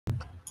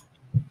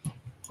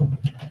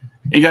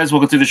Hey guys,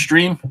 welcome to the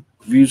stream.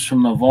 Views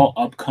from the vault,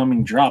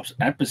 upcoming drops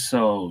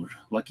episode.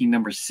 Lucky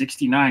number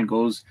 69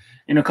 goes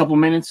in a couple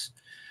minutes.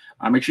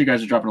 Make sure you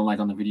guys are dropping a like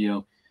on the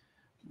video.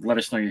 Let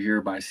us know you're here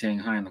by saying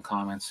hi in the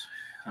comments.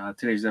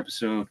 Today's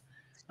episode,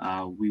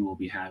 we will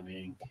be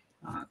having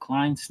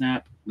Klein,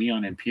 Snap,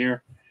 Leon, and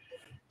Pierre.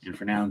 And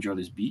for now, enjoy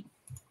this beat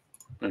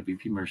by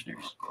VP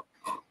Mercenaries.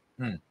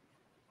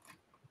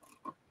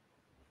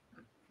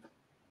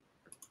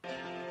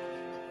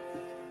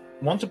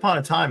 Once upon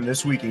a time,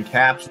 this week in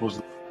caps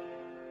was.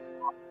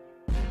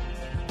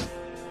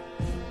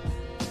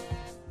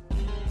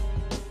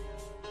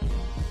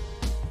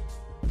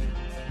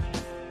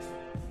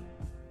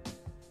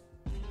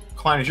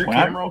 Klein, is your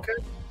camera okay?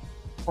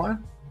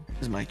 Klein?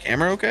 Is my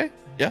camera okay?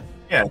 Yeah.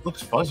 Yeah, it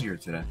looks fuzzier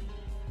today.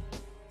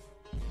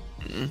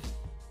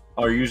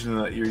 Oh, you're using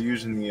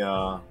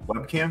the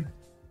webcam?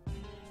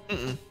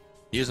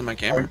 Using my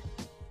camera.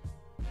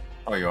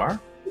 Oh, you are?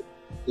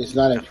 It's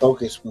not in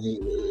focus when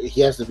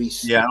he has to be.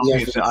 Yeah,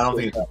 I don't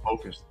think it's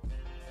focused.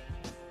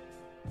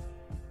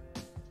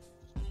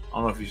 I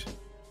don't know if he's.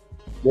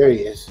 There he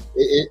is.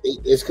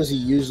 It's because he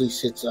usually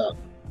sits up.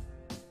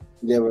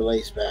 He never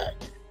lays back.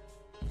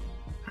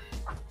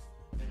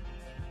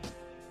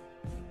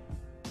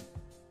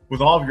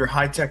 With all of your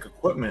high-tech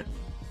equipment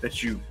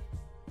that you've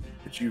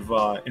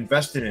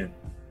invested in,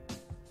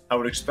 I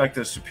would expect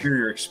a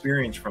superior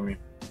experience from you.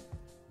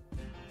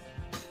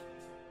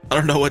 I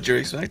don't know what you're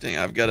expecting.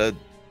 I've got a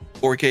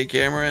 4K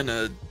camera and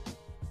a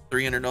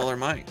 $300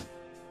 mic.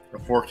 A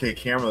 4K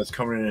camera that's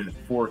coming in at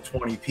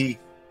 420p.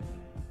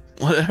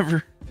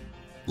 Whatever.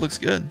 Looks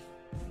good.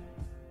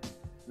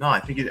 No, I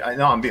think it. I'm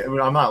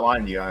not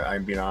lying to you.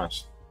 I'm being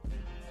honest.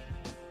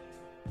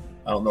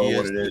 I don't know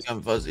what it is.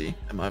 I'm fuzzy.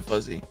 Am I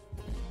fuzzy?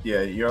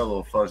 Yeah, you're a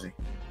little fuzzy.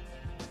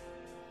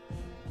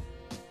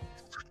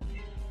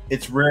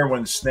 It's rare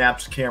when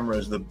Snap's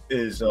camera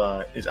is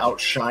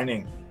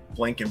outshining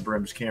Blank &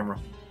 Brim's camera.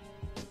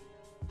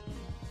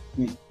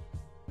 Hmm.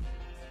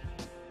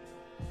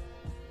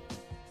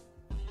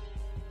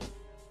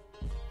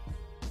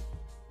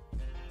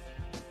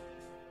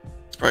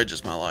 It's probably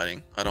just my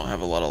lighting. I don't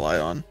have a lot of light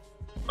on.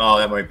 Oh,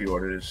 that might be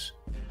what it is.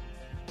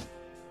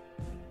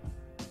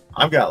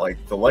 I've got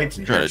like the lights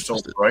in here so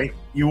bright.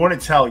 You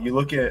wouldn't tell. You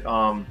look at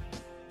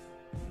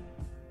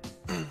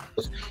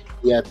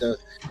Yeah,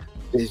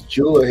 his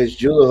jeweler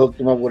hooked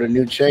him up with a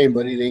new chain,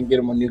 but he didn't get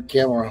him a new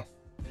camera.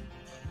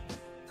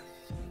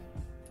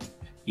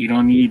 You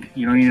don't need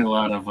a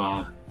lot of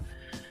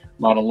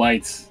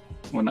lights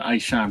when the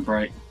eyes shine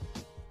bright.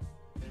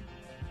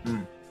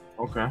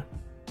 Okay.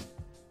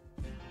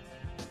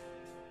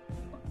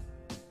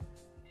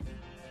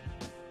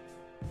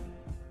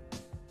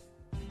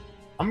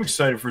 I'm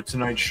excited for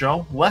tonight's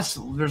show.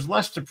 There's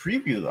less to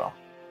preview though.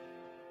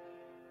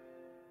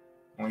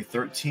 Only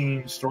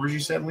 13 stores, you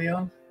said,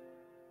 Leon?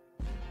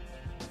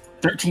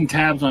 13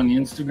 tabs on the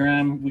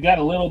Instagram. We got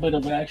a little bit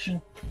of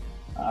action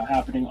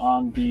happening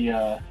on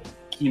the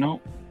keynote,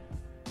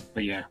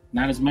 but yeah,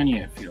 not as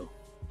many. I feel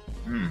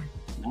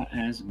not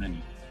as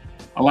many.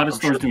 A lot of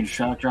stores doing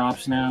shot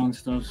drops now and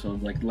stuff, so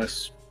like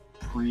less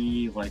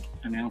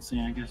announcing,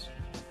 I guess.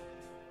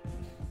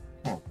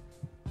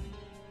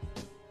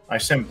 I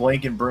sent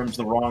Blank & Brim's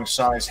the wrong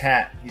size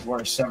hat. He's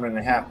wearing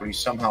 7.5, but he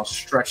somehow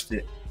stretched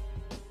it.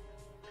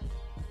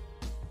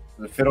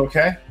 Does it fit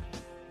okay?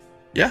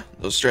 Yeah,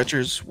 those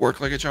stretchers work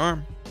like a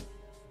charm.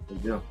 They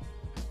do.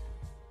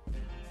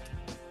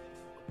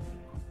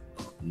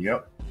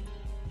 Yep.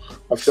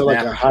 I feel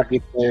like a hockey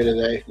player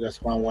today. That's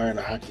why I'm wearing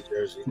a hockey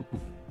jersey.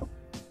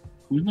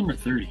 Who's number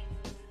 30?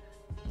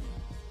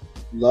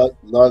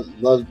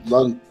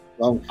 Lundqvist.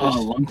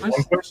 Oh,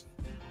 Lundqvist?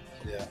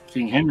 Yeah.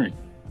 King Henry.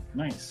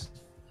 Nice.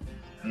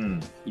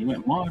 You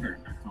went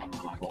modern on the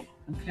hockey.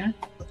 Okay.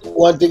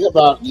 One thing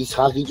about these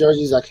hockey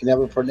jerseys, I can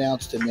never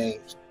pronounce the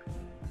names.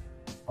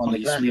 On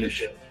the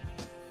Swedish.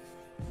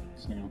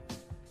 So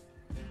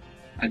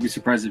I'd be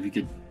surprised if you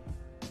could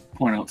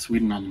point out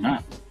Sweden on the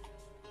map.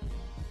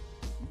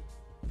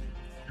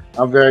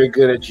 I'm very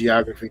good at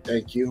geography,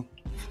 thank you.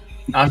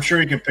 I'm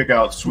sure you can pick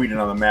out Sweden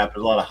on the map.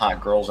 There's a lot of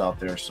hot girls out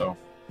there, so.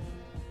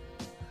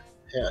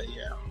 Hell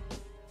yeah.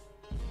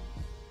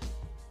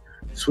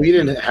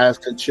 Sweden has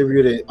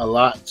contributed a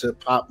lot to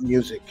pop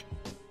music.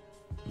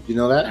 You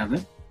know that? Have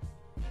they?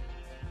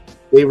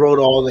 They wrote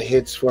all the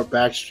hits for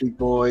Backstreet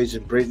Boys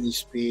and Britney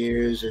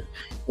Spears and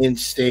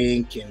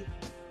NSYNC and.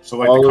 So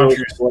like the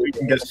country of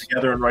Sweden gets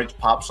together and writes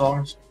pop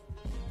songs?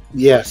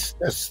 Yes,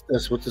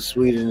 that's what the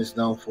Sweden is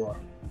known for.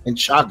 And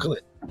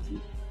chocolate.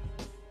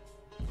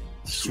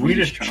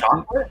 Swedish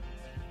chocolate?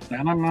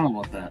 I don't know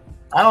about that.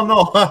 I don't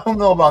know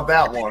about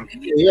that one.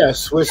 Yeah,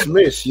 Swiss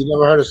Miss. You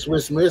never heard of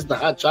Swiss Miss, the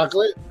hot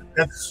chocolate?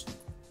 That's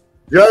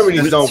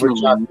Germany's known for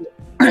chocolate.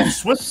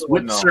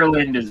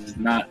 Switzerland is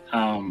not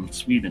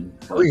Sweden.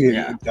 Oh,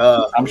 yeah.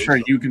 I'm sure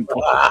you can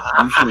pull it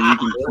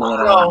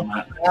out on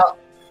that.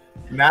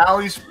 Now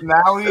he's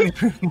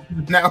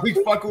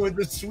fucking with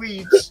the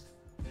Swedes.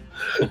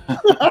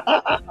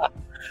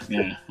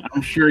 Yeah,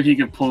 I'm sure he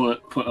could point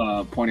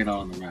it out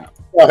on the map.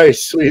 All right,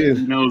 Sweden.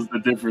 He knows the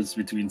difference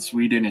between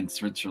Sweden and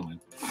Switzerland.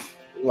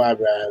 My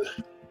bad.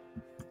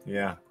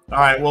 Yeah. All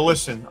right. Well,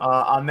 listen.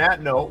 On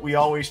that note, we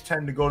always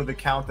tend to go to the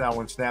countdown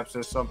when Snap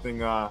says something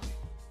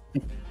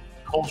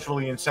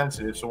culturally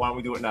insensitive. So why don't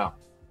we do it now?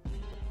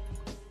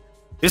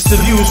 It's the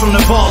views from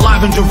the vault,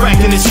 live and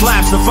direct, and it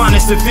slaps the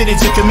finest of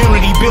fitteds, a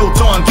community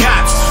built on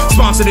caps.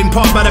 Sponsored in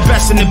part by the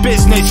best in the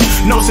business.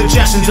 No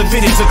suggestions of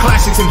fitteds or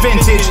classics and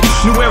vintage.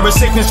 New era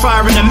sickness,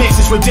 fire in the mix,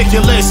 it's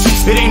ridiculous.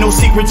 It ain't no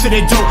secret to the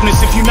dopeness.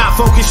 If you're not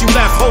focused, you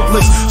left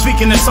hopeless.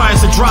 Speaking of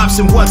science of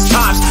drops and what's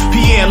tops,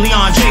 Pierre,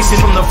 Leon,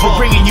 Jason from the vault,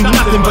 bringing you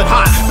nothing but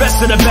hot.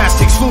 Best of the best,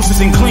 exclusives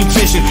and clean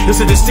vision.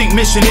 It's a distinct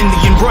mission in the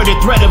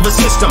embroidered thread of a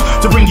system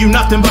to bring you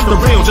nothing but the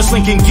real. Just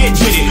link and get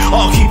with it.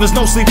 All keepers,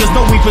 no sleepers,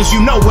 no weepers, you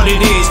know what it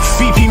is.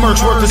 BP merch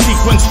work the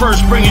sequence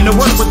first, bringing the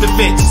work with the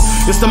fits.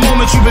 It's the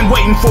moment you've been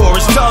waiting for.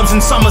 It's dubs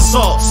and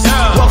somersaults.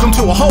 Welcome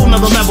to a whole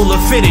nother level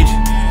of fitted.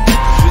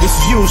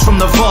 It's views from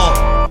the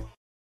vault.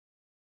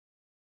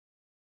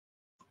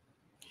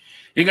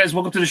 Hey guys,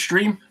 welcome to the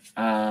stream.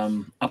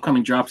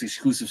 Upcoming drops,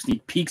 exclusive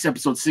sneak peeks.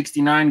 Episode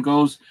 69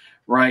 goes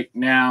right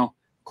now.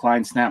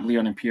 Klein, Snap,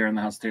 Leon, and Pierre in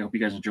the house today. Hope you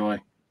guys enjoy.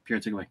 Pierre,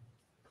 take it away.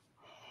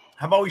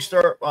 How about we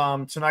start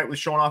tonight with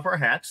showing off our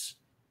hats?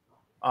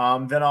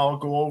 Then I'll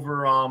go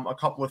over a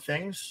couple of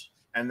things,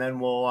 and then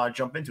we'll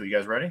jump into it. You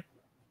guys ready?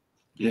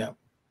 Yeah.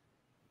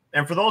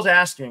 And for those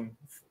asking,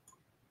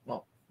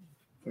 well,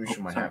 let me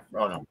show my hat.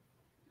 Oh no,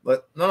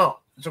 no,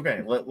 it's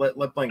okay. Let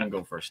Blanken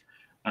go first.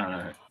 All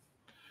right.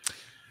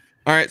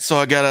 All right, so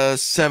I got a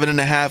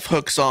 7.5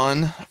 hooks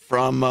on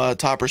from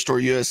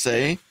Topperzstore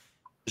USA.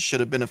 It should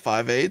have been a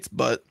 5/8,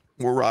 but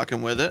we're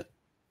rocking with it.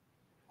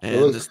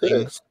 And this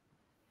thing's...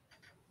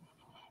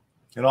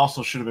 It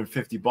also should have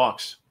been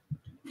 $50.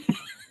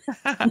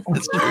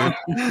 That's true.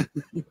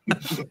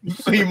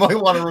 So you might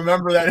want to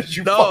remember that as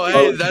you. No,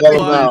 hey,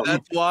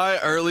 that's why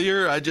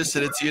earlier I just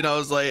said it to you, and I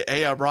was like,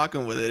 "Hey, I'm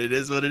rocking with it. It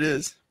is what it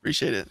is.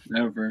 Appreciate it."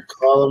 Never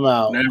Call them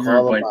out.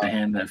 Never bite the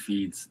hand that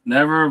feeds.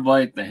 Never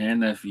bite the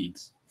hand that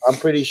feeds. I'm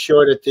pretty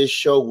sure that this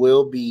show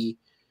will be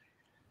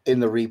in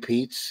the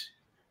repeats.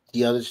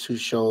 The other two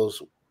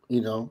shows,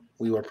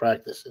 we were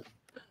practicing.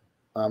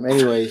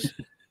 Anyways,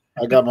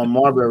 I got my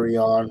Marbury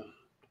on.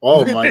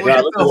 Oh my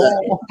God!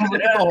 Look at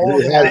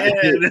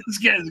that. This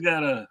guy's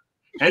got a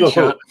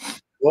headshot.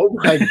 Oh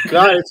my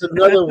God! It's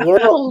another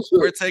world.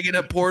 We're taking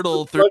a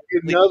portal through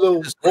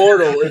another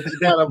portal. It's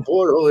got a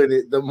portal in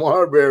it. The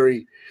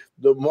Marbury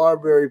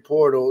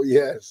portal.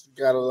 Yes,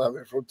 gotta love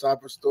it from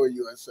Topperzstore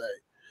USA.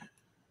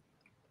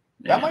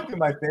 That might be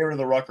my favorite of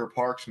the Rucker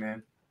Parks,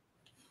 man.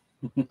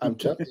 I'm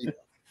telling you.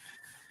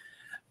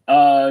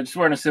 Just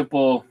wearing a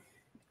simple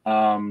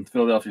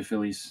Philadelphia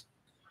Phillies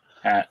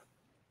hat.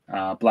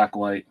 Black,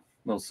 white,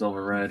 little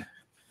silver, red.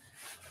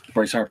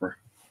 Bryce Harper.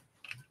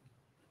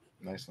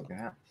 Nice looking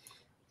hat.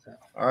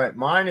 All right,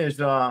 mine is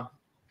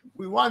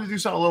we wanted to do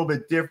something a little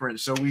bit different,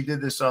 so we did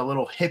this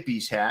little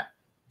hippies hat.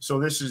 So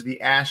this is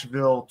the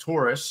Asheville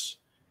Taurus,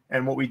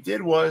 and what we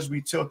did was we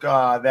took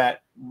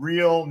that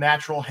real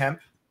natural hemp.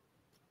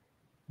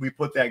 We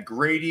put that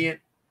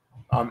gradient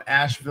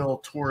Asheville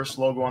Taurus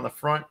logo on the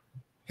front,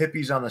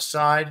 hippies on the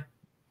side.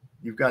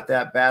 You've got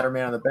that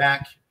Batterman on the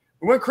back.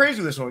 We went crazy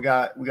with this one.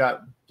 We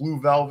got blue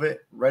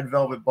velvet, red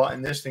velvet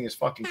button. This thing is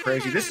fucking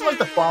crazy. This is like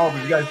the follow.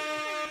 You guys,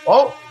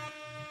 oh,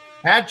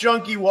 Hat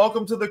Junkie,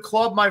 welcome to the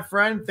club, my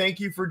friend. Thank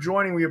you for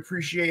joining. We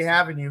appreciate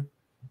having you.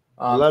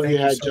 Love you,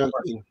 Hat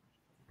Junkie. Much.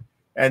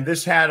 And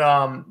this hat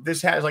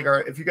is like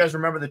our. If you guys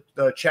remember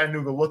the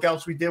Chattanooga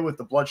lookouts we did with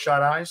the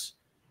bloodshot eyes,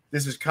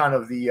 this is kind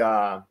of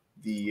the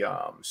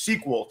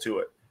sequel to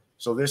it.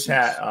 So this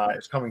hat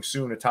is coming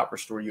soon to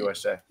Topperzstore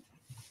USA.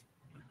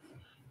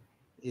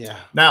 Yeah.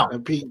 Now.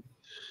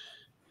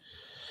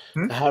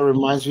 That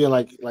reminds me of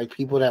like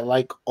people that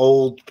like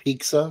old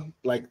pizza,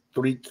 like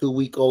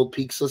 2-week-old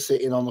pizza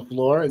sitting on the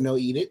floor and they'll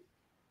eat it.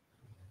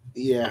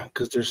 Yeah,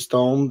 because they're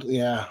stoned.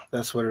 Yeah,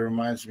 that's what it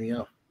reminds me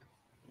of.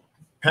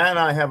 Pat and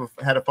I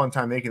had a fun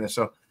time making this.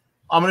 So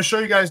I'm going to show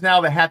you guys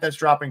now the hat that's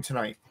dropping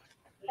tonight.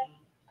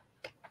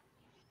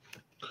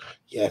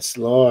 Yes,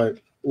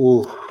 Lord.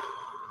 Ooh.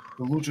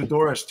 The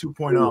Luchadores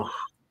 2.0.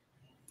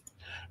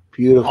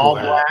 Beautiful. All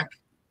hat. black,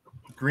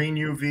 green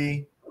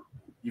UV.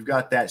 You've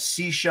got that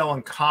seashell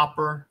and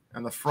copper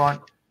on the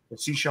front, the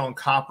seashell and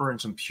copper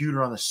and some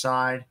pewter on the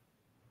side.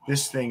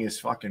 This thing is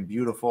fucking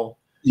beautiful.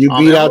 You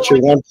beat out your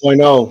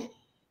 1.0.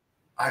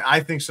 I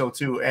think so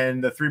too.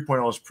 And the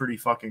 3.0 is pretty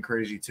fucking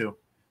crazy too.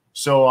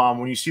 So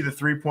when you see the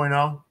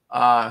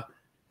 3.0,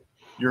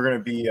 you're gonna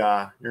be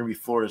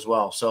floored as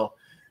well. So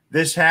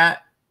this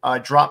hat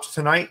drops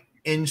tonight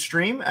in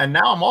stream, and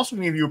now I'm also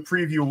gonna give you a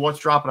preview of what's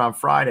dropping on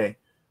Friday.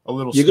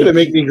 You're gonna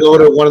make me go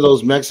to one of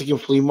those Mexican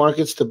flea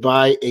markets to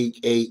buy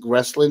a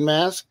wrestling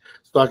mask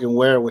so I can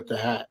wear it with the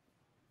hat.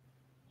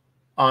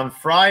 On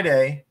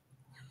Friday,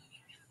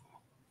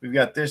 we've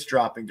got this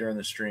dropping during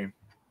the stream.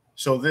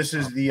 So this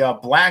is the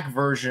black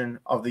version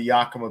of the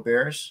Yakima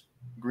Bears,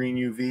 green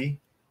UV,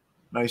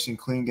 nice and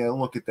clean. Get a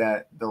look at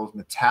that; those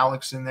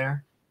metallics in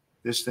there.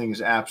 This thing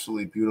is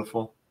absolutely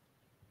beautiful.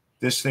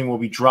 This thing will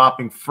be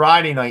dropping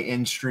Friday night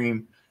in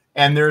stream.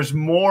 And there's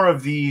more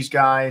of these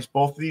guys.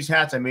 Both of these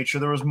hats, I made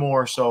sure there was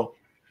more. So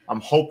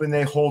I'm hoping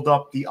they hold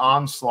up the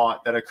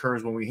onslaught that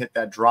occurs when we hit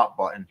that drop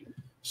button.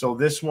 So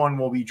this one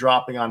will be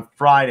dropping on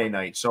Friday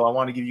night. So I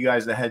want to give you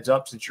guys the heads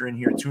up since you're in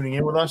here tuning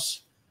in with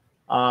us.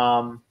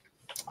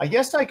 I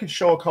guess I could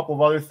show a couple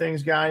of other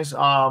things, guys,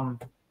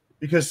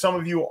 because most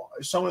of you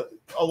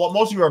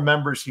are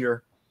members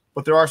here,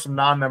 but there are some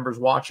non-members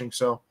watching.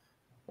 So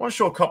I want to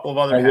show a couple of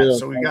other hats.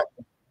 So we got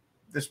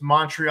this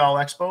Montreal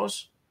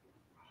Expos.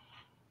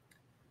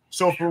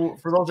 So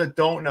for those that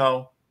don't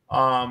know,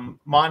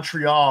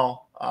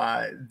 Montreal,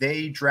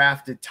 they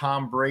drafted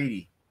Tom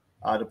Brady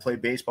to play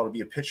baseball, to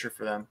be a pitcher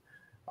for them.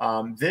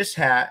 This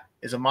hat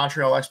is a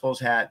Montreal Expos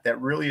hat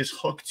that really is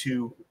hooked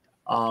to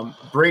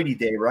Brady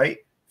Day, right?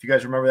 If you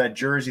guys remember that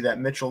jersey that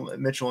Mitchell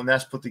and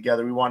Ness put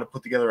together, we wanted to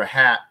put together a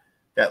hat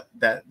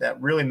that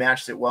really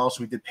matched it well.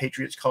 So we did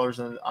Patriots colors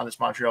on this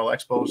Montreal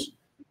Expos.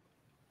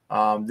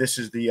 This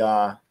is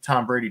the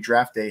Tom Brady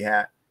draft day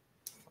hat.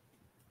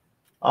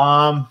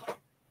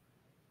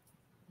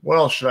 What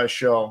else should I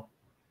show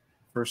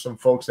for some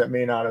folks that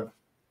may not have?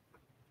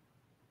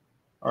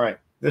 All right,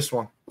 this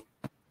one.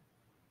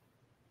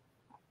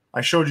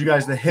 I showed you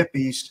guys the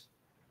hippies.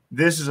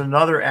 This is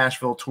another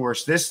Asheville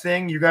tourist. This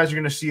thing, you guys are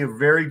going to see a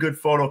very good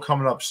photo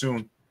coming up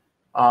soon.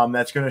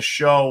 That's going to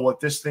show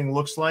what this thing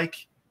looks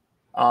like.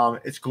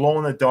 It's glow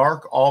in the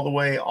dark all the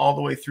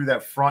way through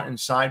that front and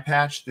side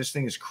patch. This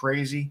thing is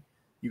crazy.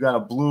 You got a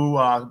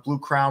blue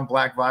crown,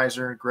 black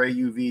visor, gray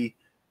UV.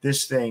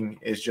 This thing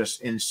is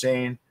just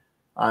insane.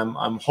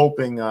 I'm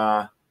hoping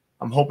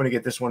to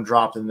get this one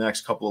dropped in the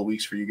next couple of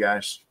weeks for you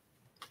guys.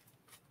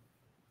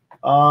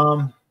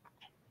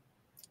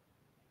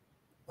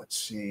 Let's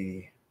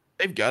see.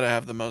 They've got to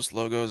have the most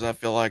logos. I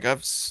feel like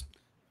there's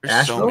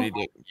Asheville? so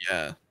many.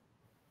 Yeah.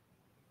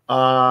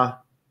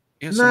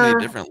 You have so many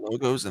different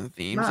logos and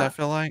themes. I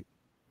feel like.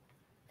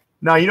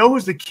 Now you know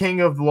who's the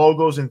king of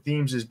logos and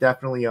themes is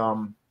definitely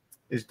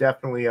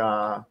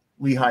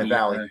Lehigh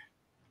Valley.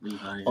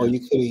 Lehigh, oh, you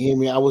couldn't hear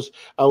me. I was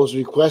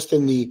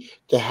requesting the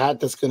hat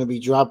that's going to be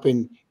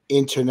dropping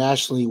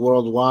internationally,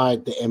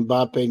 worldwide, the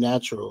Mbappe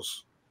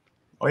Naturals.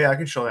 Oh yeah, I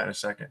can show that in a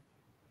second.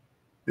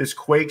 This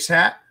Quakes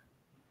hat.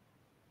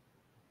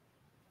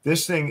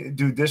 This thing,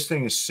 dude, this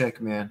thing is sick,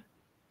 man.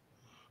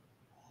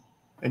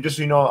 And just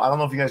so you know, I don't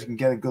know if you guys can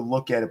get a good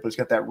look at it, but it's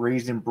got that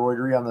raised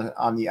embroidery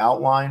on the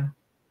outline.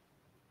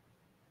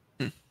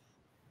 You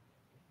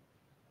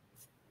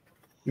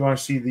want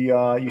to see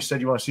the? You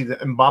said you want to see the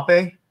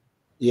Mbappe?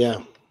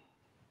 Yeah.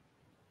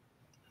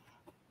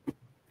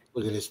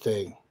 Look at this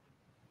thing.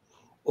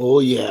 Oh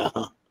yeah,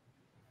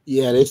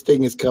 yeah. This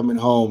thing is coming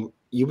home.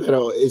 You better.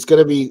 It's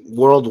gonna be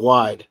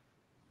worldwide.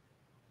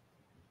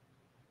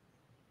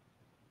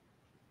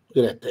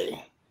 Look at that thing.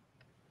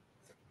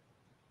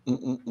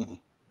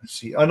 Let's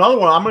see another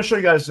one. I'm going to show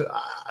you guys.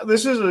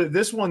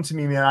 This one to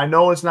me, man. I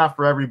know it's not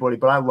for everybody,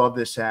 but I love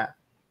this hat.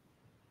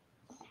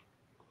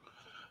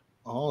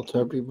 Oh,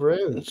 Turpy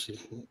Branch.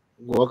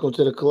 Welcome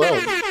to the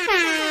club.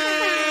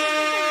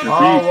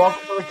 Oh,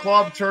 welcome to the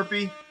club,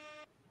 Turpy.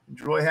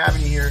 Enjoy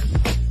having you here.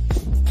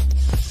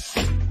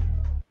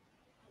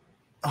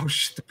 Oh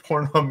shit! The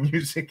Pornhub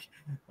music.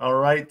 All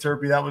right,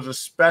 Turpy. That was a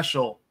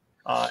special.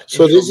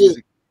 So this music.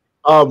 Is.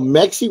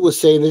 Mexi was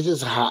saying this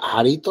is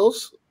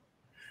Jaritos.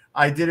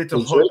 I did it to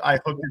hook. I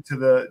hooked it to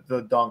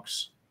the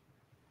dunks.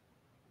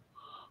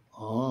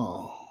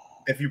 Oh.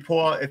 If you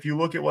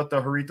look at what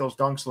the Jaritos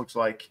dunks looks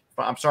like,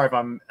 I'm sorry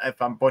if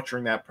I'm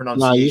butchering that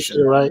pronunciation. No, you said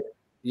it right.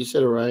 You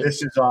said it right.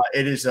 This is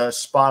it is a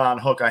spot on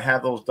hook. I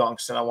have those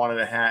dunks and I wanted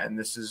a hat, and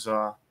this is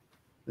the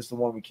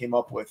one we came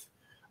up with.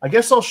 I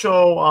guess I'll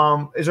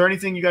show. Is there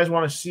anything you guys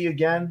want to see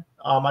again?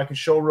 I can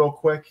show real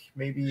quick.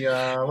 Maybe.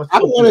 I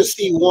want to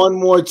see one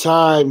more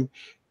time.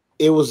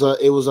 It was a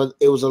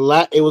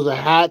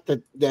hat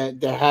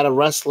that had a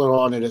wrestler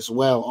on it as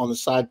well on the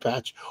side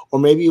patch, or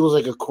maybe it was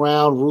like a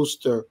crown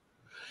rooster.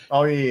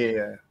 Oh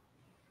yeah.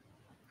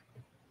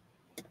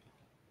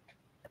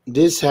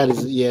 This hat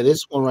is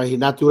this one right here,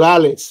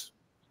 Naturales.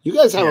 You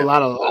guys have a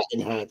lot of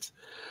Latin hats.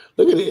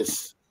 Look at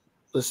this,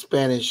 the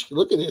Spanish.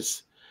 Look at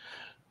this.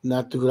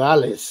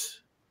 Naturales.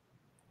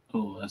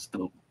 Oh, that's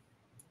dope.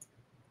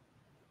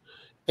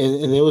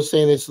 And they were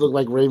saying this looked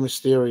like Rey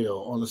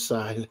Mysterio on the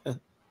side.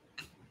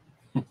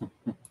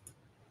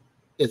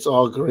 It's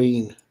all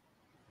green.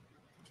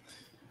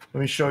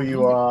 Let me show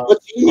you.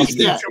 What team is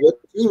that? What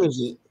team is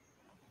it?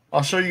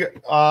 I'll show you.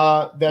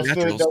 That's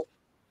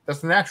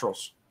the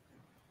Naturals.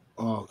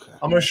 Oh, okay.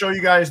 I'm going to show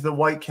you guys the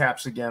white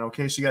caps again.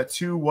 Okay, so you got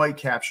two white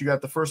caps. You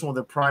got the first one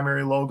with the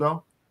primary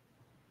logo.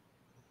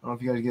 I don't know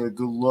if you guys get a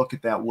good look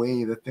at that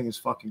wave. That thing is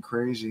fucking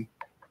crazy.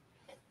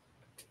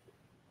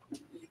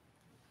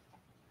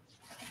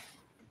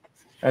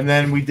 And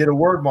then we did a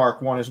word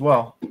mark one as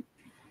well.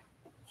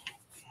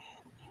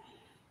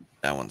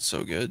 That one's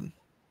so good.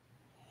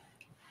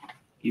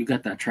 You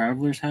got that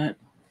Traveler's hat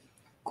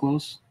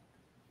close?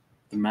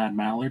 The Mad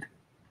Mallard?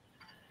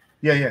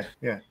 Yeah.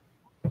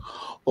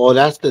 Oh,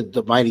 that's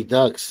the Mighty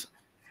Ducks.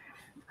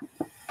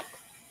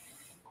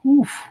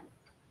 Oof.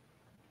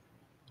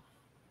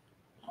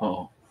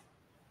 Oh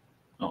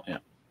yeah.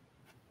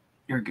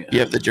 You're good. You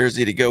have the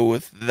jersey to go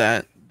with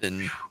that,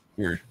 then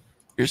you're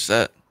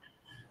set.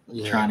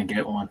 Yeah. Trying to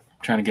get one.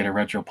 Trying to get a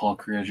retro Paul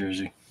Correa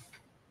jersey.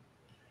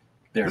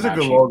 This is a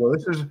good logo.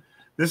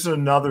 This is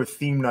another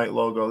theme night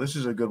logo. This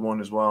is a good one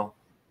as well.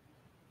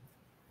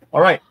 All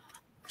right.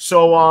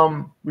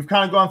 So we've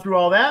kind of gone through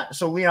all that.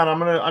 So Leon,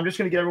 I'm just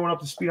gonna get everyone up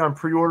to speed on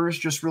pre-orders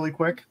just really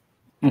quick.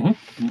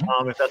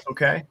 If that's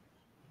okay.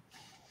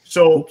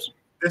 So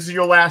this is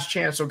your last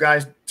chance. So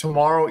guys,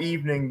 tomorrow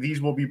evening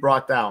these will be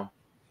brought down.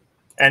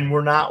 And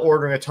we're not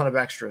ordering a ton of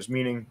extras,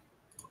 meaning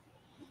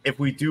if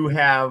we do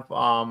have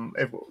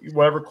if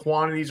whatever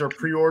quantities are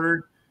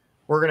pre-ordered,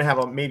 we're going to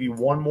have maybe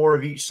one more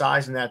of each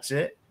size, and that's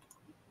it,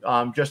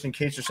 just in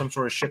case there's some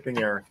sort of shipping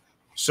error.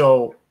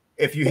 So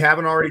if you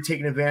haven't already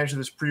taken advantage of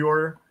this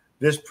pre-order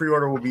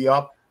will be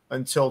up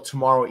until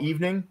tomorrow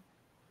evening.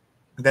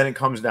 Then it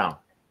comes down.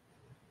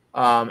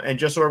 And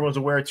just so everyone's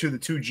aware, too, the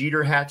 2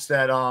 Jeter hats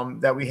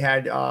that we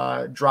had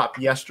dropped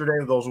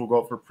yesterday, those will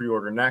go up for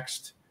pre-order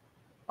next.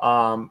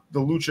 The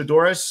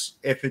Luchadores,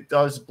 if it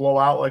does blow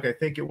out like I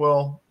think it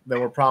will, then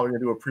we're probably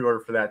going to do a pre-order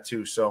for that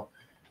too. So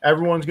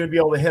everyone's going to be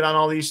able to hit on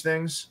all these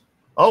things.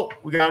 Oh,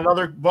 we got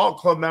another Vault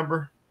Club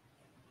member.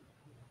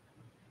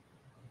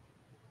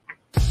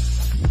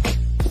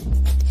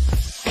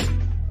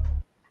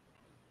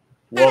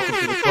 Welcome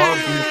to the club,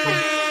 beautiful.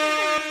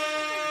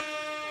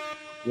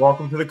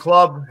 Welcome to the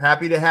club.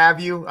 Happy to have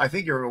you. I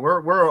think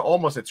we're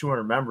almost at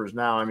 200 members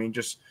now. I mean,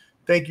 just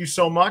thank you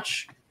so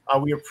much.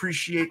 We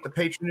appreciate the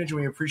patronage,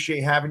 and we appreciate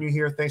having you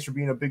here. Thanks for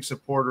being a big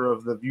supporter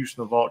of the Views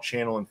from the Vault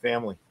channel and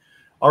family.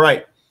 All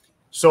right.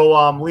 So,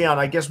 Leon,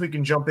 I guess we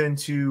can jump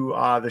into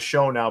the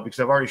show now because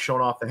I've already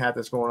shown off the hat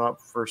that's going up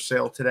for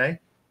sale today,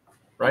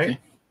 right?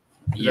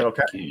 Okay. Is that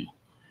okay?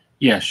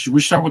 Yeah. Should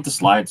we start with the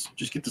slides?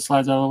 Just get the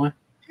slides out of the way?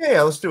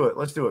 Yeah, let's do it.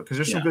 Let's do it because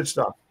there's some good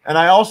stuff. And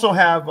I also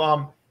have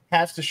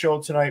hats to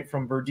show tonight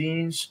from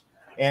Burdeen's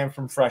and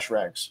from Fresh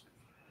Rags.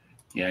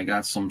 Yeah, I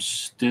got some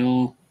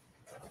Styll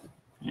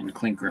and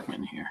Clint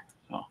Griffin here.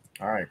 So.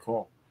 All right,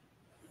 cool.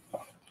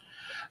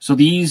 So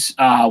these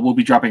will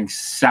be dropping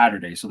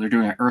Saturday. So they're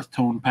doing an earth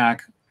tone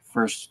pack.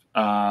 First,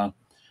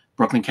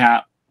 Brooklyn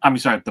cap.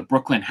 The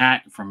Brooklyn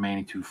hat from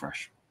Manny Too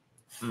Fresh.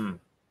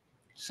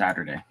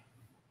 Saturday.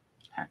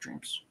 Hat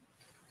dreams.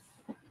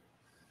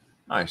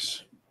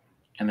 Nice.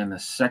 And then the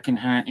second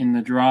hat in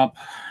the drop,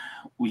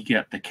 we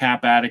get the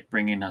Cap Addict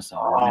bringing us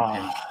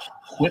a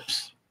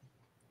Whips.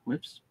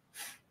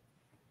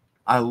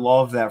 I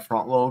love that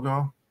front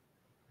logo.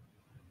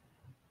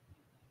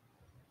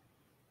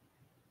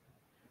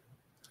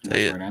 That's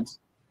where it ends.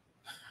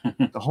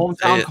 The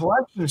hometown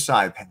collection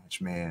side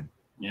patch, man.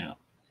 Yeah.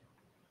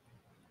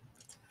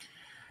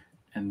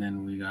 And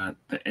then we got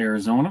the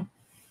Arizona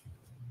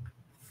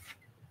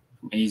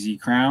from AZ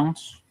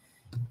Crowns.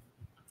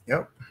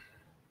 Yep.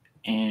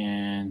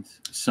 And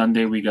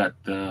Sunday we got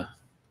the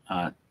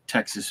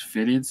Texas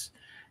Fitteds.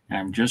 And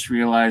I'm just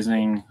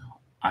realizing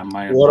I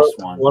might have missed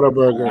one.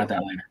 Whataburger. I'll add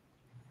that later.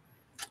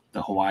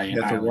 The Hawaiian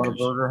That's Islanders.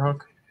 a Whataburger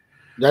hook?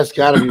 That's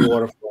got to be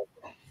Waterfall.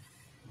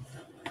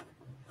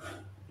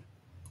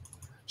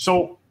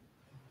 So,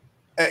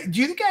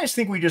 do you guys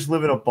think we just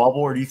live in a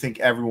bubble, or do you think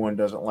everyone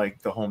doesn't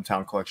like the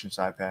hometown collection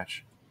side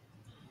patch?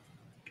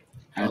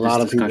 A lot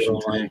of people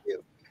don't like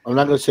it. I'm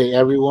not going to say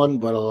everyone,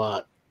 but a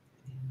lot.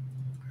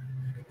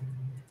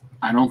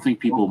 I don't think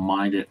people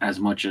mind it as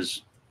much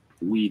as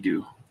we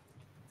do.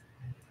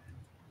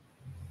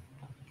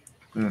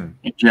 In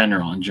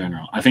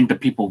general. I think the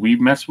people we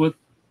mess with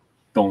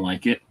don't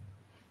like it.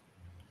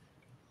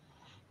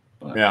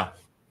 But, yeah.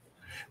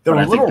 The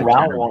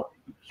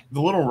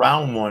little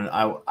round one,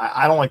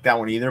 I don't like that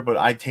one either, but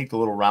I'd take the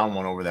little round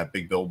one over that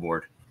big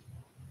billboard.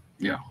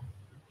 Yeah.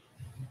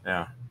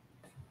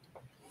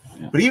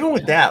 But even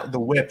with that, the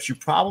whips, you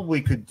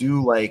probably could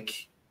do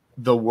like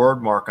the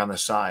word mark on the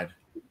side.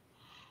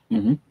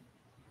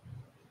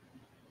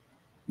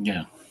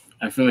 Yeah.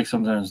 I feel like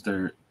sometimes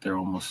they're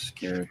almost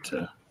scared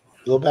to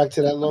go back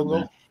to that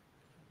logo.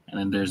 And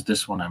then there's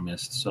this one I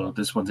missed. So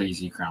this one's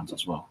AZ Crowns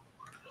as well.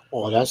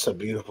 Oh, that's a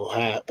beautiful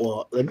hat.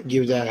 Well, let me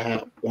give that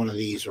hat one of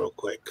these real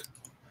quick.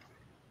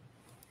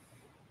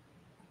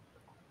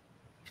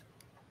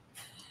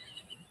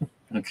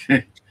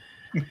 Okay.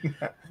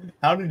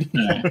 How did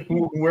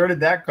you? Where did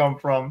that come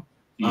from?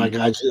 I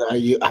got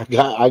you. I've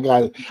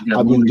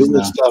been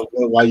doing stuff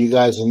while you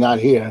guys are not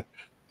here.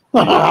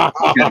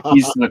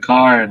 He's in the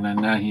car, and then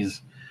now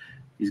he's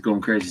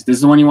going crazy. This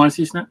is the one you want to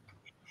see, Snap?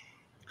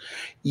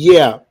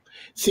 Yeah.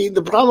 See,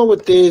 the problem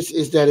with this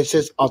is that it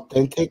says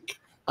authentic.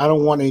 I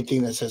don't want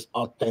anything that says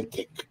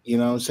authentic. You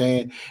know what I'm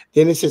saying?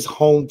 Then it says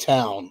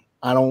hometown.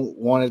 I don't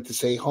want it to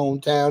say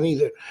hometown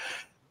either.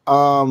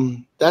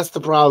 That's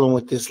the problem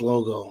with this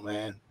logo,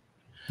 man.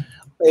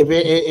 If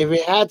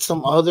it had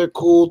some other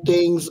cool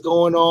things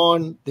going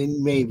on,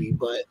 then maybe,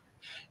 but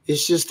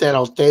it's just that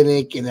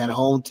authentic and that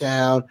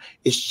hometown.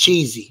 It's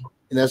cheesy,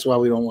 and that's why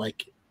we don't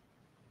like it.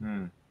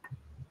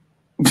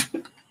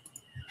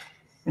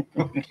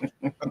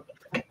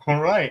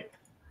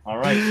 All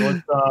right.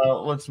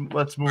 So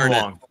let's move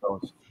along. All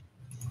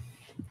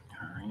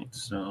right.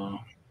 So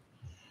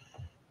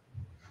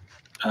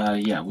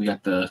yeah, we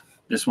got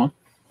this one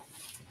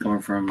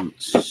coming from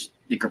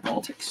Sneaker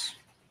Politics.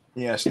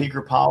 Yeah,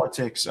 Sneaker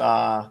Politics.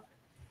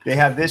 They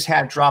have this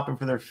hat dropping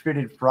for their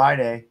Fitted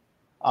Friday.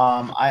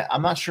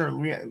 I'm not sure,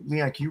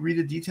 Leon. Can you read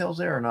the details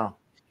there or no?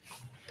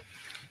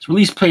 This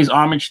release pays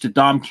homage to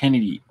Dom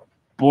Kennedy,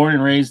 born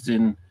and raised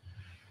in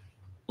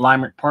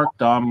Limerick Park.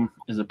 Dom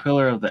is a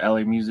pillar of the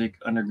LA music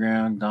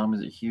underground. Dom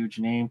is a huge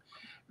name.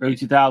 Early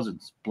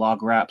 2000s,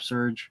 blog rap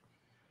surge.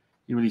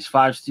 He released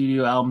 5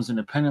 studio albums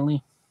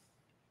independently.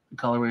 The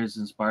colorway is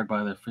inspired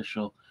by the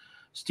official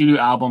studio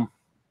album,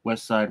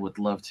 West Side with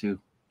Love Too.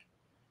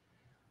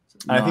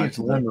 I think it's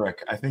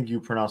Limerick. I think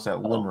you pronounce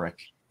that Limerick.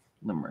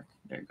 Limerick.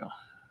 There you go.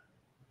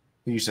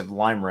 You said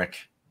Limerick.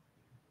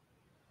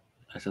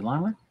 I said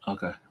Limerick?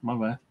 Okay, my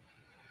bad.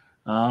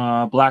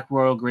 Black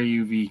Royal Gray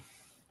UV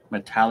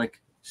metallic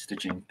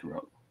stitching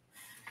throughout.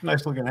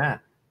 Nice looking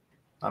hat.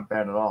 Not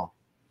bad at all.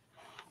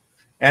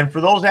 And for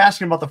those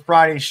asking about the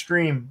Friday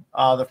stream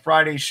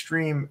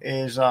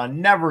is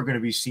never going to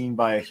be seen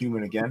by a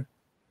human again.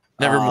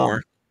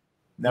 Nevermore.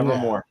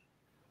 Nevermore.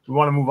 We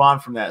want to move on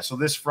from that. So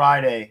this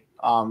Friday,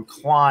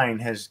 Klein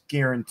has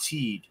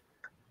guaranteed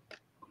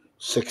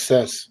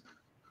success.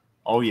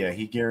 Oh, yeah,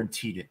 he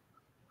guaranteed it.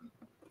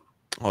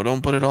 Oh,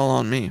 don't put it all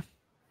on me.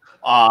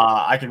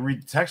 I can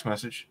read the text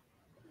message.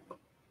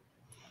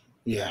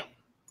 Yeah.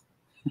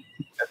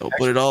 Don't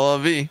put it all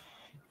on V.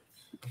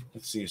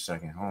 Let's see a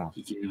second. Hold on.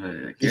 He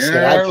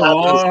said,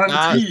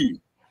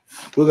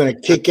 we're going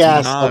to kick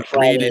ass on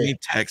Friday. Read any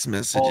text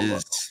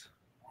messages.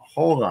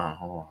 Hold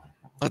on.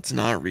 Let's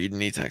not read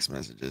any text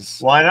messages.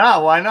 Why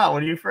not? What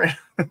are you afraid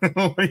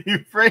What are you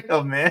afraid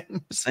of,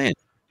 man? Just saying.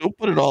 Don't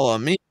put it all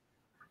on me.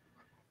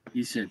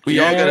 He said, we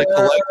all got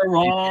to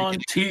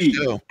guarantee.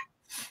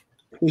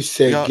 He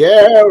said,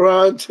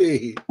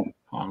 guarantee.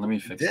 Hold on, let me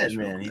fix this.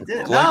 Man, he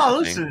did. No,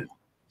 listen.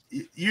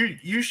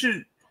 You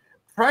should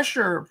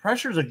pressure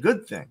is a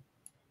good thing.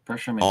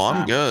 Pressure makes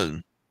I'm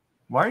good.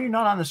 Why are you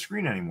not on the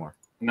screen anymore?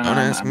 No, don't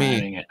ask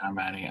me. I'm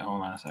adding it.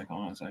 Hold on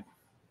a sec.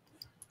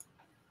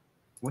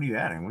 What are you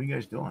adding? What are you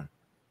guys doing?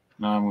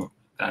 No,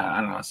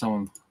 I don't know.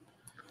 Someone.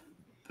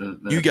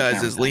 You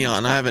guys is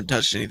Leon. I haven't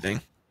touched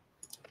anything.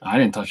 I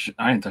didn't touch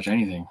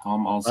anything.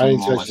 All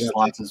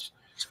the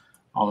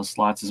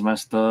slots is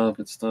messed up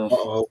and stuff.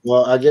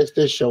 Well, I guess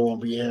this show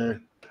won't be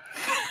airing.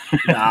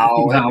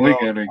 No,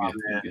 we're good.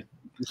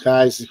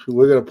 Guys,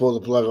 we're gonna pull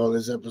the plug on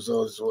this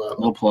episode as well.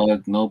 No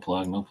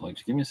plug.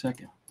 Just give me a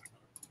second.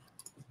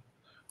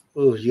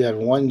 Oh, you had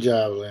one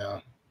job,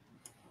 Leon.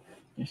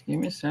 Just give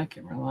me a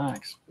second.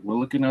 Relax. We're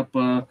looking up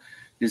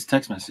his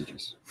text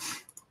messages.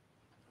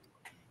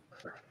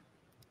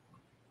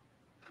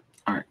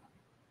 All right.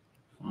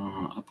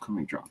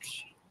 Upcoming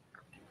drops.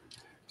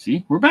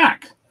 See, we're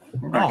back.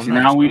 Oh, See,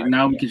 nice.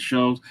 now we can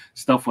show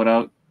stuff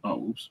without.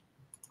 Oh, oops.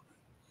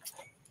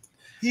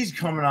 He's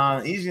coming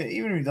on. Even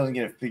if he doesn't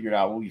get it figured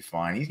out, we'll be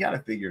fine. He's got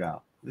it figured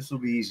out. This will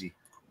be easy.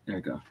 There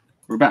we go.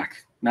 We're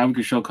back. Now we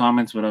can show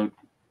comments without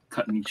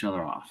cutting each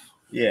other off.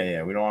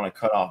 Yeah. We don't want to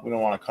cut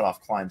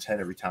off Klein's head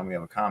every time we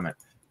have a comment.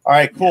 All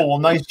right, cool. Well,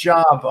 nice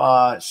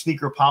job,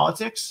 Sneaker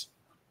Politics.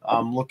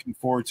 I'm looking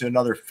forward to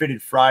another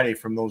Fitted Friday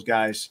from those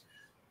guys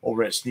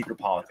over at Sneaker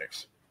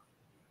Politics.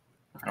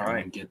 All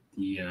right.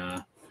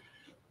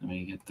 Let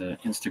me get the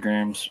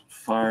Instagrams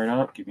fired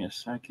up. Give me a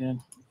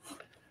second.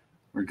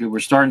 We're good. We're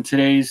starting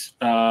today's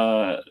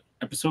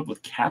episode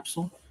with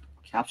Capsule.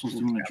 Capsule's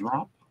doing a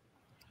drop.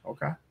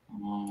 Okay.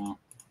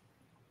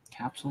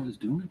 Capsule is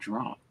doing a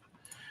drop.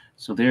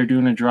 So they're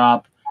doing a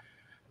drop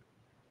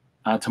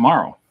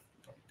tomorrow.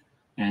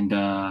 And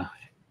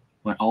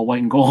went all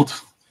white and gold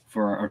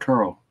for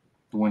Arturo,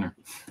 the winner.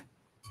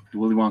 The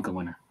Willy Wonka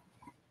winner.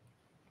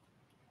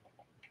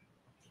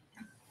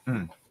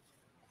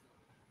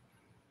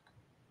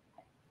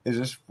 Is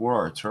this for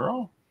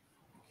Arturo?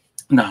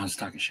 No, I was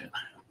talking shit.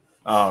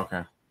 Oh,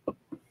 okay.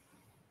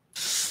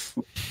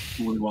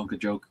 Willy Wonka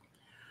joke.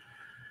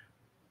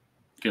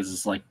 Because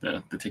it's like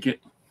the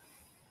ticket.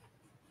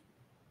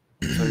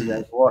 So you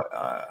guys,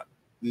 what?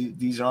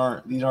 These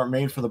aren't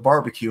made for the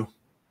barbecue.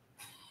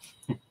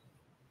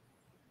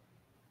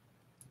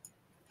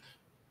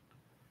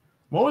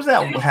 What was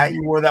that hat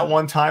you wore that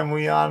one time,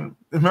 Leon?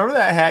 Remember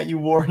that hat you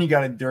wore and you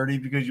got it dirty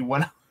because you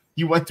went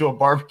to a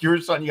barbecue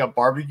or something? You got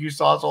barbecue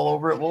sauce all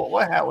over it.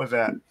 What hat was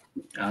that?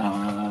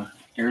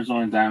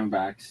 Arizona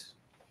Diamondbacks.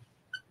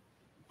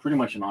 Pretty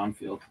much an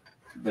on-field.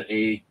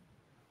 This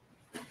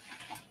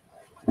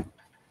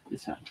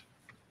hat.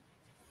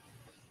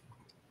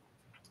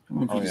 I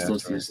don't know if you can still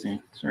see this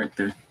thing. It's right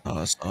there. Oh,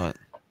 I saw it.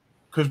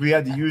 Because we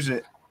had to use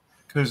it.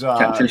 Because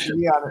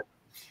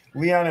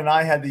Leon and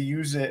I had to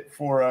use it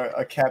for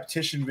a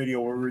captition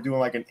video where we were doing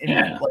like an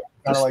kind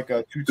of like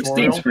a tutorial. The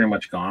stain's pretty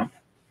much gone.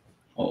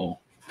 Oh,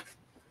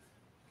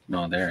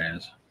 no, there it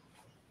is.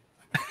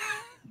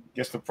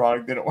 Guess the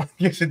product didn't work.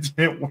 Guess it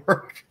didn't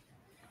work.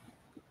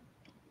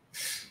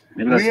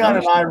 Leon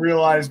and I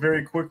realized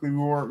very quickly we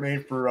weren't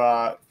made for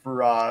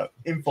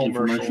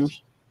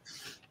infomercials.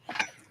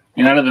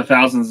 You know, out of the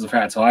thousands of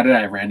hats, why did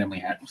I randomly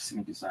have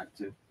Snoopy sock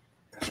too?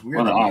 That's weird.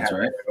 What are the odds,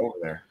 right? Over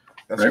there.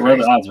 That's right. What are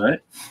the odds, right?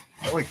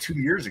 Like 2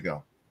 years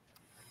ago.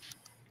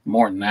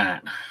 More than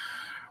that.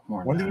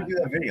 When did we do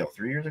that video?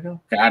 3 years ago?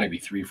 Gotta be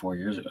 3-4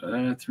 years ago.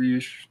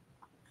 3-ish.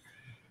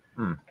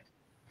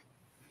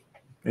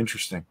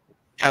 Interesting.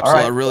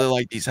 Absolutely. I really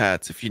like these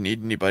hats. If you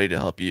need anybody to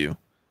help you.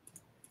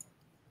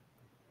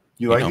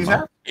 You like these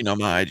hats? You know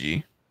my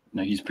IG.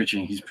 No, he's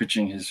pitching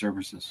his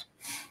services.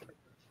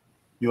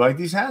 You like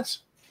these hats?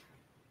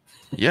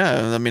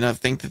 Yeah, I mean, I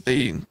think that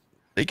they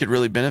could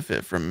really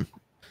benefit from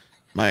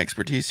my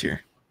expertise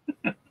here.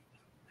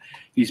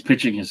 He's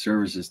pitching his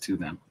services to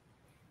them.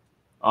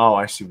 Oh,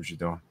 I see what you're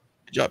doing.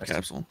 Good job,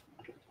 Capsule.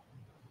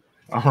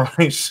 All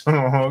right, so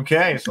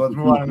let's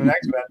move on to the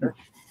next vendor.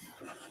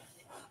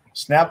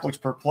 Snap looks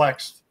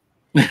perplexed.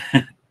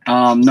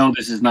 No,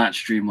 this is not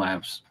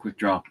Streamlabs Quick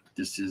Draw.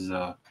 This is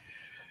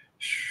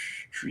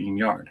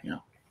StreamYard.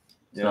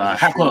 Yeah.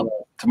 Hat Club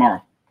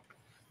tomorrow.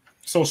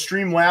 So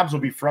Streamlabs will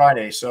be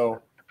Friday.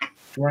 So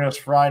join us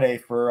Friday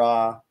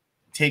for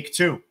take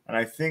 2, and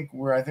I think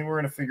we're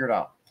gonna figure it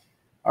out.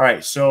 All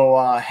right. So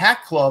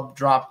Hat Club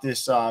dropped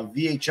this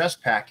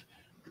VHS pack.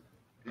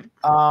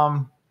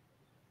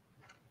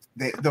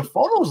 The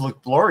photos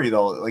look blurry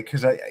though, like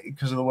because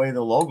of the way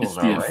the logos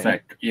are. The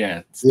effect,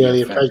 right?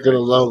 The effect of the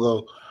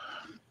logo,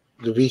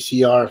 the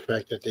VCR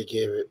effect that they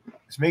gave it.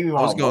 It's making me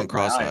I was going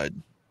cross-eyed.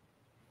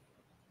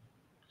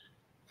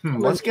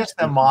 Let's guess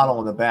that model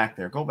in the back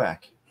there. Go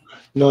back.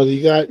 No,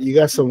 you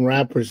got some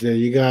rappers there.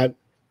 You got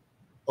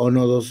you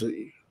got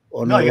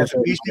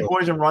some Beastie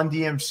Boys and Run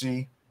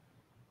DMC.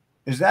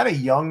 Is that a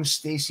young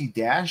Stacey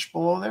Dash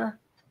below there?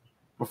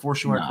 Before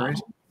she went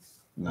crazy?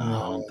 No,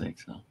 I don't think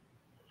so.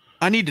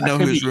 I need to know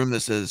whose room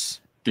this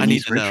is.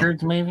 Denise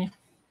Richards, maybe?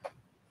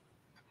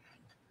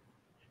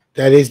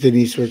 That is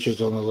Denise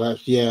Richards on the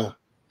left, yeah.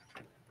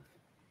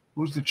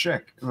 Who's the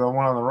chick? The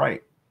one on the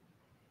right.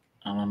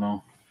 I don't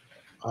know.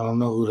 I don't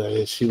know who that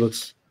is. She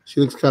looks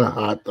kind of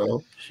hot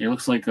though. She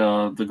looks like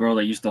the girl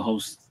that used to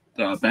host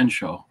Ben's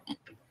show.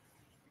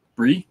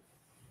 Bree?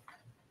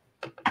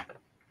 I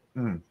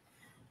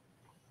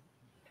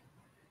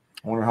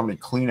wonder how many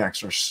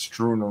Kleenex are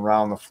strewn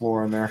around the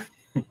floor in there.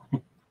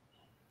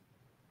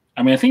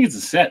 I mean, I think it's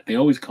a set. They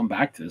always come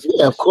back to this.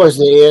 Yeah, of course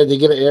they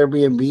get an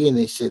Airbnb and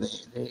they sit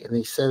and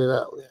they set it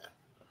up.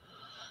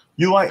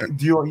 Yeah.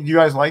 Do you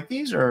guys like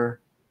these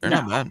or they're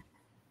not bad?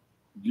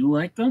 You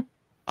like them?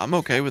 I'm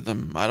okay with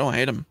them. I don't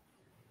hate them.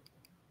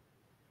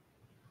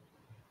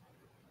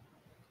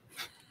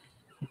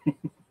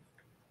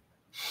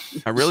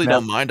 I really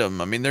don't mind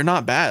them. I mean, they're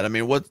not bad. I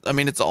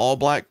mean, it's all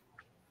black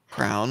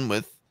crown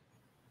with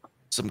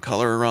some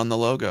color around the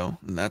logo,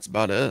 and that's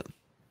about it.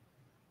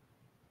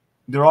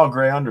 They're all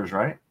gray unders,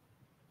 right?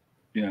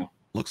 Yeah,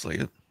 looks like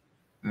it.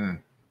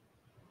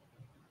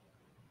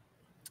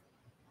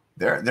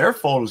 Their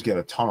photos get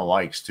a ton of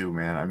likes too,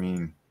 man. I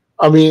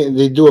mean,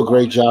 they do a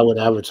great job with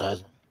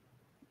advertising.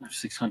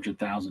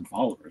 600,000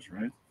 followers,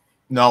 right?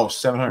 No,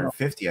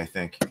 750, I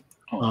think.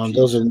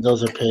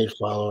 Those are paid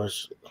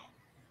followers.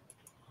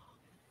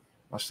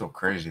 That's still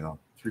crazy though.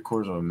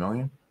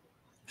 750,000.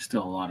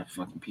 Still a lot of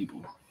fucking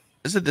people.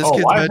 Is it this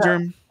kid's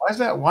bedroom?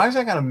 Why is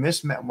that got a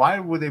mismatch? Why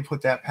would they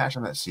put that patch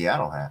on that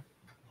Seattle hat?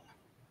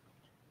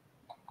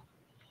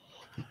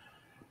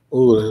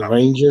 Oh, the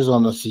Rangers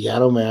on the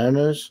Seattle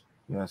Mariners.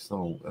 Yeah, that's a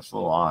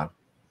little odd.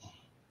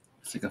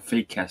 It's like a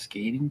fake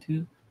cascading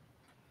too.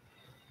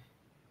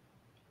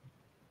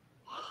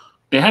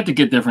 They had to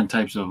get different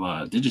types of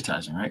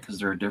digitizing, right? Because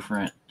they're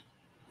different.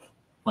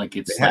 Like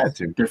it's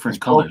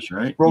different colors,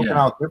 right? Broken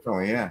out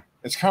differently, yeah.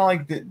 It's kind of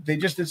like they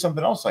just did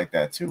something else like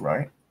that too,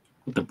 right?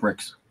 With the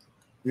bricks.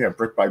 Yeah,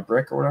 brick by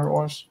brick or whatever it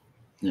was.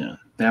 Yeah,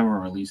 they haven't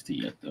released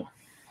it yet though,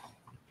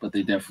 but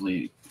they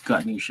definitely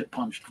got new shit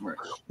punched for it.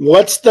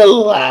 What's the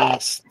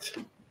last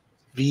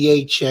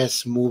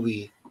VHS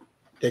movie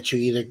that you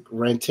either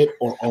rented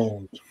or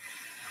owned?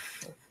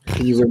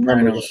 Can you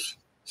remember this?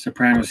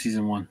 Sopranos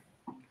season 1.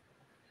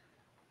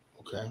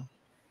 Okay,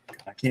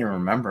 I can't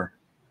remember.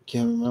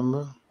 Can't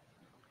remember.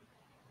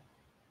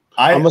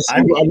 I'm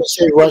gonna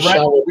say Rush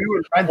Hour. We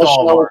would rent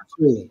all of ours.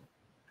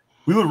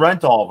 We would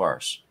rent all of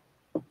ours.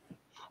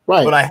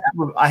 Right. But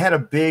I had a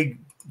big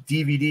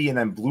DVD and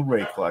then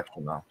Blu-ray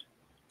collection though.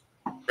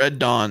 Red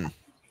Dawn.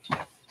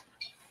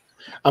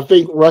 I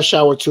think Rush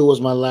Hour 2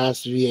 was my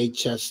last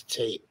VHS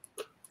tape.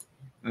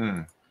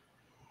 So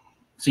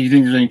you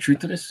think there's any truth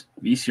to this?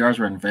 VCRs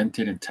were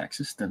invented in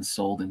Texas, then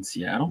sold in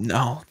Seattle?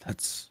 No,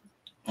 that's.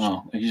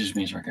 Oh, he just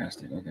being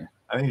sarcastic. Okay.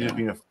 I think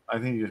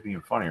he's just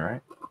being funny,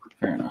 right?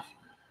 Fair enough.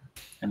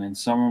 And then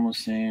someone was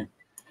saying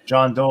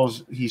John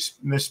Doe's he's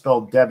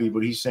misspelled Debbie,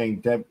 but he's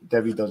saying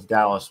Debbie Does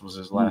Dallas was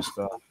his last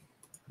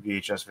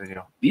VHS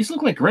video. These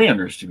look like gray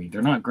unders to me.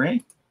 They're not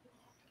gray.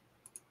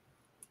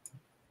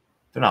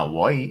 They're not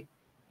white.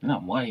 They're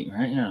not white,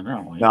 right? Yeah, they're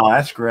not white. No,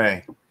 that's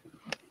gray.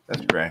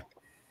 That's gray.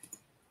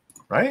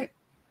 Right?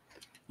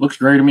 Looks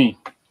gray to me.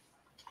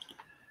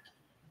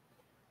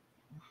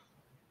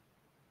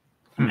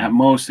 At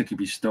most, it could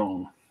be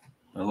stone.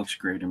 That looks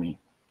great to me.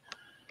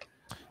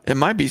 It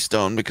might be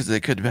stone because they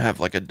could have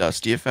like a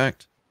dusty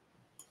effect.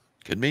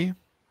 Could be.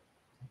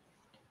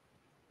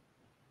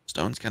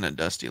 Stone's kind of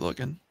dusty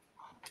looking.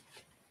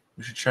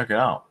 We should check it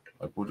out.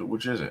 Like,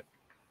 which is it?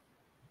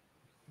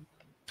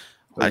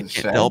 I can't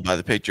tell by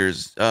the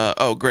pictures.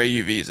 Oh, gray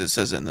UVs. It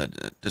says in the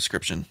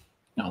description.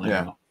 Oh, there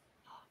you go.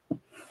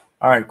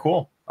 All right,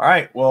 cool. All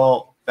right,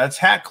 well, that's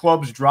Hat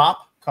Club's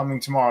drop coming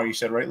tomorrow. You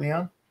said, right,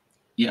 Leon?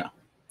 Yeah.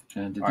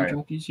 Did they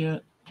drop these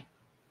yet?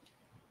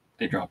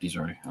 They dropped these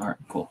already. All right,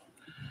 cool.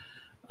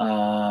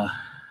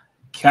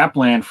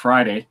 Capland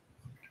Friday.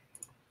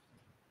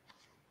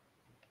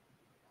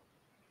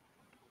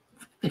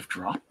 They've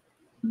dropped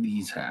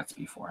these hats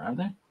before, have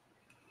they?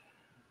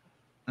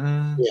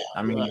 Yeah,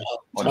 I mean,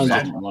 what does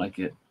that like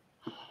it?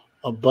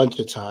 A bunch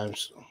of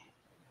times.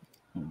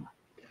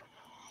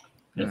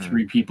 There are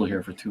 3 people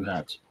here for 2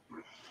 hats.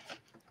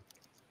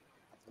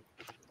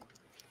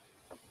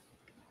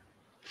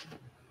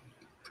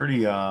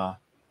 Pretty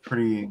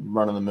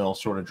run-of-the-mill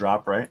sort of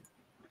drop, right?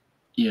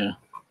 Yeah.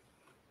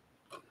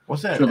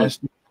 What's that? Sure, It has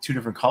 2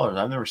 different colors.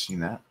 I've never seen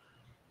that.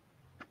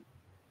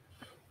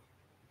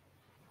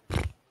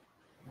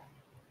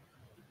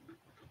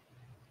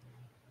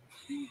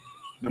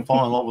 They're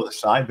falling in love with a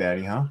side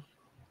baddie, huh?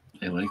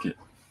 They like it.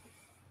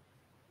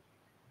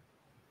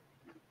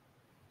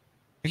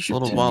 Takes a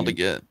little while to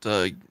get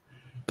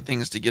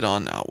things to get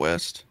on out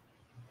west.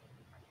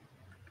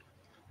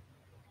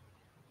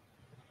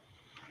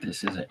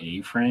 This is an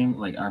A-frame.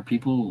 Like, are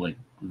people like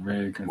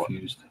very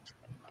confused?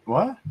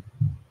 What?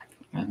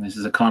 And this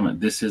is a comment.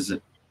 This is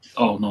a.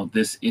 Oh no,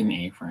 this in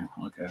A-frame.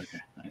 Okay.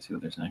 I see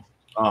what they're saying.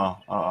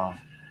 Oh.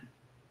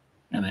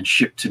 And then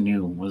ship to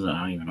new. What is that?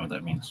 I don't even know what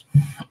that means.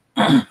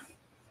 All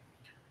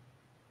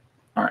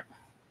right.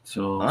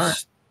 So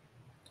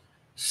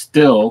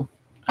Styll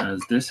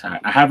has this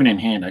hat. I have it in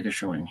hand. I can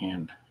show it in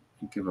hand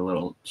and give a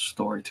little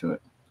story to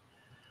it.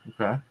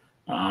 Okay.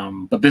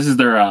 But this is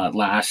their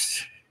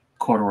last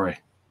corduroy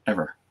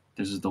ever.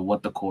 This is the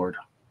What the Cord.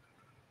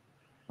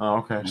 Oh,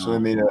 okay. So they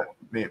made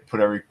put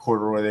every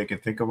corduroy they can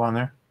think of on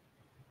there.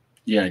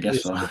 Yeah, I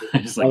guess so.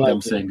 It's like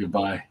them saying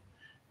goodbye,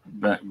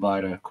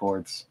 bye to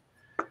cords.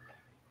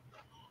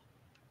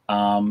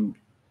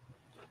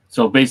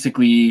 So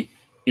basically,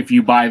 if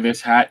you buy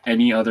this hat,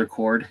 any other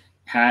cord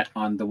hat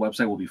on the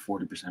website will be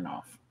 40%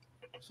 off.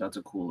 So that's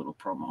a cool little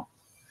promo.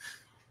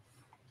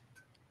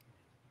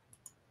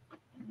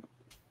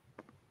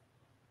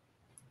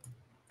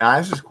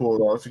 This is cool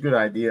though. It's a good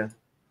idea.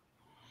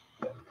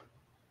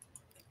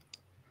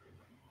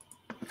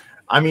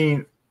 I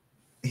mean,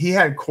 he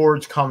had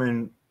cords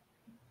coming.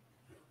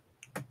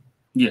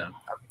 Yeah.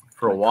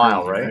 For a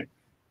while, right?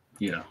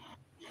 Yeah.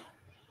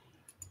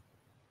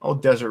 Oh,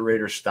 Desert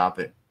Raiders, stop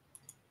it.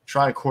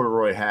 Try a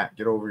corduroy hat.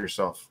 Get over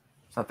yourself.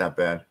 It's not that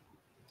bad.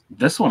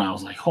 This one, I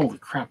was like, holy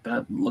crap,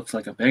 that looks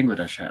like a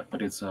Bangladesh hat,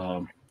 but it's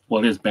well,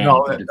 it is Bang,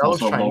 no, but it's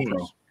also Chinese. low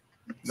pro.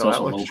 No,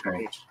 that looks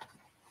Chinese.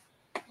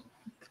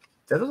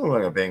 That doesn't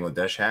look like a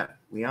Bangladesh hat,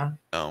 Leon.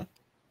 No.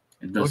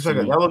 It looks like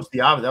that looks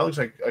the opposite. That looks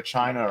like a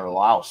China or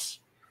Laos.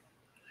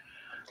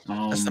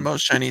 That's the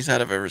most Chinese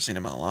hat I've ever seen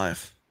in my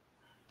life.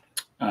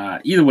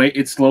 Either way,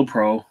 it's low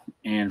pro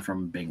and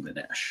from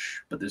Bangladesh,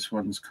 but this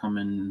one's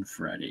coming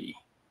Friday.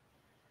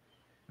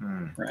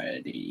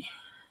 Friday.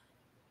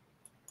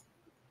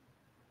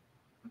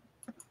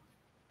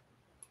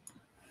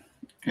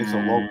 It's a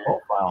low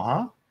profile,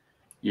 huh?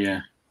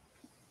 Yeah.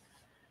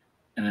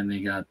 And then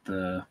they got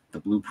the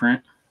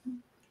blueprint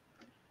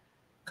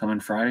coming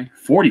Friday.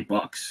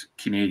 $40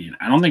 Canadian.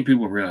 I don't think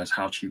people realize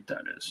how cheap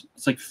that is.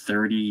 It's like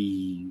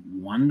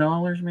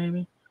 $31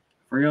 maybe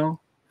for y'all.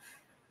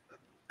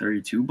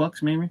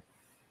 $32 maybe.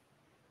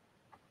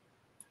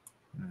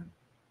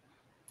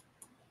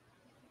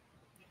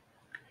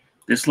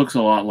 This looks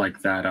a lot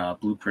like that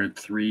Blueprint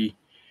 3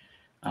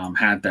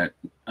 had that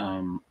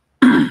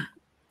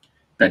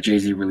that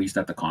Jay-Z released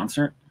at the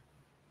concert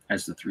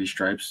as the 3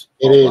 stripes.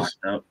 It is.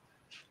 Out.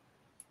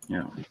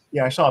 Yeah.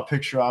 Yeah, I saw a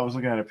picture. I was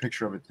looking at a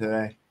picture of it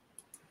today.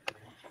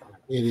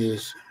 It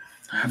is.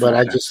 But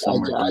I just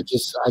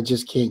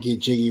can't get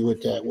jiggy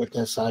with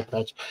that side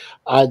patch.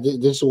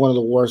 This is one of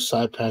the worst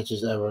side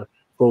patches ever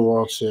for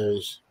World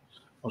Series.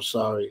 I'm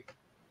sorry.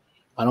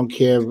 I don't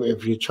care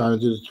if you're trying to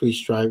do the 3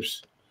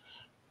 stripes.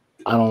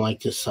 I don't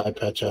like this side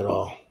patch at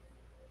all.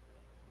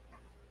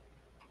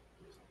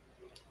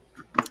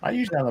 I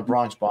used it on the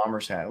Bronx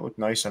Bombers hat. It looked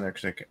nice on there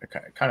because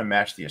it kind of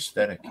matched the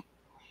aesthetic.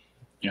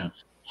 Yeah.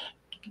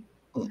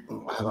 I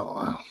don't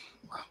know.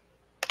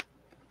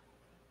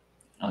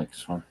 I like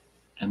this one.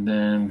 And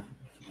then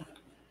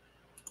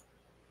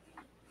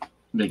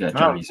they got I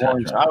Johnny's hat.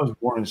 was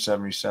born in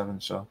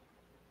 77, so.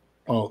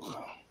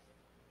 Oh.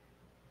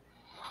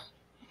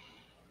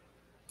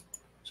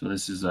 So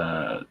this is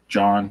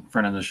John,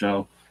 friend of the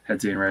show.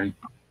 Heads ain't ready.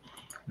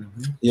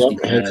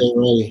 Yep, heads ain't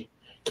ready.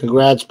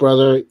 Congrats,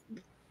 brother.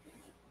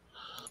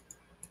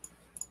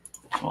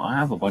 Well, I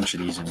have a bunch of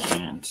these in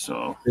hand,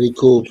 so Pretty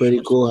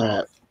cool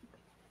hat.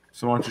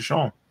 So why don't you show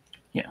them?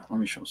 Yeah, let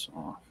me show some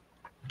off.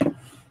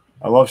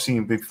 I love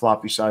seeing big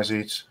floppy size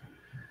 8s.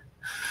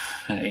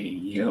 Hey,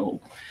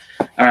 yo.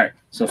 All right.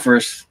 So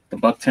first, the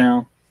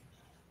Bucktown.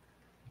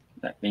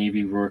 That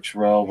navy works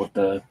well with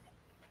the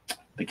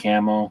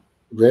camo.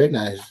 Very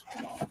nice.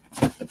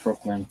 The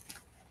Brooklyn.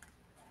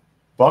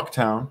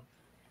 Bucktown.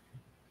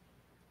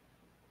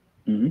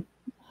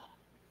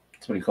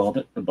 That's what he called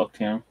it, the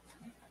Bucktown.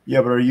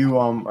 Yeah, but are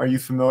you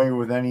familiar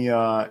with any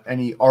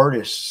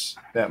artists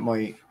that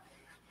might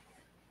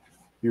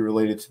be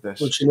related to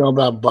this? What you know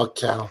about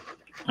Bucktown?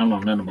 I don't know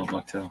nothing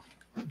about Bucktown.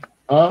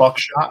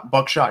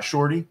 Buckshot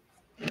Shorty,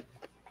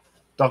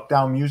 Duck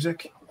Down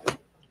Music.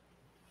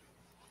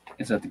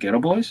 Is that the Ghetto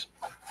Boys?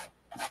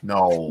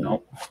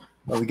 No,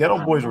 the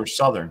Ghetto Boys were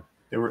Southern.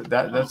 They were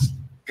that's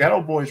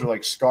Ghetto Boys were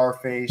like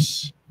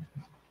Scarface,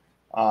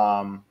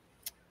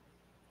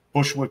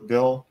 Bushwick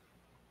Bill.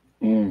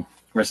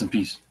 Rest in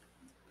peace.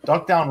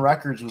 Duck Down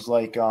Records was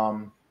like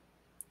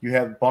you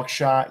had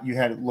Buckshot, you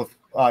had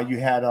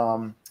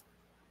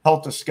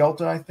Helter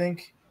Skelter, I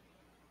think,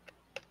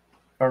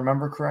 if I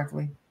remember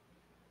correctly.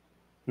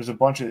 There's a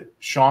bunch of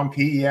Sean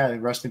P. Yeah,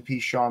 rest in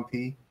peace, Sean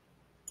P.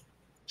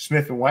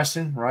 Smith and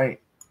Wesson, right?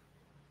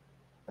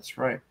 That's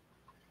right.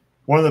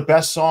 One of the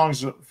best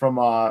songs from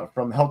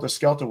Helter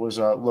Skelter was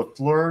Le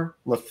Fleur,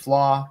 Le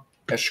Fla,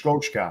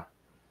 Eshkochka.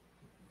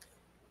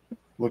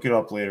 Look it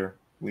up later,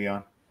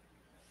 Leon.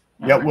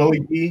 Yeah, Willie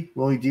D.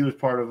 Willie D was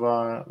part of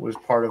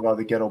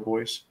the Ghetto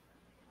Boys.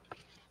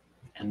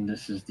 And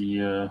this is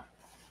the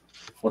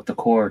what the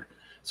chord.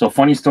 So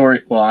funny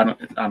story. Well, I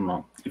don't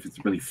know if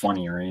it's really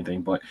funny or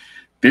anything, but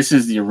this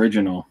is the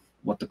original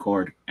What the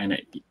Chord, and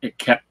it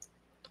kept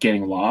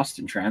getting lost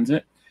in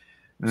transit.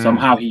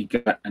 Somehow he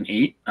got an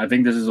 8. I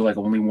think this is like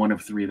only one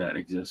of 3 that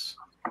exists.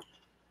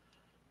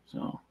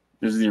 So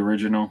this is the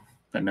original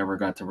that never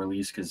got to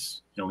release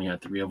because he only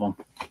had 3 of them,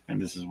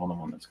 and this is one of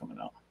them that's coming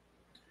out.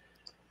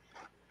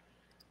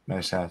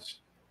 Nice hats.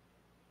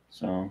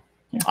 So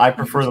yeah. I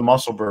prefer the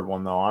Muscle Bird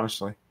one though,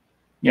 honestly.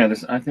 Yeah,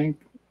 this I think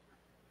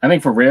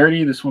for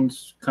rarity, this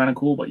one's kind of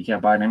cool, but you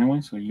can't buy it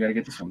anyway, so you got to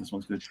get this one. This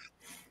one's good.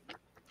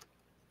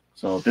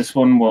 So this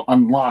one will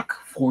unlock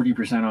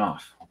 40%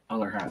 off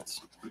other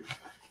hats.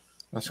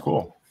 That's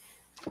cool.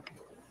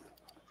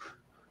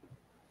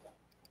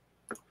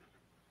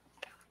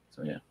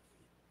 So yeah.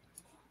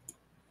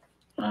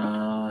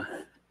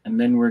 And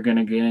then we're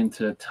gonna get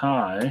into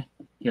Ty.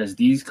 He has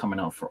these coming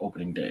out for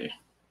opening day.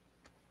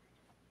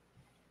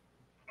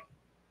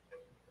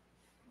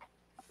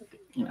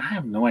 I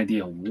have no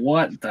idea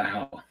what the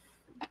hell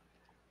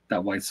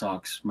that White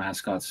Sox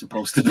mascot's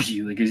supposed to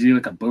be. Like, is he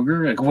like a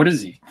booger? Like, what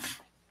is he?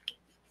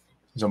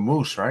 He's a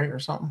moose, right, or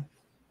something?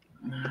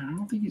 I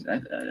don't think he's. I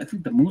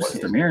think the moose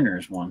is the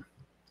Mariners one.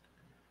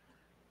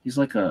 He's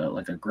like a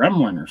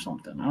gremlin or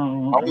something. I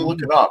don't know. I'll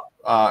look it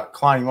up.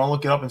 Klein, you want to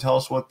look it up and tell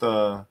us what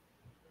the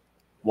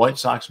White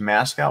Sox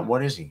mascot?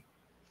 What is he?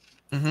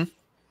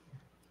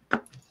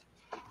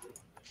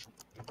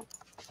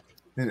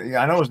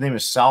 Yeah, I know his name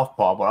is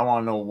Southpaw, but I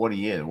want to know what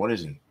he is. What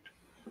is he?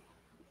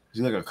 Is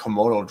he like a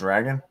Komodo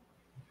dragon?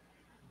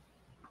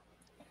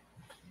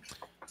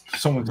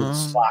 Someone said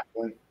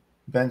Socklin.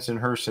 Benson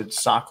Hurst said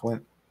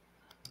Socklin.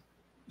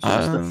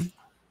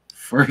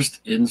 First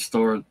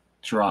in-store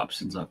drop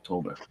since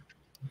October.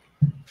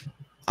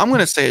 I'm going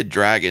to say a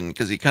dragon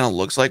because he kind of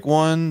looks like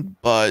one,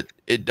 but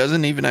it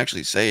doesn't even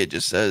actually say. It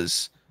just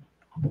says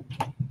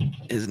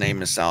his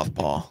name is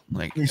Southpaw.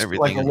 Like he's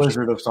everything like a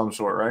lizard of some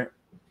sort, right?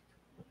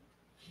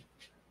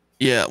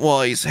 Yeah,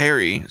 well, he's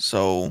hairy,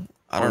 so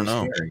I don't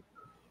know. Hairy.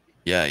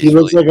 Yeah, he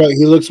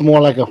looks more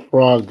like a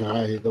frog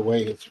guy. The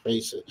way his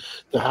face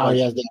is, how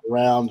he has that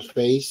round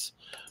face,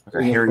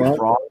 like a hairy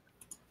frog.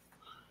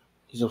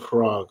 He's a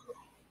frog.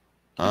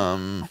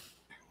 Leon,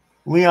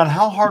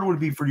 how hard would it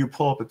be for you to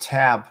pull up a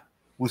tab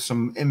with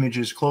some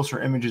images,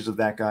 closer images of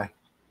that guy?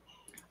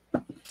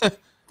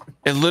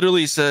 It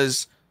literally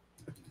says,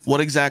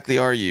 "What exactly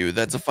are you?"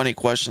 That's a funny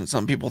question.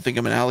 Some people think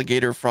I'm an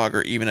alligator, frog,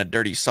 or even a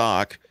dirty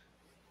sock.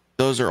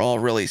 Those are all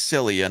really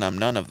silly, and I'm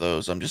none of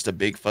those. I'm just a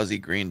big fuzzy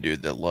green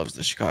dude that loves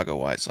the Chicago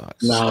White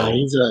Sox. Nah,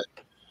 he's a.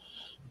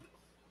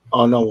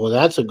 Oh no, well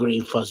that's a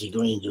green fuzzy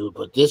green dude,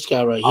 but this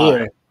guy right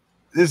here.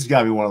 This has got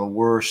to be one of the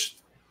worst.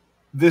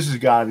 This has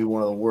got to be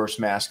one of the worst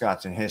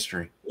mascots in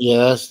history.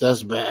 Yeah,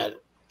 that's bad.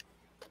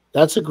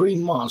 That's a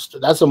green monster.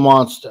 That's a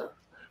monster.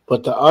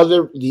 But the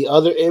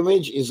other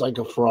image is like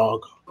a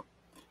frog.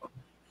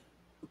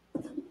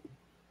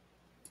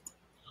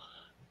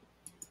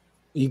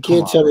 You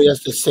can't tell me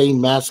that's the same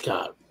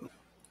mascot.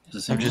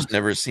 I've just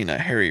never seen a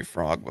hairy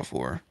frog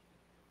before.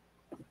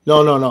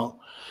 No.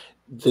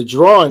 The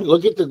drawing.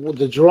 Look at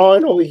the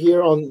drawing over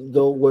here on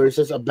the where it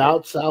says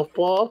about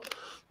Southpaw.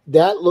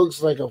 That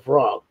looks like a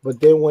frog. But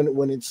then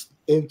when it's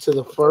into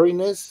the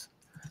furriness,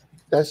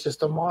 that's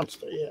just a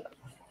monster. Yeah,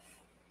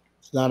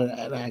 it's not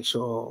an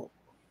actual.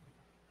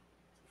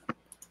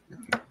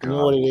 You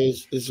know what it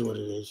is? This is what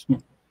it is.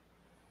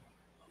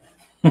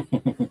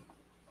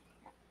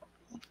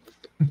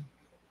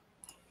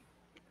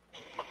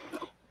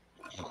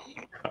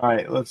 All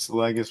right,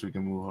 I guess we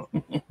can move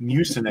on.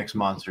 Mucinex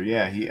monster.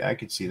 Yeah, I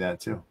could see that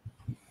too.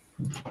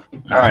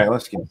 All right,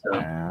 let's get so, all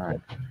right.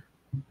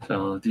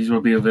 So these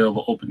will be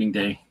available opening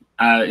day.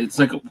 It's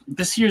like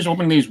this year's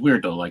opening day is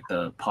weird though. Like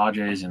the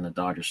Padres and the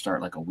Dodgers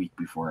start like a week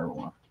before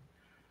everyone.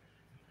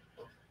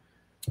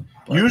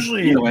 But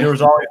usually there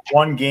was always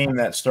one game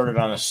that started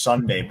on a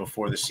Sunday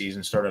before the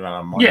season started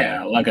on a Monday.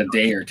 Yeah, like a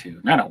day or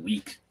two, not a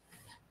week.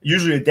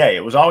 Usually a day.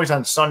 It was always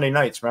on Sunday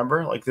nights,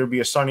 remember? Like there'd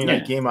be a Sunday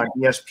night game on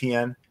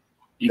ESPN.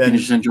 You can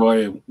just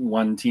enjoy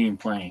one team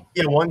playing.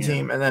 Yeah, one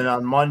team. And then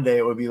on Monday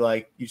it would be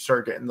like you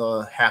start getting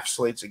the half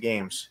slates of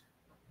games.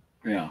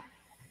 Yeah.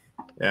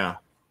 Yeah.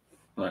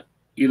 But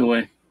either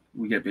way,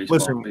 we get baseball.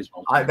 Listen,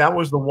 that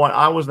was the one.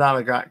 I was not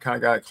a guy kind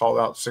of got called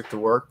out sick to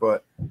work,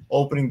 but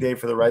opening day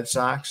for the Red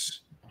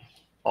Sox,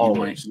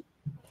 always.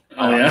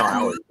 Oh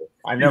yeah,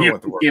 I never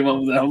went to work. Gave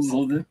up the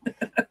household.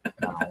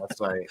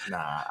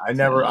 I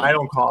never. I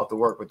don't call it to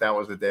work, but that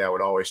was the day I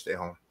would always stay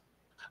home.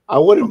 I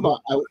wouldn't. The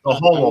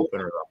home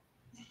opener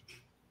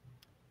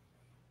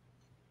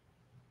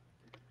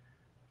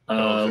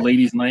though.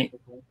 Ladies' night,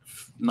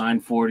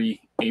 940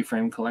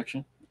 A-frame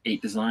collection,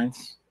 8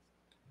 designs.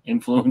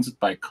 Influenced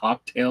by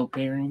cocktail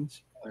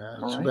pairings.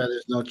 Too bad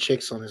there's no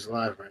chicks on this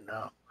live right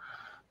now.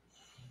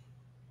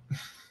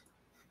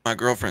 My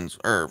girlfriend's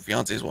or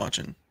fiance's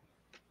watching.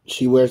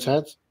 She wears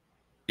hats?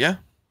 Yeah.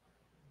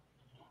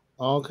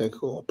 Oh, okay,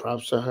 cool.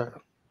 Props to her.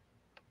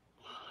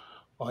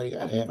 Oh, you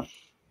got him.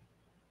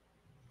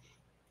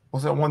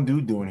 What's that one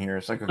dude doing here?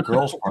 It's like a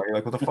girls' party.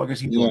 Like, what the fuck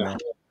is he doing now?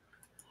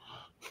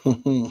 Tell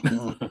me,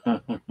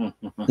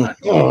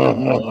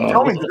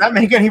 does that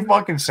make any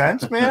fucking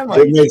sense, man?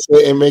 Like,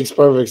 it makes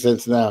perfect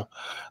sense now.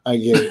 I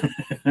get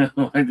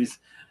it.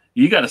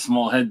 You got a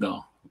small head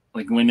though.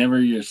 Like whenever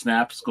your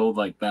snaps go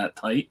like that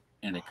tight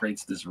and it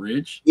creates this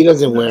ridge. He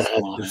doesn't wear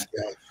hats.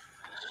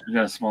 You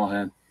got a small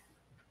head.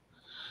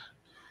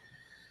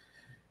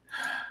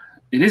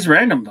 It is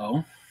random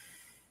though.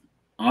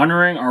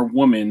 Honoring our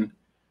woman.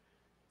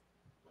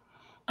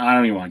 I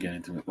don't even want to get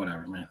into it.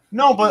 Whatever, man.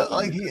 No, but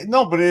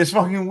but it is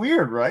fucking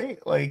weird, right?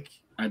 Like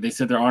they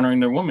said they're honoring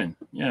their woman.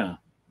 Yeah.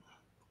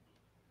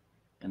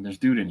 And there's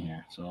dude in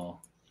here, so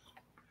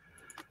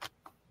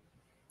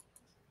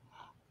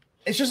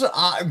it's just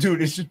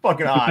dude. It's just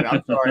fucking odd.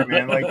 I'm sorry,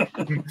 man. Like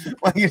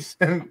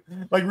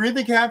read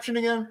the caption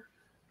again.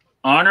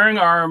 Honoring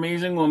our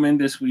amazing woman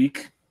this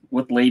week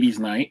with Ladies'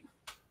 Night,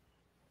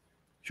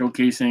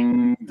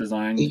 showcasing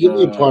designs. He can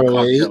be a part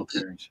of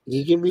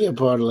He can be a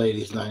part of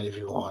Ladies' Night if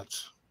he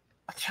wants.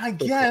 I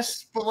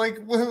guess, but like,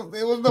 it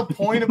was the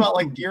point about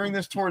like gearing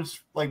this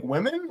towards like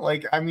women.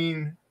 Like, I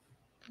mean,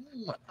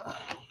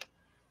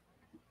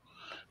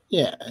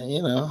 yeah,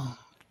 you know,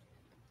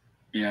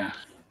 yeah.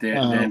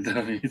 Dan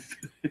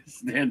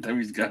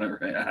Tummy's got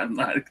it right. I'm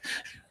not.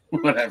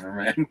 Whatever,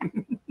 man.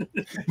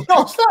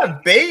 No, it's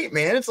not bait,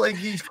 man. It's like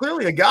he's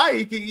clearly a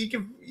guy. He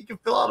can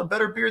fill out a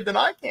better beard than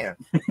I can.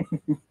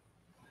 What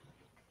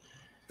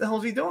the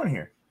hell's he doing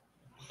here?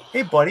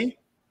 Hey, buddy,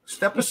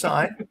 step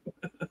aside.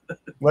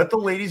 Let the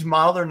ladies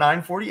model their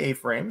 940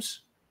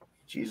 frames.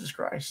 Jesus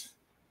Christ.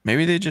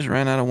 Maybe they just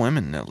ran out of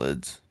women net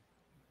lids.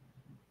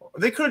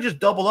 They could have just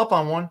doubled up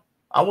on one.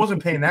 I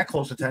wasn't paying that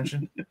close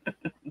attention.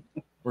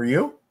 Were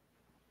you?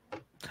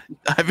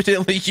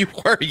 Evidently you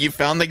were. You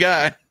found the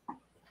guy.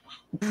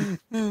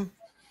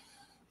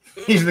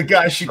 He's the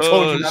guy she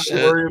told you not to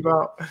worry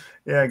about.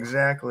 Yeah,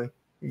 exactly.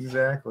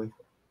 It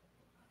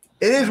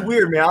is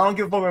weird, man. I don't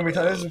give a fuck every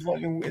time. It's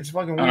fucking weird. It's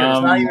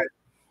not even.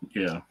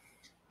 Yeah.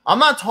 I'm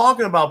not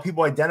talking about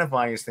people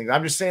identifying as things.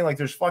 I'm just saying, like,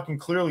 there's fucking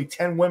clearly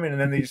 10 women, and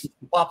then they just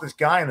plop this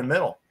guy in the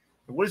middle.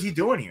 What is he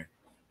doing here?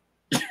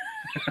 I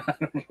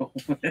don't know,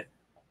 man.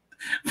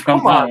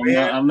 Come on,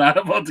 man. I'm not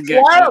about to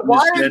get.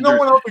 Why is no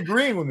one else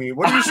agreeing with me?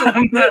 What are you saying?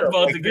 I'm not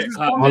about to get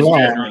caught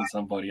misgendering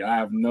somebody. I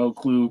have no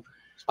clue.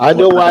 I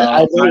know why.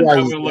 I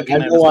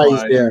know why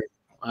he's there.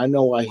 I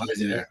know why he's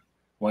there.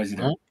 Why is he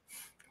there? Huh?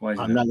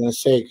 I'm not gonna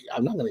say.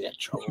 I'm not gonna get in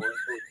trouble.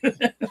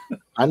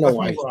 I know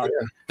why he's there. I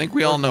think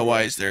we all know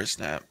why he's there,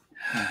 Snap.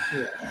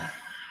 Yeah.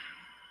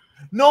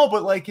 No,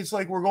 but like it's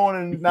like we're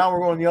going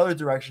the other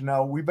direction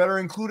now. We better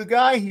include a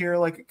guy here.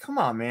 Like, come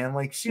on, man.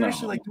 Like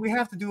seriously, like, do we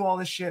have to do all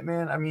this shit,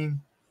 man? I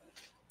mean,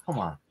 come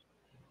on.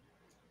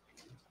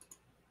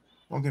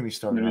 Don't get me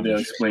started. Maybe they're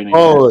explaining.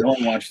 Oh,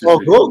 don't watch this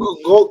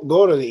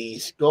go to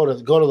these. Go to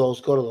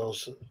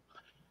those.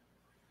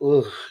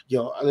 Ugh,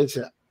 yo,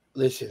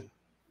 listen.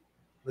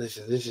 This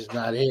is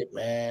not it,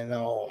 man.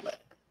 No, man.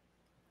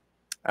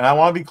 And I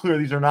want to be clear,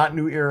 these are not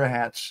New Era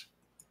hats.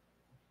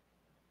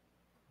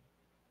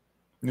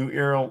 New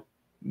Era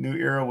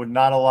would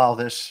not allow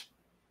this.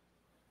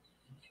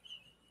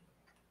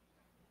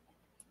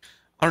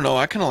 I don't know.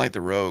 I kind of like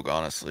the Rogue,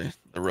 honestly.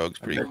 The Rogue's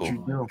pretty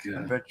cool.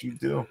 I bet you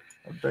do.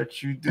 I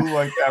bet you do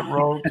like that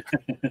Rogue.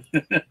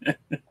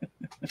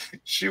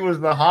 She was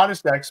the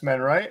hottest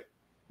X-Men, right?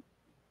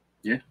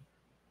 Yeah.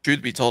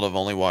 Truth be told, I've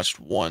only watched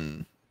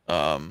one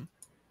of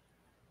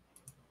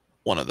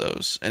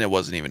those, and it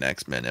wasn't even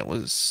X-Men. It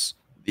was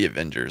the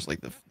Avengers,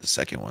 like the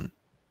second one.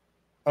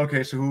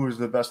 Okay, so who was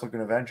the best looking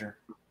Avenger?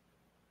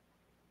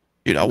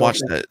 Dude, I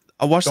watched that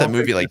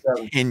movie like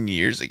 10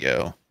 years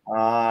ago.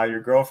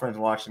 Your girlfriend's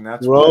watching.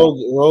 That's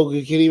Rogue,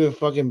 you can't even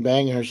fucking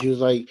bang her. She was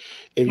like,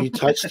 if you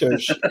touched her,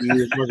 you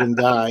would fucking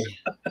die.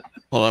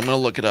 Well, I'm gonna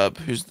look it up.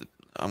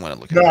 I'm gonna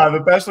look it No, up. the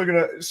best looking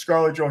at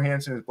Scarlett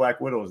Johansson is Black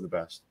Widow is the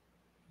best.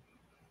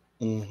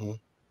 100%.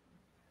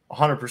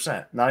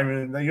 Not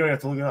even, you don't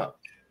have to look it up.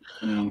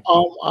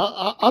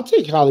 I'll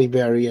take Halle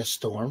Berry as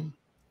Storm.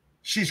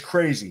 She's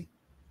crazy.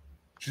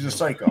 She's a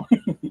psycho.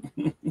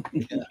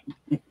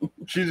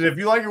 She's, if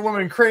you like your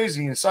woman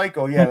crazy and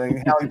psycho, yeah,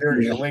 then Halle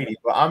Berry's your lady.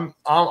 But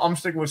I'm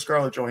sticking with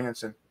Scarlett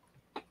Johansson.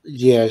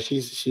 Yeah,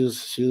 she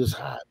was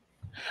hot.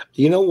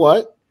 You know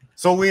what?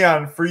 So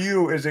Leon, for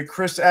you, is it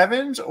Chris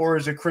Evans or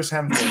is it Chris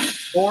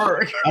Hemsworth?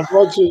 Or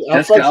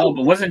Jessica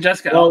Alba. Wasn't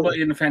Jessica Alba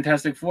in the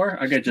Fantastic Four?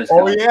 I get Jessica.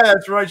 Oh yeah,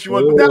 that's right. She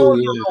was. But that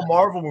wasn't a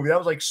Marvel movie. That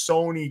was like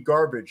Sony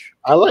garbage.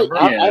 I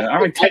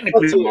mean,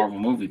 technically it's a Marvel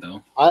movie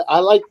though. I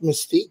like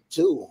Mystique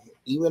too,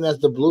 even as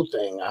the blue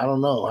thing. I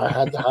don't know. I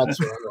had the hot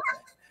sword.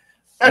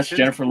 That's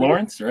Jennifer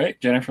Lawrence, right?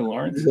 Jennifer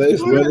Lawrence.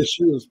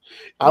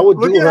 I would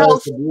do her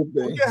as the blue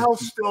thing. Look at how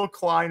still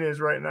Klein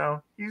is right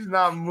now. He's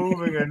not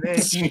moving an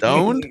inch.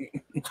 Stoned?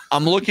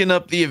 I'm looking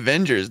up the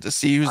Avengers to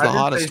see who's the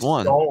hottest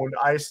one. Stoned.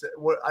 I said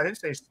what? I didn't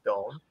say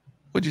stoned.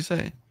 What'd you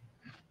say?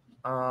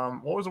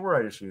 What was the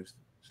word I just used?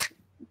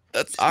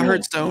 I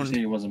heard stoned.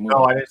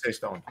 No, I didn't say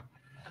stoned.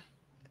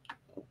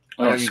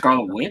 Oh,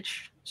 Scarlet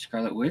Witch.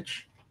 Scarlet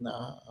Witch.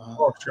 No.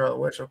 Scarlet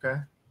Witch. Okay.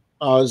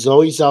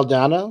 Zoe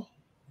Saldana.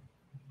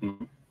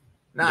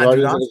 Nah,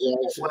 dude,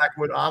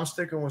 I'm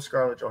sticking with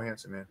Scarlett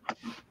Johansson, man.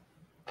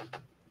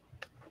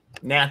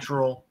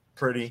 Natural,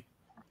 pretty.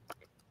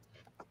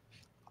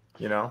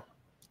 You know?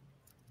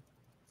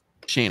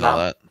 She ain't all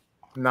that.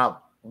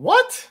 Not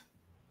what?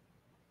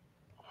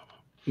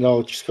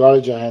 No,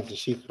 Scarlett Johansson,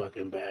 she's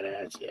fucking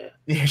badass, yeah.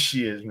 Yeah,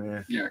 she is,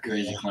 man. Yeah,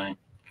 crazy Klein.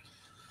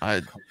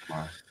 I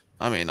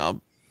mean,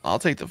 I'll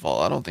take the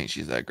fall. I don't think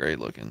she's that great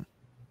looking.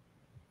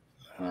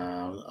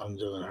 I'm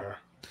doing her.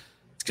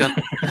 It's gonna...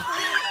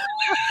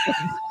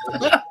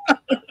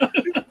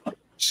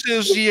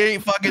 She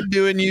ain't fucking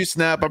doing you,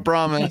 Snap. I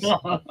promise.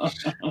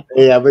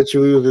 Hey, I bet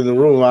you we was in the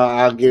room.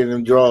 I'll get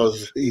them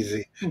draws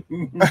easy.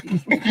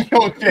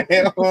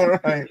 Okay, all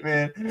right,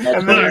 man.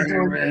 And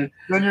then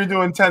you're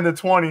doing 10 to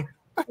 20.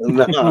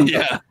 No.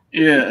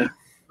 Yeah.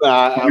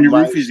 When your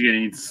roofie's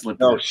getting slipped.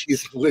 No,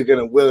 we're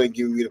gonna will and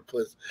give me the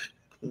pussy.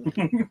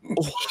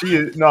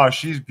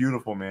 She's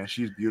beautiful, man.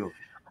 She's beautiful.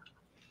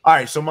 All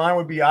right, so mine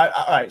would be all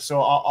right. So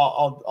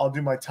I'll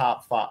do my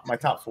top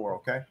four.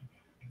 Okay,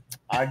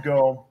 I'd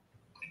go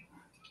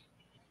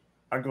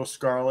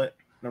Scarlett,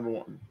 number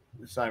one.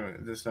 This is not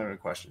even a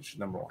question. She's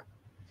number one.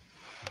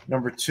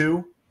 Number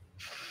two,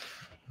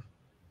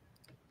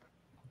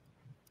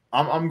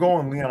 I'm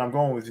going Leon. I'm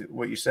going with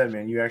what you said,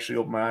 man. You actually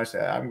opened my eyes to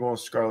that. I'm going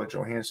Scarlett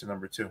Johansson,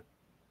 number two.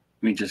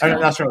 I mean,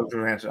 not Scarlett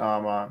Johansson.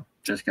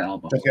 Jessica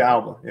Alba. Jessica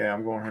Alba. Yeah,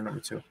 I'm going her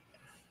number two.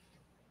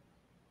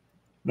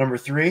 Number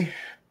three.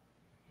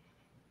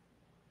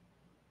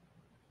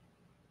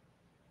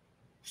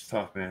 It's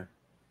tough, man.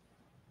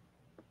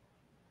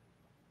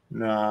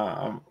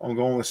 Nah, I'm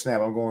going with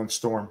Snap. I'm going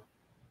Storm.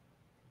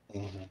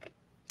 I'm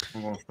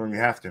going Storm. You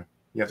have to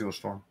go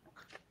Storm.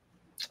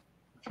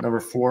 Number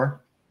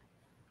four.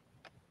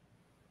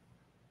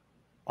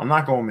 I'm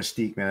not going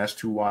Mystique, man. That's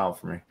too wild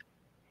for me.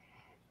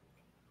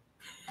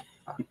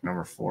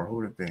 Number four. Who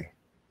would it be?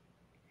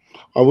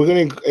 Are we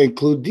going to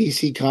include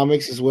DC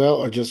Comics as well,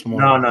 or just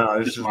Marvel? No.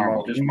 It's just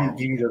Marvel. Just Marvel.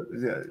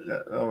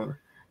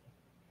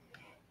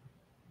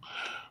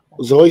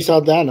 Zoe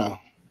Saldana.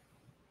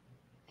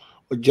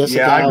 Or Jessica.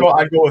 Yeah,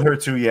 I go with her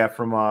too. Yeah,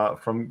 from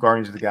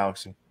Guardians of the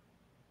Galaxy.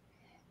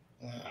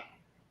 Yeah.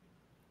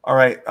 All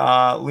right,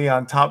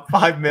 Leon, top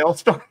 5 male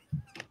star.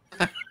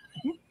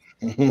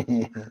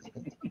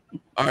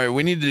 All right,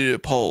 we need to do a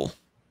poll.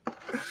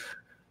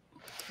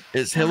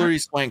 Is Hillary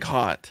Swank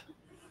hot?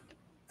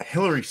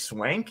 Hillary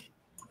Swank?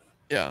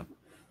 Yeah.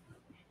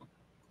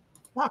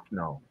 Fuck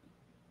no.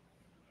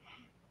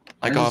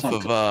 Like off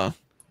The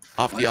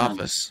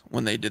Office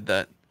when they did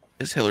that.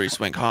 Is Hillary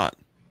Swank hot?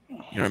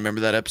 You remember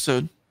that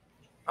episode?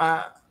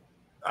 I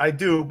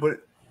do,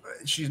 but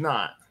she's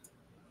not.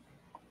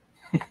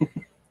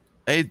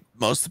 Hey,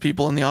 most of the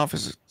people in The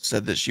Office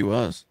said that she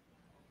was.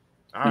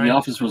 The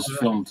Office was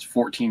filmed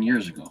 14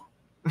 years ago.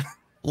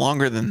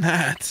 Longer than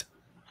that.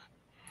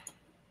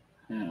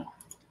 Yeah.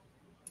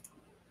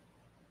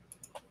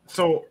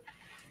 So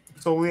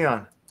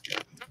Leon.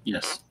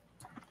 Yes.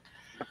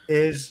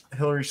 Is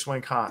Hillary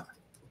Swank hot?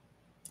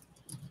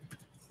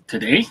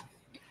 Today?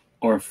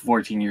 Or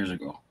 14 years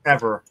ago?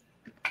 Ever.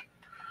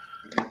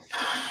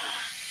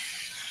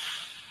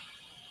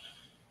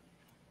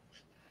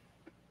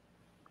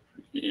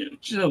 Yeah,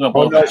 she's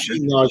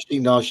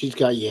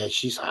got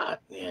she's hot.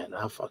 Yeah,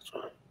 I fucked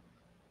with her.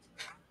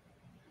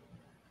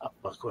 I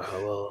fuck with her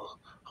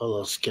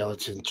little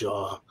skeleton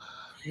jaw.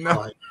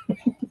 No.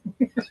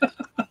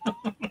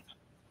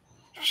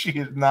 She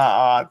is not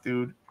hot,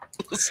 dude.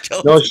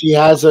 No, she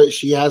has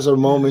her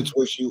moments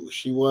where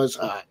she was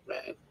hot,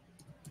 man.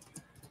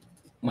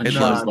 When she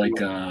was like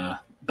the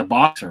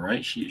boxer,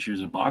 right? She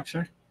was a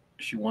boxer.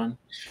 She won.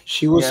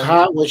 She was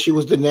hot when she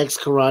was the next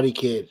Karate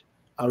Kid.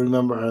 I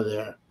remember her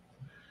there.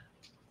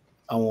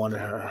 I wanted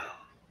her.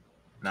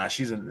 Nah,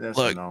 she's a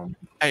look.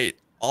 Hey,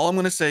 all I'm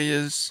gonna say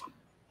is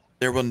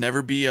there will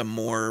never be a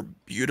more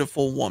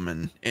beautiful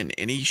woman in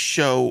any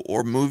show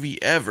or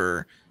movie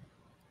ever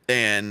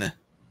than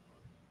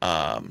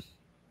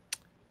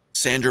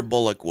Sandra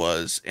Bullock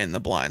was in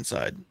The Blind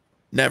Side.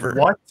 Never.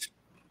 What?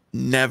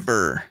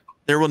 Never.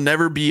 There will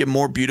never be a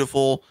more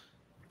beautiful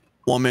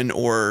woman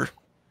or.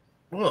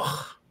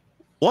 Ugh.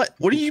 What?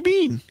 What do you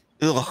mean?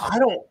 Ugh. I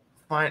don't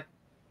find.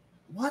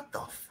 What the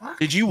fuck?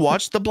 Did you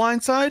watch The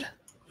Blind Side?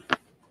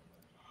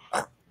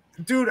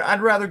 Dude,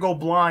 I'd rather go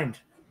blind.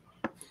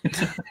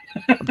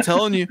 I'm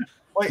telling you.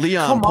 Wait,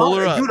 Leon, pull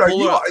her up. Dude,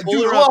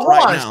 pull her up hold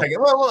right on now. a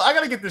second. Well, I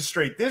gotta get this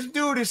straight. This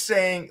dude is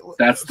saying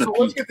that's the so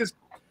peak. let's get this.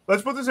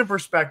 Let's put this in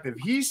perspective.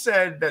 He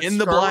said that in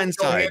The Blind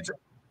Side.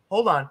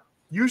 Hold on.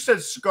 You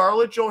said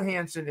Scarlett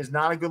Johansson is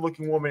not a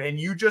good-looking woman, and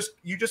you just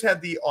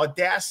had the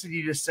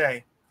audacity to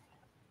say.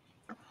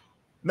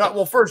 Not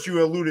well. First,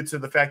 you alluded to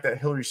the fact that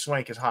Hilary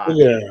Swank is hot.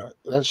 Yeah,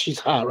 she's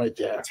hot right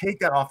there. Take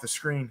that off the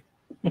screen,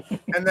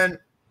 and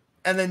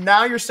then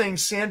now you're saying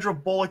Sandra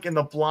Bullock in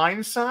The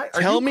Blind Side.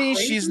 Tell me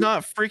she's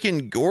not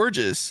freaking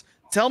gorgeous.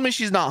 Tell me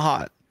she's not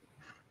hot.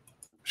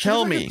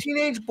 Tell me, a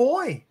teenage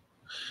boy.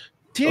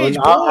 Teenage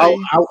boy.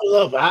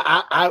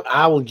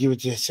 I would give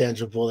it to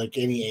Sandra Bullock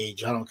any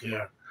age. I don't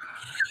care.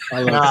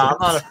 I'm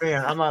not a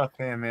fan. I'm not a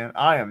fan, man.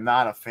 I am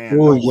not a fan.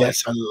 Oh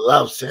yes, I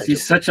love Sandra.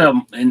 She's such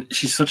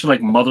a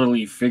like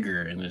motherly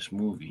figure in this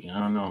movie. I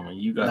don't know.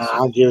 You guys.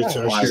 I'll give it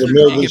to her. She's a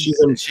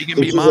MILF. She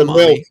can be my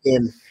mommy.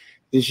 Then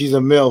she's a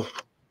MILF.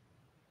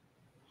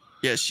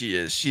 Yes, she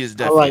is. She is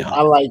definitely.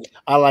 I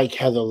like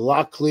Heather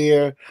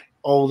Locklear.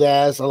 Old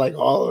ass. I like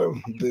all of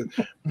them.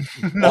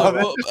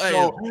 No,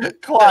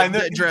 Klein,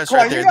 that dress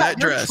right there. That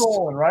dress. You're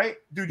trolling, right?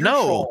 Dude, you're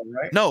trolling,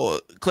 right? No.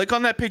 Click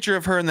on that picture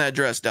of her in that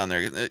dress down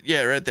there.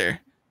 Yeah, right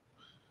there.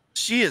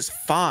 She is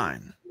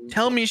fine.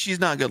 Tell me she's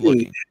not good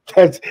looking.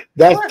 That's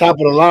top of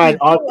the line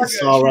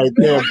Arkansas right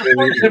there.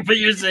 But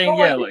you're saying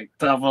like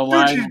top of the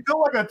line. Dude, she's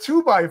built like a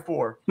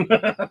 2x4.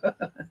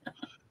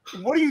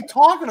 What are you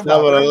talking about?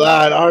 Top of the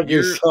line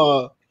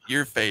Arkansas.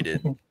 You're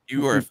faded.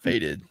 You are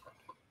faded.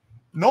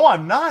 No,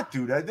 I'm not,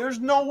 dude. There's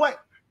no way.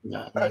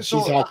 No, so,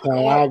 she's hot.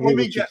 let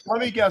me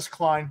guess,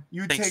 Klein.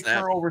 You take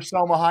her over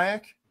Selma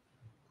Hayek?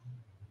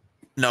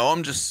 No,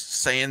 I'm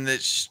just saying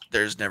that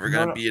there's never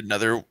gonna be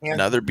another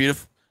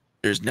beautiful.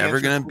 There's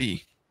never gonna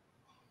be.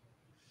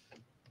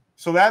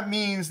 So that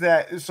means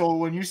that. So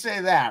when you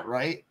say that,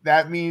 right?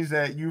 That means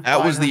that you.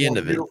 That was the end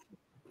of it.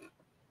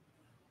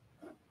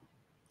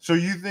 So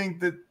you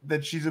think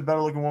that she's a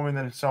better looking woman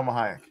than Selma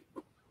Hayek?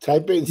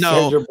 Type in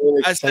Sandra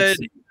Bullock. I said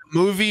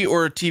movie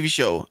or a TV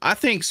show. I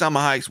think Selma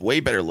Hayek's way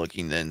better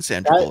looking than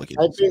Sandra Bullock.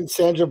 Type in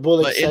Sandra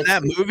Bullock. But in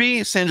that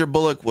movie, Sandra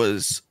Bullock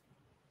was.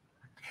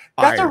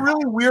 That's a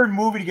really weird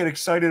movie to get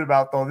excited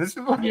about, though. This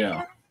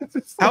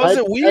is How is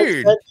it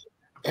weird?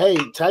 Hey,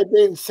 type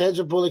in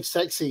Sandra Bullock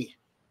sexy.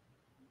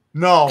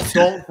 No,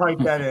 don't type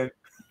that in.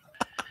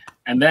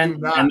 And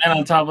then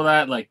on top of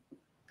that, like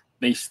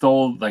they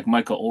stole like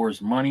Michael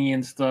Orr's money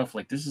and stuff.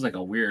 Like this is like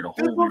a weird.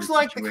 This looks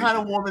like situation. The kind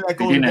of woman that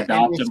goes into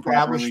any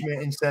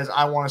establishment and says,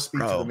 "I want to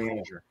speak to the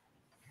manager."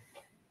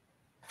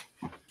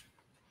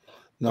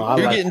 No,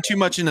 you're getting too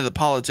much into the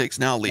politics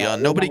now,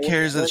 Leon. Nobody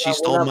cares that she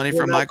stole money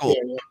from Michael.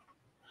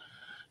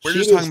 We're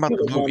just talking about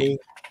the movie.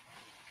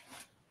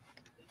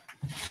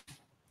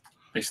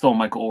 They stole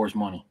Michael Orr's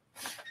money.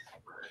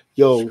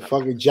 Yo,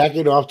 fucking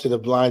jacking off to The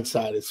Blind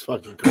Side is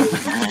fucking crazy.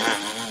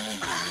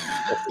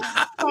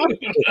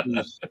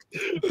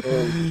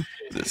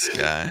 This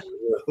guy.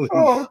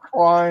 Oh,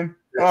 fine.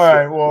 All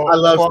right. Well, I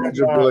love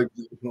Sandra Bullock.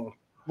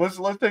 Let's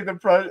take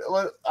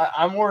the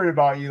I'm worried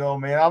about you though,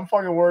 man. I'm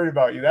fucking worried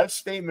about you. That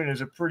statement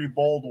is a pretty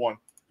bold one.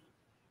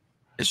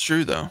 It's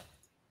true though.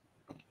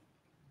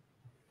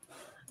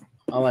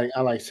 I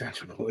like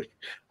Sandra Bullock.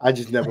 I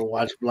just never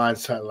watched Blind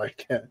Side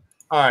like that.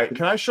 All right,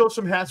 can I show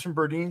some hats from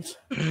Berdine's?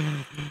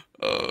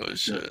 Oh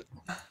shit!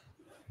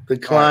 The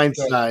Klein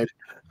side.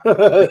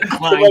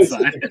 Klein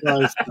side.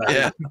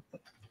 Yeah.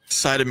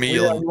 Side of me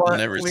you'll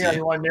never see.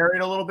 You want to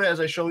narrate a little bit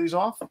as I show these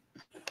off?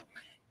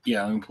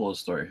 Yeah, let me pull a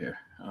story here.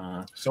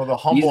 So the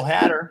Humble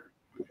Hatter.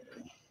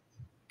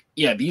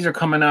 Yeah, these are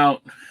coming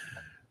out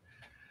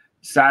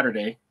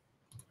Saturday.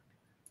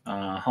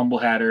 Humble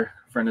Hatter,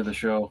 friend of the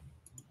show.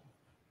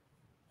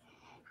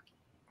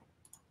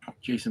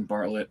 Jason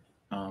Bartlett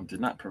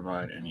did not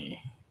provide any.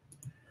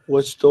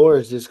 What store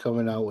is this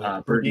coming out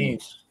with?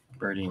 Berdine's.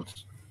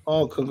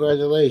 Oh,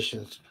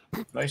 congratulations.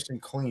 Nice and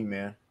clean,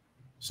 man.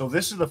 So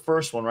this is the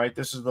first one, right?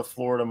 This is the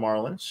Florida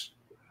Marlins.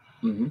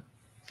 Mm-hmm.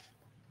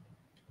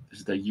 This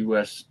is the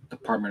U.S.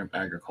 Department of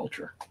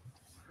Agriculture.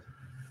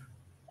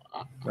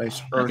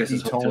 Nice earthy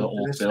tone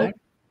to this thing.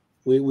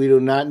 We do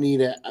not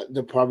need a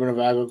Department of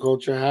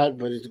Agriculture hat,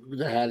 but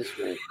the hat is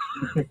great.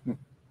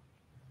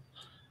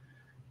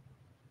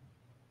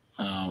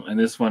 And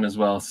this one as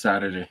well,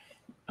 Saturday.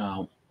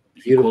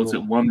 He quotes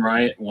it, "One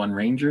riot, one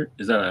ranger."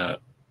 Is that a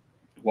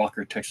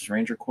Walker Texas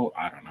Ranger quote?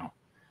 I don't know.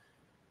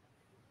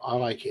 I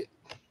like it.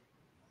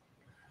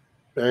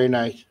 Very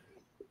nice.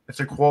 It's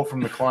a quote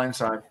from the Klein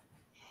side.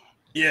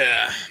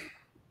 Yeah.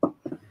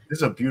 This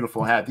is a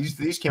beautiful hat.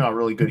 These came out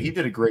really good. He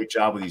did a great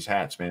job with these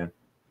hats, man.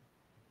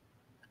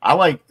 I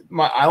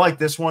like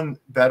this one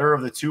better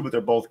of the two, but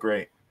they're both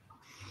great.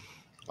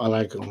 I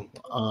like them.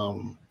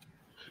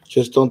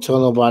 Just don't tell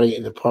nobody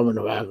in the Department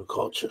of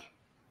Agriculture.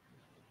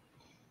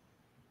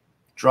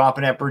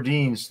 Dropping at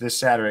Berdine's this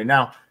Saturday.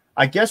 Now,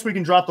 I guess we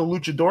can drop the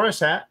Luchadores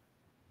hat.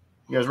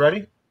 You guys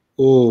ready?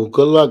 Oh,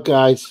 good luck,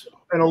 guys.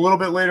 And a little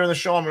bit later in the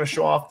show, I'm going to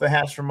show off the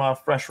hats from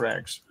Fresh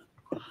Rags.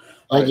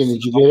 Lincoln,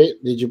 did you get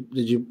it? Did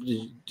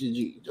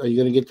you? Are you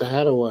gonna get the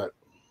hat or what?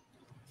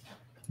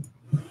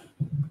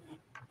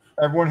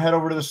 Everyone, head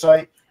over to the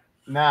site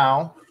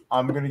now.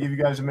 I'm going to give you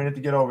guys a minute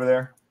to get over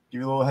there.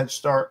 Give you a little head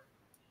start.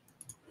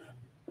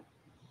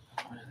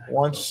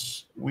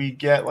 Once we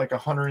get like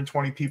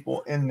 120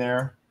 people in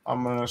there,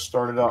 I'm going to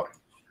start it up.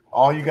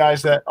 All you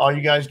guys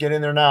get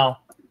in there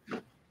now.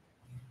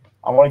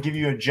 I want to give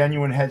you a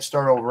genuine head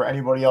start over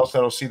anybody else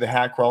that'll see the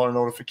hat crawler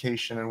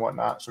notification and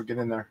whatnot. So get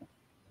in there.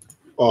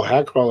 Oh,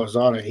 hat crawler's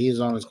on it. He's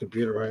on his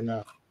computer right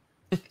now.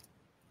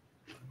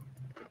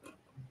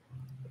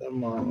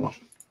 Come on.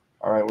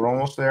 All right, we're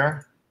almost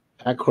there.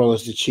 Hat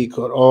crawler's the cheat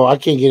code. Oh, I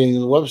can't get into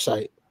the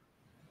website.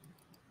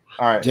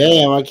 All right.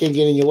 Damn, I can't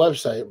get in your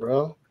website,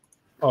 bro.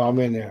 Oh, I'm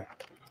in there.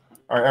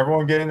 All right,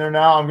 everyone get in there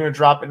now. I'm going to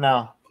drop it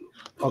now.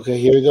 Okay,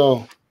 here we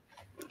go.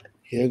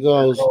 Here it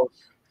goes.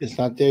 It's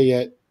not there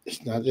yet.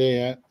 It's not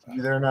there yet.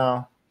 You there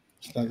now?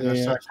 It's not there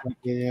yet. It's not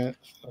there yet.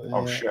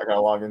 Oh, shit, I got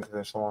to log into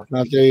this. Hold on.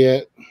 Not there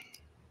yet.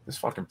 This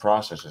fucking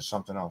process is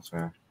something else,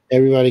 man.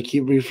 Everybody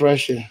keep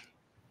refreshing.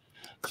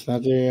 It's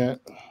not there yet.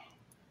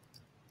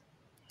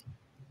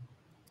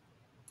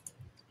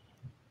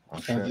 Oh,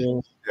 shit.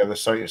 Yeah, the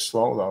site is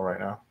slow, though, right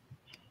now.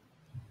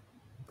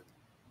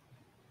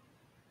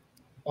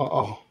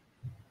 Uh-oh.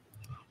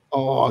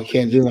 Oh, I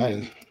can't do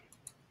nothing.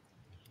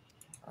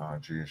 Oh,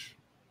 jeez.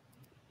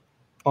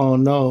 Oh,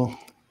 no.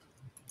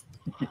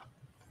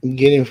 I'm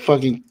getting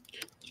fucking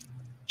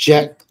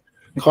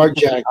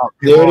carjacked.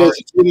 There it is.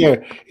 It's in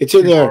there. It's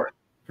in there.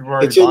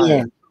 It's in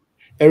there.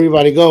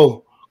 Everybody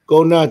go.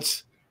 Go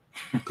nuts.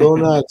 Go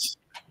nuts.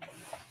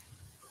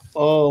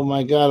 Oh,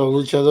 my God. Oh,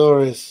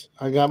 Luchadores.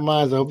 I got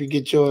mine. I hope you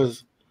get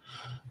yours.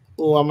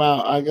 Oh, I'm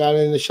out. I got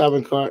it in the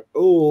shopping cart.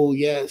 Oh,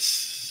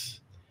 yes.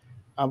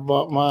 I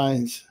bought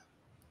mine.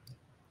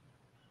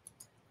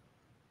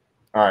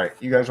 All right.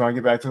 You guys want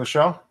to get back to the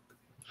show?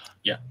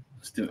 Yeah,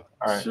 let's do it.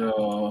 All right.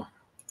 So,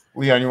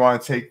 Leon, you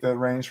want to take the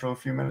reins for a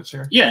few minutes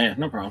here? Yeah,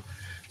 no problem.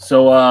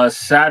 So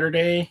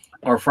Saturday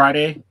or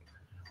Friday,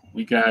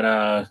 we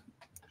got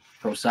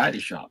Pro Society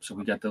Shop. So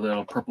we got the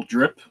little purple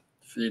drip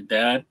for your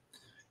dad,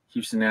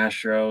 Houston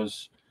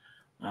Astros,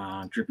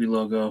 drippy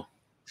logo.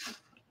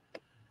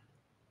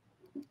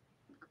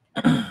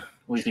 What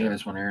do you think of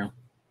this one, Ariel?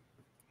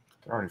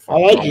 I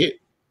like it.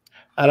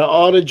 Out of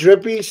all the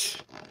drippies,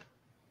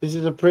 this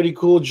is a pretty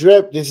cool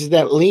drip. This is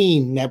that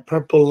lean, that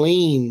purple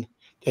lean,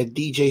 that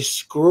DJ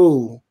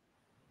Screw.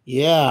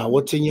 Yeah,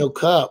 what's in your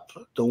cup?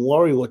 Don't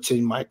worry what's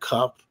in my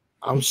cup.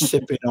 I'm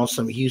sipping on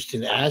some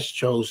Houston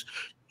Astros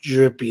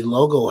drippy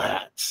logo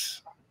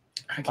hats.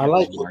 I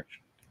like it. March.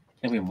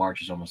 I can't believe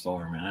March is almost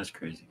over, man. That's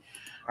crazy.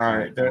 All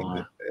right,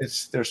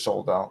 they're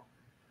sold out.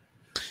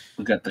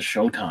 We got the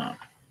Showtime.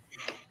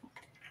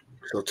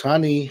 So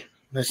Tani,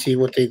 let's see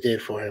what they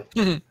did for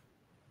him.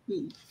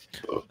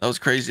 That was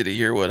crazy to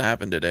hear what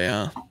happened today,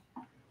 huh?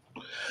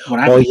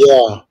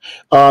 Oh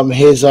yeah.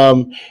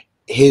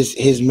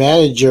 His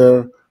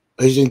manager,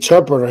 his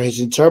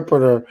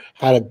interpreter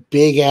had a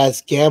big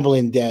ass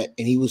gambling debt,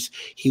 and he was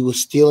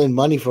stealing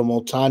money from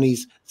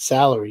Ohtani's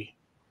salary.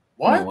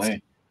 What? No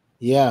way.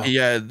 Yeah.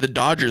 Yeah, the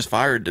Dodgers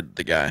fired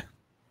the guy.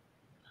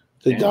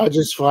 The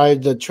Dodgers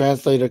fired the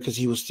translator because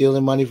he was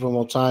stealing money from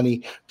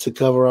Ohtani to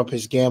cover up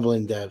his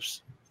gambling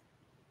debts.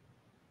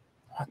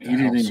 He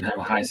didn't even have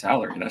a high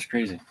salary. That's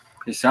crazy.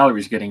 His salary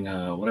is getting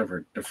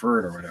whatever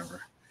deferred or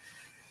whatever.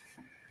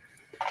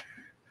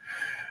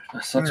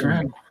 That sucks for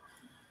him.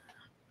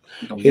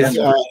 His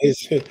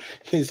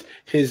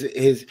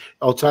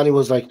Ohtani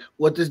was like,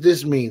 "What does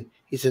this mean?"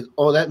 He said,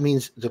 "Oh, that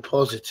means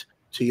deposit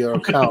to your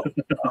account,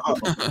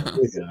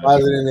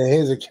 rather than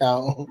his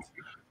account."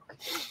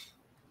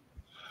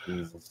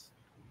 Jesus.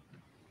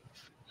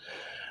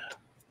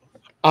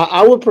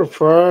 I would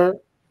prefer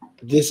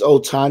this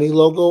Ohtani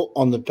logo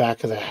on the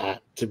back of the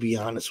hat, to be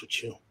honest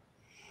with you.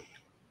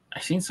 I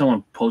seen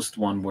someone post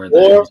one where that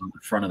was on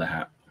the front of the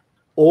hat.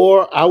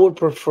 Or I would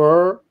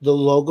prefer the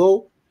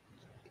logo.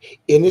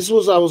 And this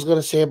was I was going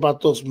to say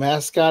about those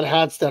mascot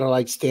hats that are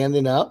like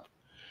standing up.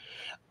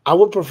 I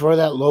would prefer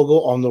that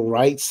logo on the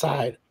right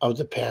side of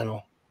the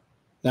panel,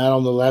 not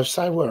on the left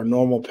side where a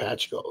normal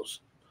patch goes.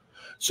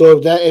 So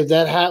if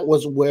that hat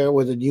was where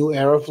the new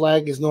era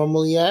flag is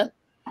normally at,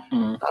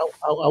 I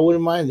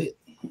wouldn't mind it.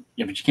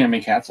 Yeah, but you can't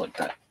make hats like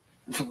that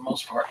for the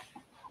most part.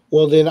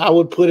 Well, then I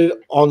would put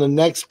it on the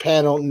next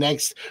panel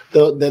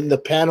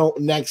the panel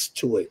next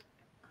to it.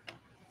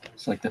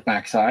 It's like the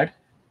back side.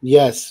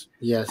 Yes.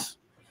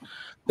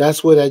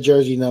 That's where that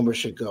jersey number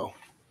should go.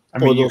 I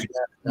mean, you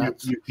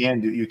can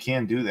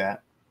do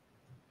that.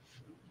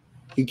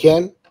 You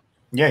can?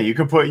 Yeah, you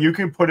can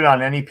put it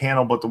on any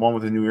panel but the one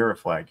with the New Era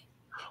flag.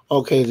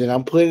 Okay, then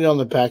I'm putting it on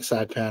the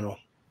backside panel.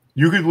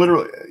 You could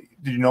literally,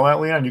 did you know that,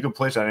 Leon? You can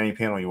place it on any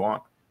panel you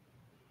want.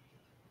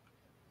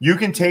 You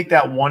can take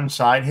that one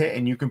side hit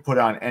and you can put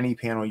it on any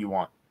panel you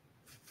want.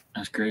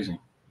 That's crazy.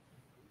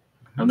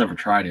 I've never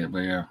tried it, but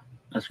yeah,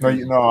 that's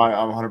crazy. No,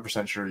 I'm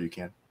 100% sure you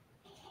can.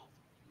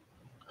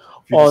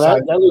 Oh,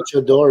 that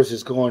Luchadores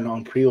is going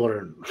on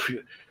pre-order.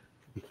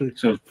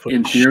 So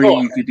in theory,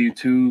 you could do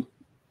two.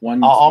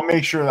 One. I'll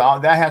make sure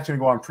that has to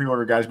go on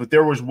pre-order, guys. But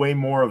there was way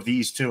more of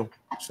these too.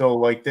 So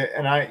like that,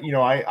 and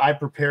I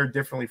prepared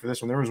differently for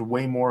this one. There was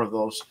way more of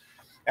those,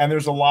 and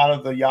there's a lot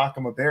of the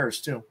Yakima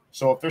Bears too.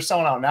 So if they're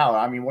selling out now,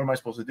 I mean, what am I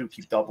supposed to do?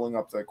 Keep doubling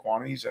up the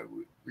quantities?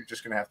 We're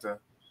just gonna have to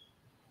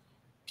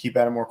keep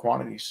adding more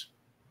quantities.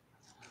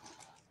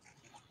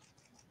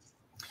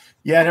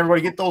 Yeah, and everybody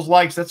get those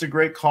likes. That's a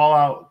great call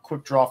out.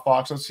 Quick draw,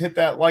 Fox. Let's hit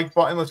that like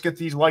button. Let's get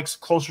these likes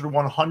closer to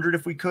 100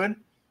 if we could,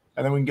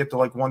 and then we can get to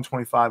like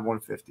 125,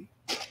 150.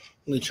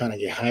 You trying to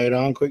get hired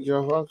on, Quick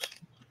Draw, Fox?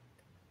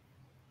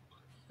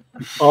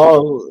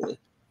 Oh,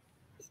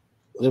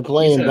 they're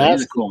playing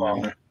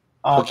basketball.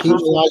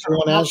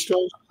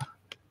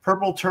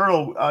 Purple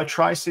Turtle,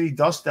 Tri-City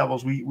Dust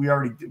Devils. We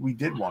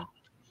did one.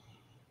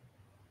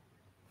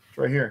 It's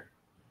right here.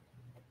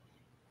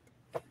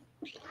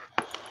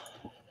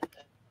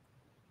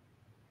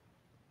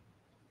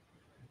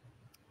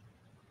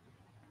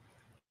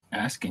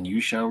 Ask and you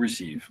shall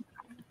receive.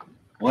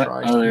 What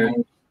other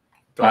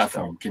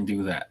platform can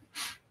do that?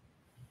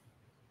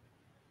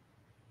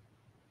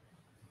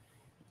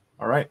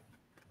 All right.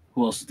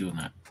 Who else is doing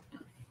that?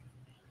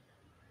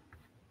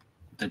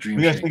 The Dream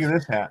What do you guys Shake. think of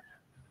this hat?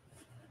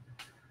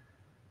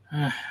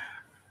 I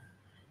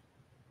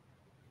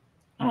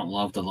don't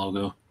love the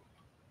logo.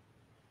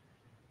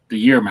 The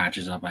year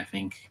matches up, I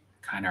think.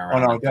 Kind of. Oh,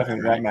 no,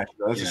 definitely that matches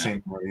up. That's the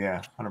same word.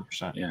 Yeah,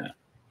 100%. Yeah.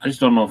 I just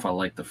don't know if I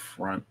like the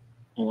front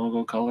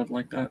logo colored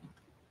like that.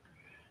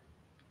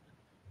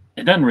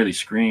 It doesn't really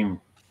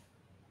scream.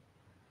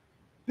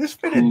 This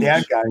Fitted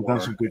Dad guy has done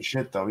some good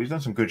shit, though. He's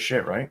done some good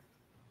shit, right?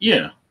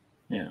 Yeah.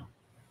 Yeah.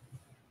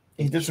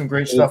 He did some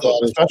great stuff,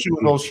 especially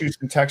with those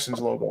Houston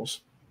Texans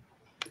logos.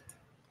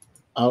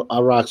 I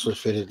rocks with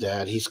Fitted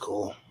Dad. He's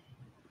cool.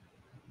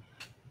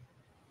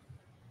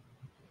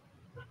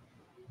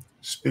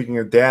 Speaking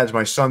of dads,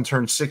 my son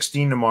turned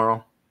 16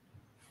 tomorrow.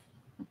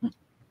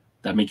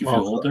 That make you feel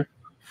older?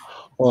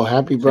 Well,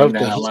 happy birthday.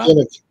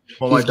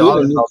 My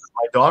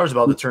daughter's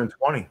about to turn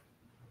 20.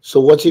 So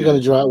what's he going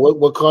to drive?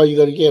 What car are you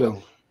going to get him?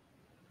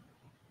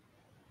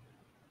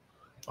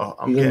 Oh,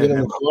 I'm getting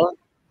him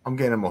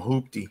a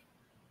hoopty.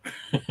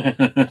 You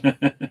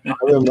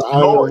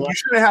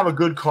shouldn't have a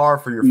good car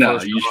for your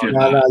first car.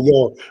 No,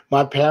 yo,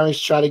 my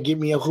parents tried to give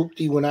me a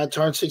hoopty when I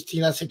turned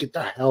 16. I said, get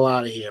the hell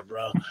out of here,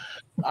 bro.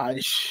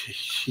 I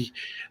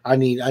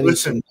need.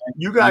 Listen,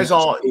 you guys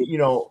all,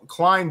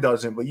 Klein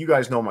doesn't, but you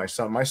guys know my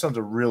son. My son's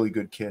a really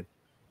good kid.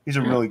 He's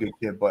a really good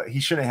kid, but he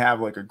shouldn't have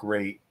like a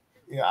great.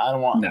 I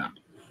don't want. No.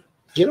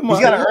 He's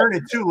got to earn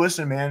it too.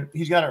 Listen, man,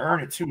 he's got to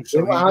earn it too.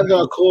 So Honda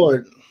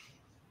Accord.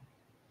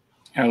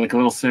 Yeah, like a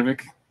little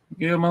Civic.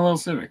 Give him a little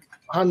Civic.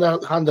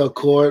 Honda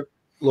Accord,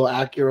 little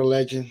Acura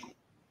Legend.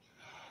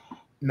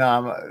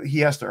 Nah, he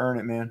has to earn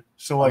it, man.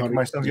 So like,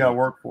 my son's got to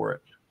work for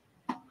it.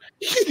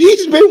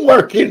 He's been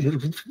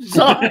working.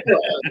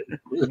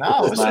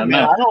 No, listen,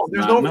 man.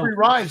 There's no free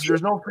rides.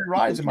 There's no free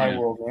rides in my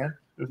world, man.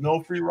 There's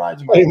no free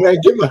rides in my world. Man,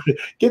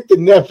 get the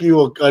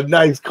nephew a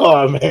nice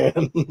car,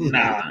 man.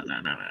 Nah.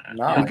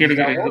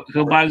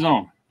 He'll buy his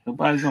own. He'll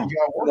buy his own.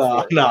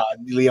 Nah,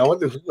 Leon.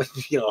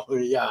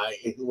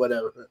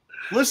 Whatever.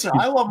 Listen,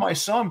 I love my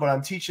son, but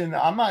I'm teaching.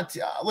 I'm not.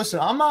 Listen,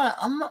 I'm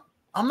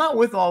not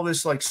with all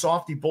this like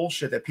softy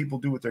bullshit that people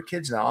do with their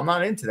kids now. I'm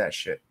not into that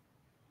shit.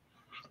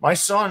 My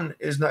son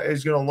is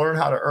going to learn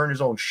how to earn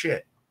his own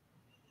shit,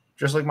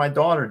 just like my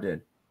daughter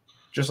did,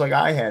 just like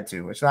I had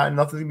to. It's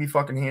nothing to be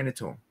fucking handed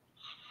to him.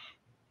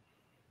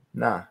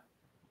 Nah,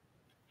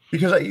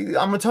 because I'm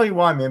gonna tell you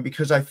why, man.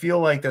 Because I feel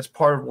like that's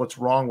part of what's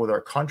wrong with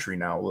our country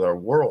now, with our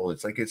world.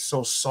 It's like it's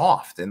so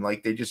soft, and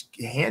like they just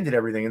handed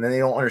everything, and then they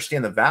don't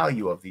understand the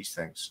value of these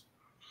things.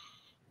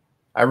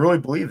 I really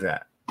believe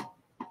that.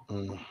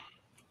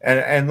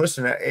 And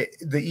listen,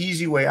 the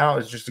easy way out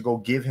is just to go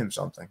give him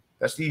something.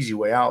 That's the easy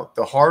way out.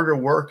 The harder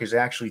work is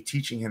actually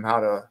teaching him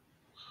how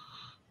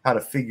to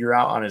figure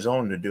out on his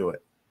own to do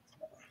it.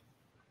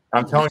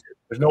 I'm telling you,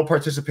 there's no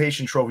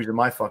participation trophies in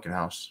my fucking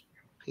house.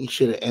 He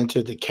should have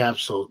entered the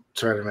capsule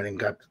tournament and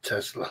got the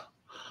Tesla.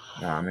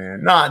 Nah,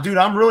 man. Nah, dude,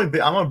 I'm really big.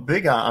 I'm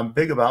big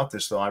about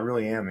this, though. I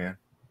really am, man.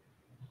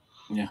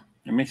 Yeah,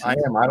 it makes sense.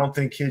 I am. I don't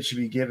think kids should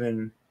be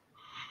given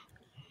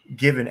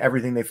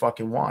everything they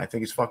fucking want. I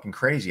think it's fucking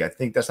crazy. I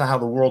think that's not how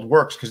the world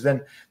works, because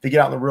then they get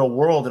out in the real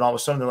world and all of a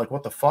sudden they're like,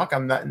 what the fuck?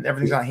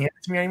 Everything's not handed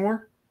to me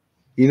anymore.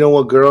 You know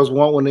what girls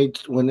want when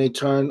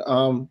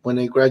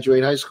they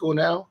graduate high school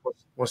now?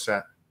 What's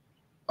that?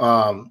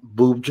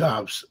 Boob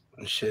jobs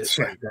and shit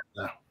like that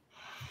now.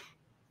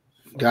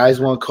 Guys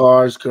want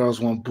cars, girls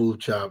want boob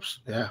jobs.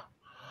 Yeah.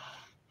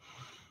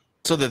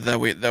 So that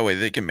way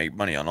they can make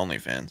money on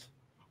OnlyFans.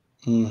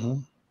 Mm-hmm.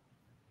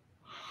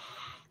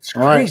 It's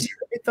All right. crazy,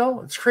 right,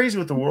 though. It's crazy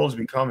what the world's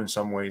become in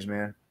some ways,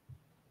 man.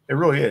 It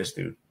really is,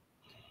 dude.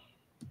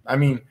 I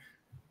mean,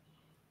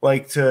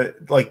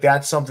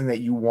 that's something that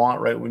you want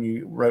right when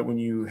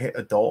you hit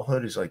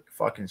adulthood is like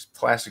fucking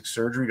plastic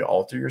surgery to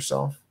alter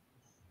yourself.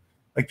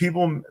 Like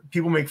people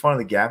make fun of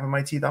the gap in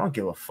my teeth. I don't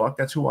give a fuck.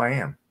 That's who I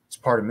am. It's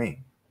part of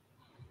me.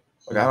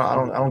 Like I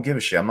don't give a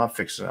shit. I'm not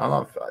fixing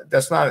it.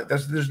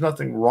 There's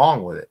nothing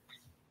wrong with it.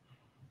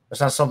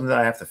 That's not something that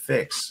I have to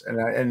fix.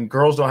 And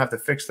girls don't have to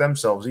fix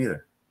themselves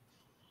either.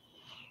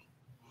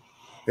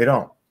 They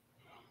don't.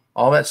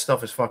 All that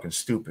stuff is fucking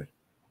stupid.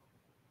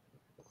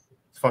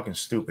 It's fucking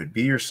stupid.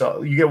 Be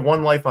yourself. You get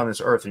one life on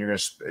this earth, and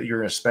you're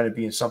gonna spend it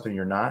being something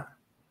you're not.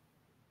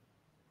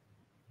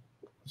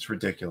 It's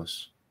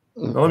ridiculous.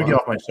 Now, let me get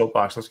off my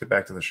soapbox. Let's get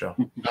back to the show.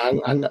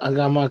 I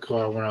got my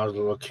car when I was a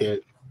little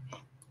kid.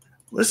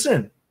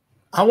 Listen,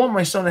 I want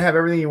my son to have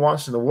everything he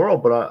wants in the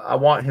world, but I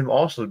want him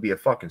also to be a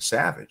fucking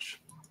savage.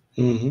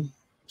 Mm-hmm.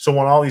 So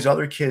when all these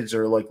other kids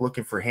are like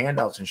looking for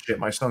handouts and shit,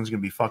 my son's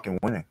gonna be fucking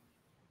winning.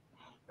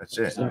 That's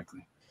it.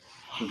 Exactly.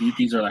 So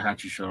these are the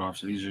hats you showed off.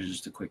 So these are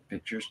just the quick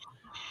pictures.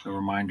 A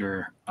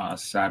reminder: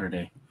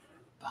 Saturday,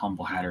 the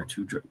Humble Hatter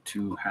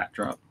two hat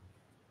drop.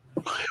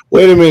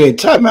 Wait a minute,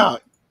 time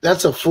out.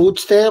 That's a food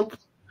stamp.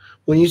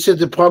 When you said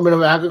Department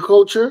of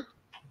Agriculture,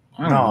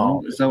 I don't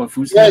know. Is that what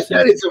food stamp? Yes,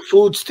 that is a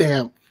food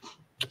stamp.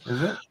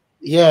 Is it?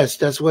 Yes,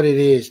 that's what it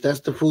is. That's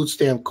the food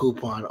stamp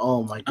coupon.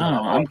 Oh my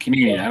god! I'm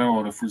Canadian. I don't know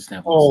what a food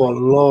stamp is. Oh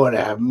Lord,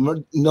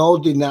 no,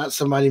 did not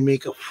somebody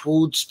make a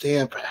food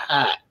stamp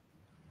hat?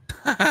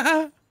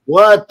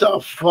 What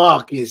the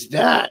fuck is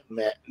that,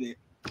 man?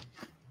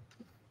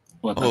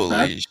 What,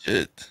 holy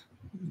shit!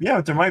 Yeah,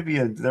 but there might be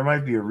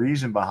a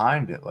reason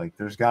behind it. Like,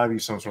 there's got to be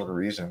some sort of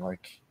reason.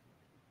 Like,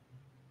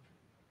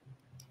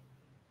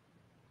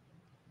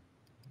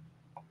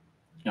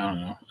 I don't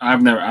know.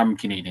 I'm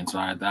Canadian, so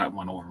that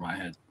went over my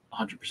head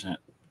 100%.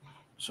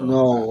 So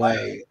No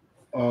way.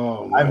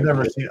 Oh, I've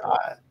never seen.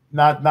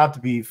 Not to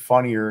be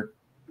funny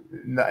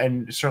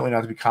and certainly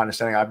not to be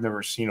condescending. I've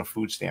never seen a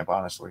food stamp,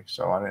 honestly.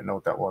 So I didn't know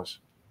what that was.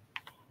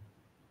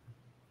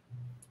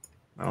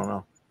 I don't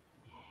know.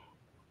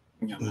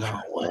 Yeah,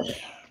 no way.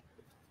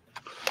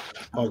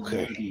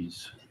 Okay.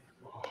 These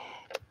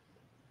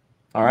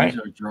All right.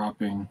 are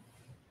dropping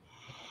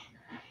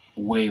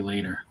way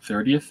later.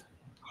 30th.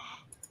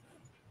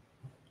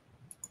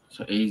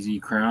 So AZ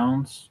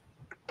crowns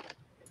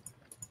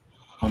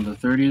on the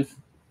 30th.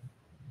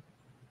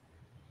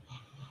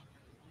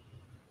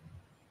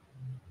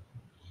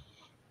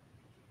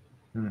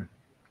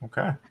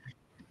 Okay.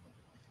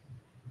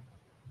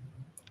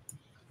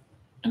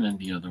 And then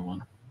the other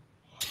one.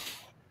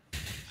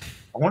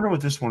 I wonder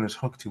what this one is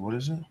hooked to. What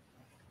is it?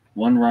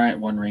 One Riot,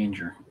 One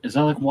Ranger. Is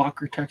that like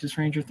Walker, Texas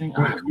Ranger thing?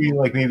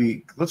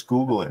 Maybe let's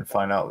Google it and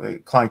find out.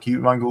 Klein, can you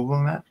mind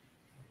Googling that?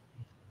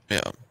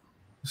 Yeah.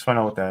 Let's find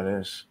out what that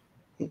is.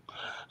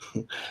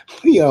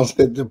 Leon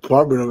said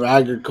Department of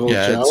Agriculture.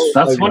 Yeah,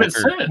 that's what it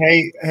said.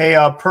 Hey,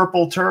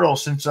 Purple Turtle,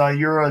 since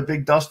you're a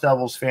big Dust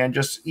Devils fan,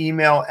 just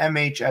email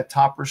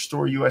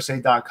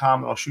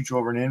mh@topperstoreusa.com and I'll shoot you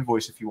over an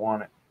invoice if you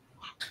want it.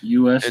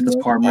 U.S. It's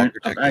Department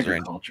Walker, of Texas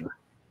Agriculture.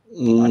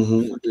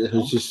 Mm-hmm. It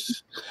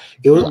was.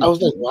 I was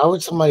like, why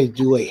would somebody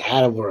do a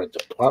hat over a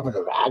Department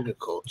of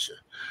Agriculture?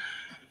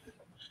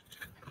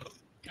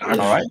 All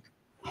right.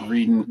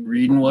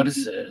 Reading what it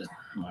says,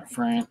 my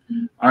friend.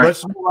 All right.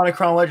 Let's move on to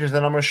Crown Legends,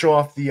 then I'm going to show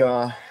off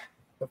the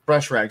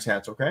Fresh Rags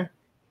hats, okay?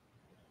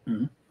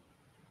 Mm-hmm.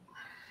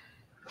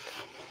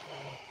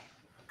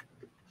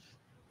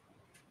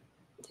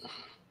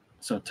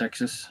 So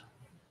Texas,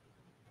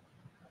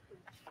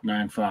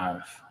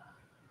 9.5.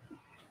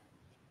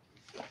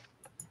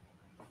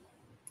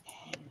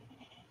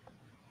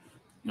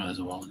 No, that was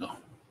a while ago.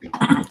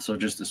 So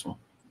just this one.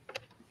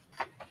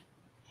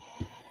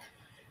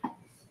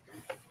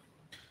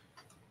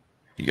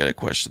 You got a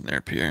question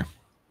there, Pierre?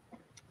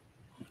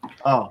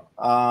 Oh,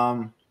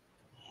 I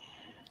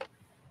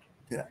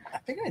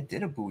think I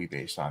did a Bowie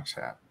Bay Sox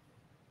hat.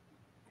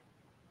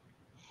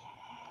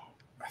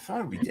 I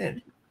thought we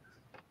did.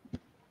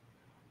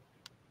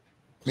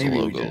 Maybe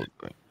we did.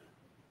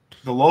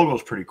 The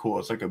logo's pretty cool.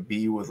 It's like a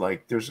bee with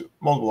there's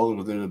multiple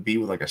logos. There's a bee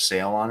with like a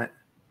sail on it.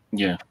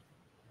 Yeah.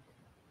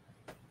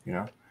 You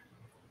know,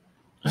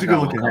 it's a good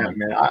looking hat,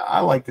 man.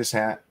 I like this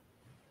hat.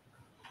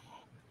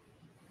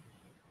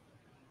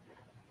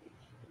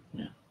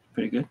 Yeah,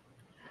 pretty good.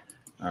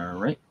 All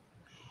right.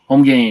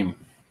 Home game.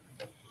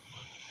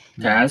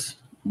 Taz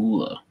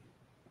Mula.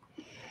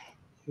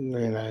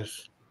 Very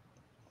nice.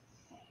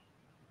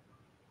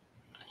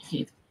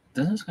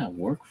 Doesn't this guy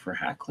work for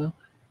Hat Club?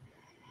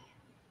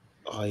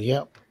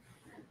 Yep.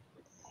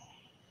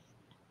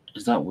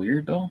 Is that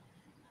weird though?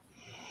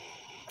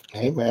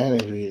 Hey man,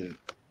 if you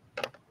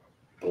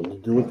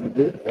do what you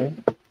do,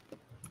 man.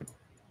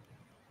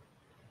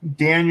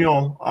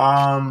 Daniel,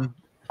 I'm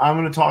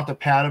going to talk to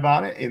Pat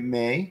about it. It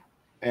may.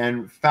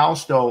 And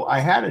Fausto, I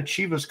had a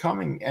Chivas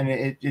coming, and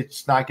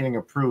it's not getting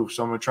approved,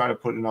 so I'm gonna try to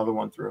put another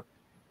one through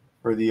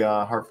for the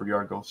Hartford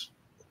Yard Goals.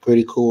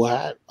 Pretty cool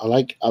hat. I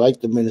like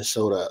the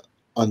Minnesota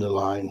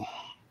underline.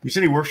 You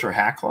said he works for a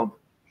hat club?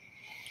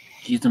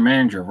 He's the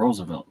manager of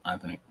Roosevelt, I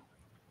think.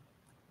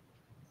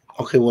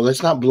 Okay, well,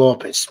 let's not blow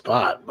up his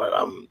spot, but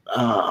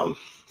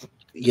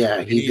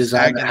yeah, he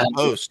designed the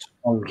post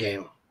home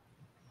game.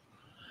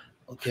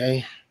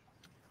 Okay.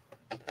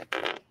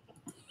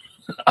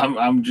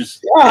 I'm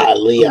just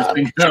Leon.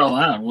 thinking out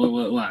loud.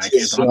 What, I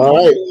can't talk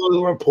all right,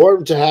 we'll report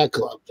him to Hat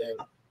Club then.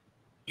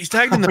 He's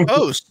tagged in the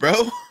post, bro.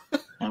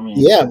 I mean,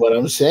 yeah, but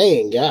I'm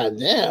saying, God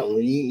damn,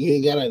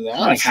 you got to announce. It's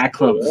not like Hat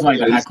Club. It's not like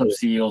the Hat Club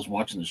CEOs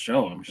watching the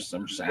show. I'm just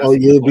asking. Oh,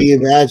 you'd be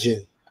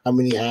imagine how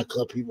many Hat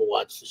Club people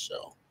watch the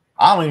show.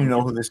 I don't even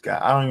know who this guy.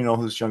 I don't even know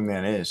who this young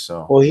man is.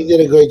 So, well, he did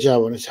a great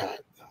job on his hat.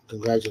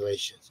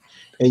 Congratulations.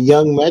 And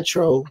Young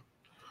Metro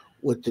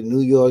with the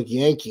New York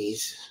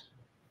Yankees.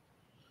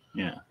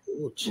 Yeah.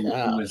 Ooh,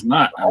 it was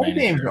not. Home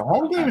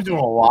game's doing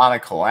a lot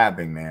of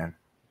collabing, man.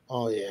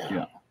 Oh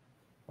yeah.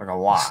 Like a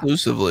lot.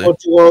 Exclusively.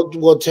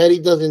 Well, Teddy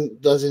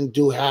doesn't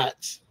do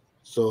hats,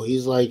 so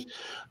he's like,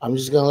 I'm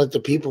just gonna let the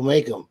people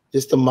make them.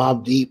 Just the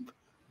Mob Deep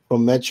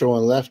from Metro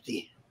and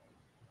Lefty.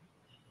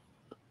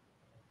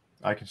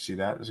 I can see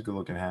that. It's a good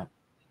looking hat.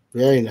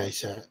 Very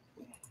nice hat.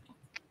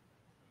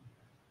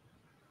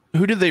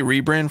 Who did they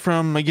rebrand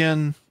from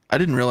again? I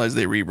didn't realize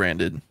they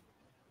rebranded.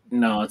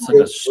 No, it's like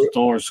a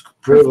store's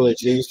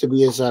Privilege. It used to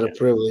be inside of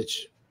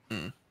Privilege.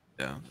 Yeah,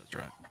 that's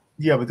right.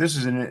 Yeah, but this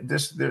isn't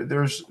this.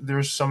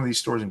 There's some of these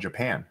stores in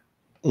Japan.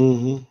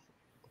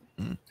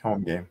 Mm-hmm.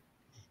 Home game.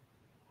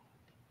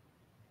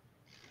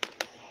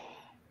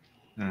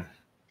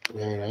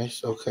 Very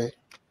nice. Okay.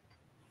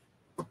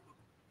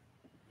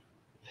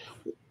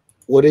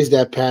 What is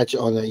that patch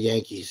on the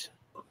Yankees?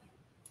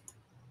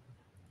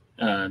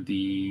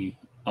 The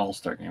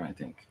All-Star game, I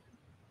think,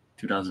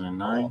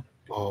 2009.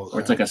 Oh, okay. Or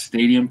it's like a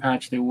stadium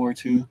patch they wore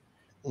too.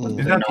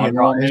 Is that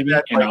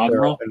the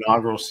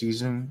inaugural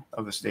season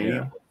of the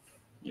stadium?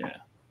 Yeah.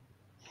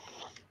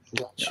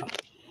 Gotcha.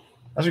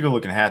 That's a good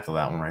looking hat, though.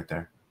 That one right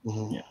there.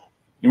 Mm-hmm. Yeah.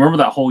 You remember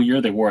that whole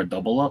year they wore a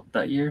double up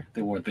that year?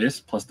 They wore this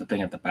plus the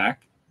thing at the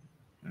back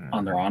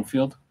on their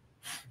on-field.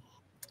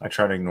 I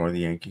try to ignore the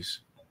Yankees.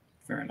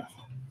 Fair enough.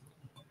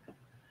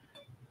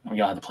 We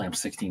all had to play them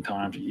 16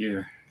 times a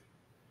year.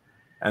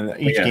 And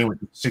each game was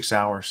 6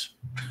 hours.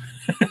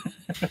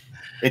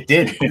 It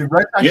did. The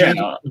Red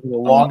Sox were the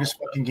longest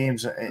fucking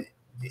games.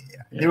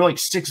 They were like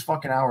 6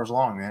 fucking hours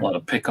long, man. A lot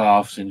of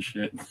pickoffs and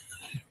shit.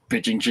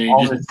 Pitching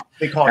changes.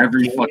 They call it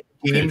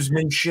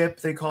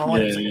gamesmanship, they call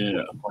it. Yeah.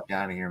 Get the fuck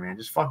out of here, man.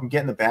 Just fucking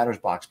get in the batter's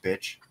box,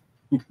 bitch.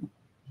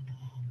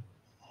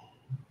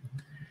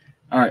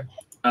 All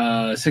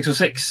right.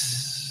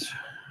 606.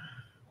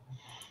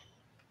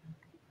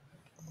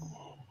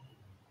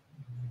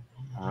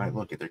 All right,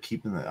 look, they're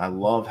keeping the. I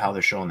love how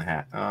they're showing the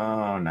hat.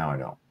 Oh, now I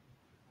don't.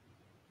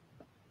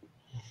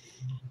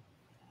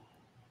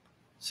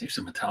 Save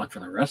some metallic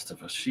for the rest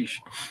of us. Sheesh.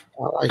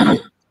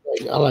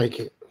 I like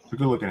it. It's a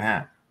good looking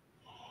hat.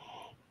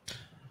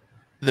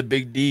 The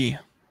Big D.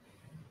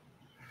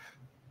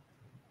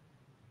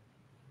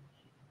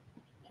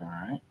 All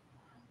right.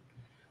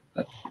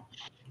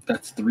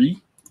 That's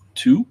 3,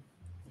 2.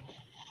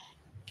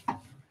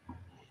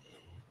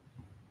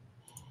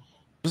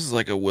 This is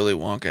like a Willy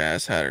Wonka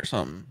ass hat or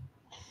something.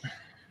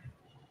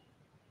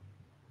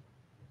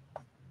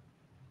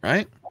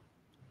 Right?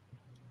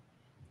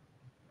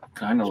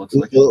 Kind of looks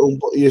like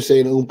You're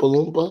saying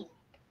Oompa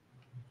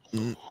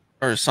Loompa?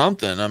 Or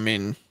something. I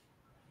mean,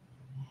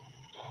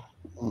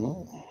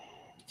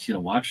 see the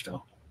watch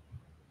though.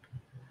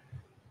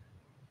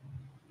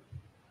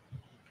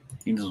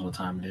 He knows what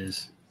time it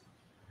is.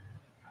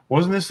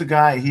 Wasn't this the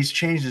guy? He's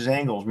changed his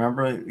angles.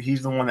 Remember,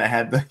 he's the one that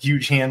had the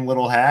huge hand,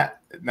 little hat.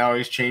 Now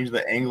he's changed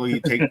the angle you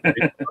take.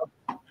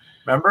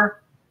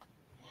 Remember?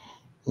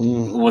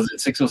 Was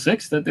it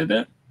 606 that did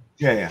that?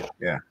 Yeah.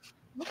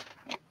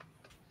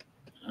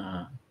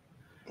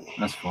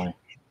 That's funny.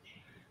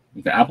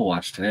 You got Apple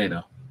Watch today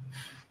though.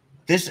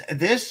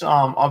 This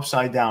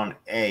upside down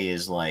A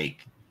is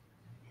like,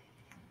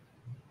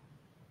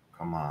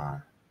 come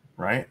on,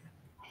 right?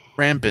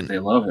 rampant. They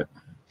love it.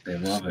 They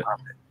love it.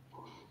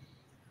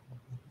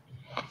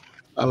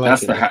 I like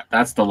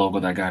That's the logo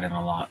that got in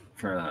a lot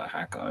for the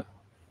Hat God.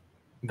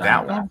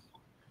 That one.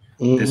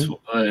 This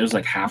it was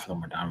like half of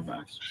them were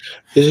Diamondbacks.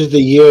 This is the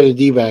year of the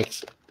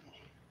D-backs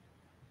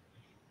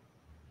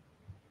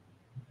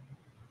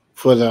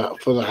for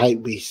the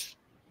hype beast.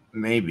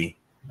 Maybe.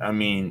 I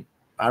mean,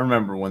 I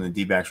remember when the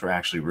D-backs were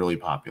actually really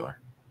popular.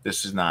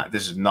 This is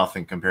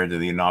nothing compared to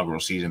the inaugural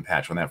season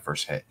patch when that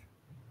first hit.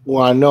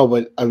 Well, I know,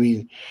 but I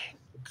mean,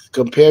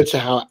 compared to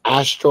how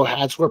Astro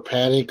hats were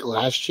panic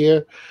last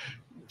year,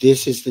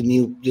 this is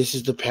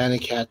the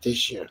panic hat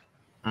this year.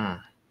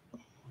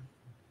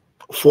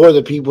 For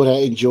the people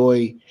that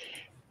enjoy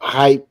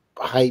hype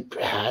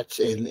hats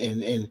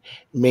and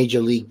Major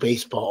League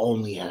Baseball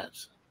only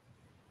hats.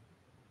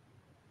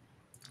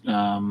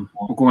 We're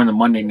going to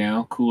Monday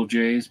now. Cool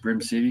J's,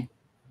 Brim City.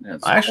 Yeah,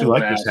 I actually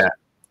like this hat.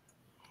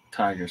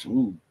 Tigers.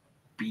 Ooh,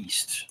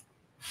 beast.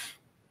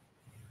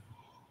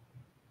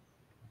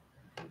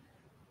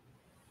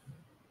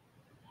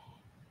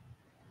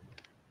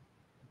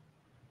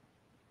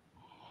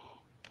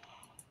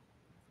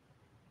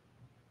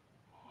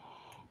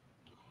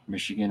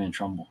 Michigan and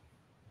Trumbull.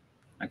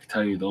 I can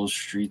tell you those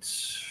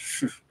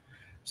streets.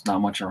 It's not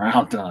much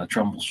around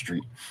Trumbull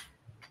Street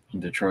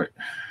in Detroit.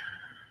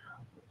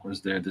 I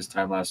was there this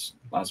time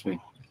last week.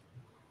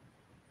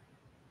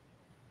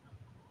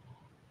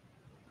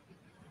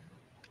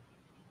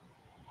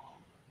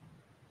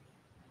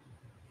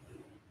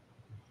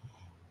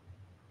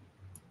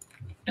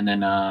 And then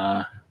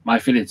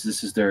MyFitteds,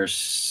 this is their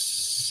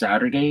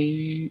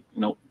Saturday.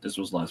 Nope, this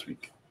was last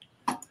week.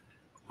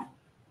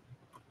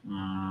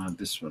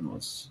 This one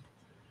was,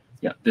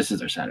 yeah, this is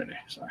their Saturday.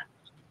 Sorry.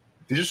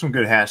 These are some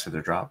good hats that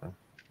they're dropping.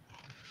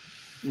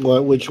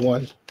 What? Which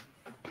ones?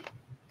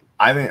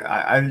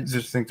 I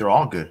just think they're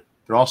all good.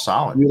 They're all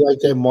solid. You like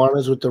that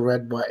Marlins with the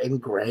red button,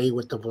 gray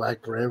with the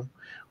black rim,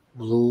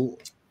 blue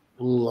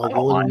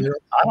logo in the middle?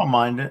 I don't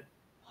mind it.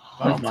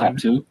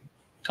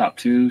 Top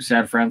two.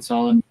 San Fran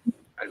solid.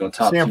 I go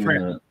top San two.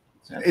 Fran.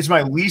 It's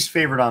my least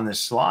favorite on this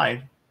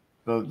slide.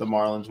 The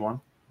Marlins one.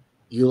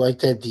 You like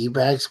that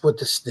D-backs with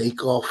the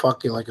snake all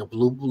fucking like a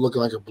looking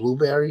like a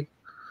blueberry?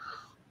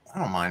 I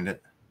don't mind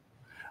it.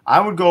 I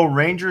would go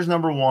Rangers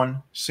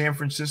 #1, San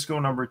Francisco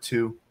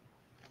 #2,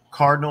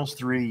 Cardinals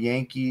 3,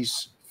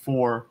 Yankees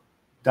 4,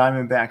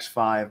 Diamondbacks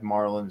 5,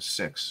 Marlins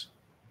 6.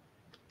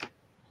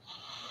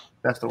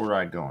 That's the order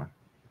I'd go in.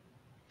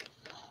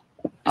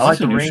 I like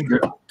the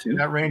Rangers too.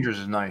 That Rangers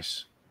is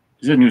nice.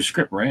 Is it a new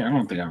script, right? I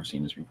don't think I've ever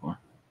seen this before.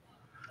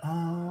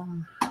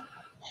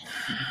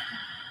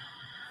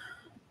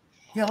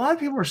 Yeah, a lot of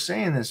people are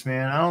saying this,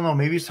 man. I don't know.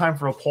 Maybe it's time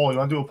for a poll. You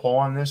want to do a poll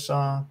on this?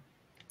 Oh,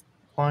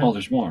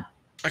 there's more.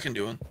 I can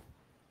do one.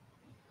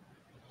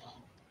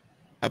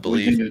 I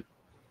believe.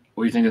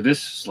 What do you think of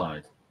this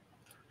slide?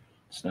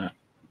 Snap.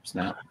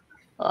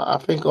 I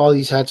think all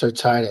these hats are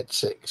tied at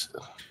 6.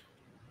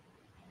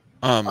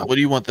 What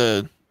do you want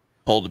the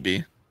poll to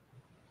be?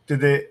 Did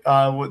they?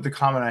 What the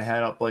comment I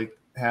had up? Like,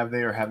 have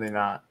they or have they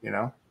not? You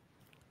know.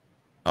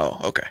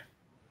 Oh, okay.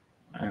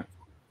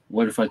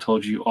 What if I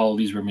told you all of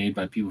these were made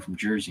by people from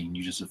Jersey and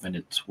you just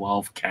offended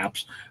 12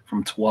 caps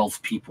from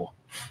 12 people?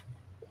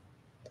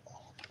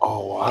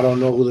 Oh, I don't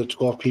know who the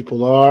 12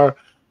 people are,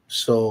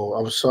 so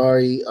I'm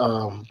sorry,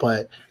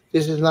 but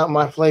this is not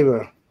my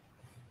flavor.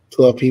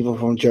 12 people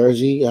from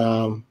Jersey.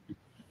 Y'all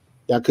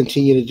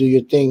continue to do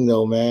your thing,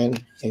 though, man.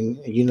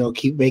 And,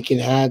 keep making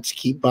hats,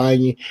 keep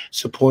buying,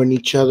 supporting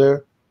each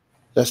other.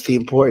 That's the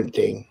important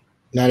thing.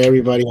 Not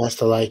everybody has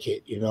to like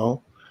it,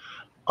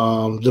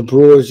 The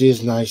Brewers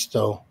is nice,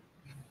 though.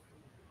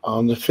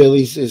 The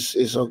Phillies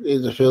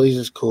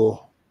is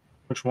cool.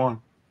 Which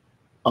one?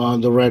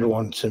 The red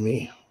one to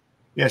me.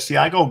 Yeah, see,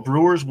 I go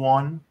Brewers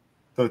 1,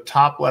 the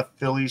top left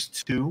Phillies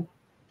 2,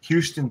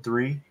 Houston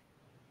 3,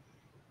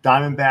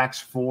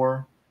 Diamondbacks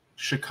 4,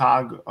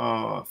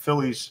 Chicago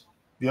Phillies,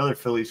 the other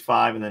Phillies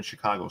 5, and then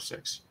Chicago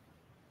 6.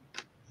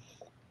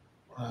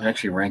 I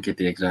actually rank it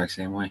the exact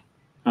same way.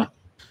 Huh.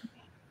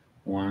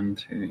 1,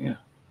 2, yeah.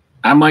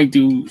 I might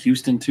do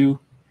Houston 2,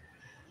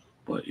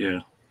 but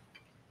yeah.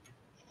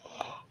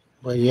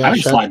 But yeah, I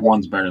think slide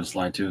 1's better than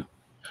slide 2.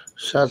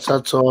 Shouts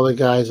out to all the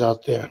guys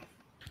out there.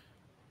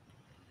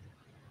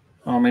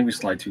 Oh, maybe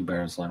slide 2 better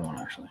than slide 1,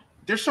 actually.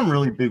 There's some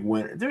really big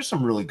win. There's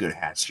some really good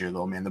hats here,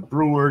 though, man. The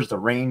Brewers, the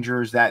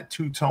Rangers, that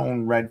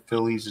two-tone red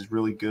Phillies is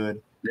really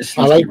good.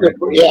 I like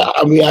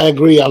I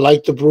agree. I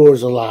like the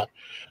Brewers a lot.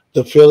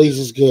 The Phillies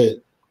is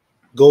good.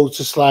 Go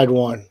to slide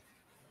 1.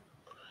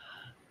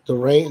 The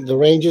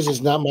Rangers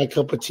is not my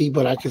cup of tea,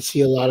 but I can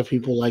see a lot of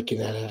people liking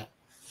that hat.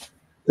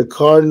 The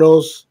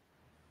Cardinals,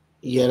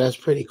 yeah, that's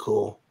pretty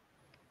cool.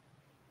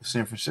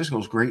 San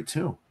Francisco's great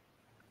too.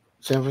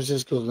 San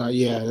Francisco's not,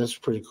 yeah, that's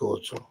pretty cool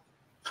too.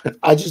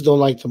 I just don't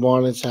like the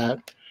Marlins hat.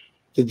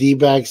 The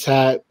D-backs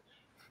hat,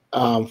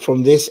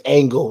 from this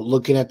angle,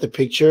 looking at the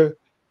picture,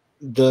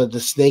 the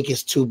snake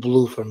is too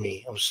blue for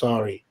me. I'm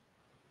sorry.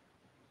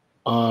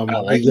 I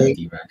like that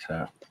D-backs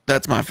hat.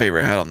 That's my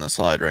favorite hat on the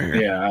slide right here.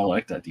 Yeah, I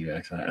like that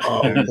D-backs hat.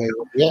 Okay.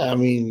 Yeah, I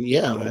mean,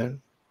 yeah,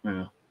 man.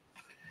 Yeah.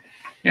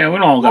 Yeah, we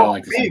don't all gotta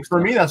like the same for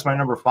stuff. me, that's my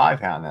number 5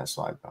 hat on that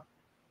slide, though.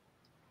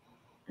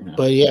 Yeah.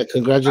 But yeah,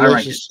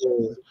 congratulations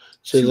to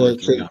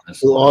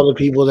all the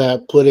people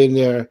that put in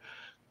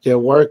their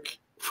work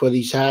for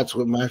these hats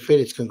with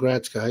MyFitteds.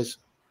 Congrats, guys.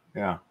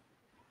 Yeah.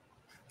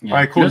 All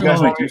right, cool. You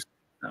guys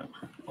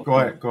go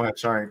ahead.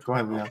 Sorry. Go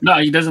ahead, Leon. No,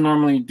 he doesn't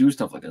normally do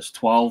stuff like this.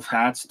 12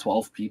 hats,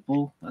 12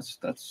 people. That's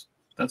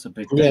a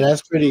big thing. Yeah,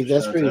 that's pretty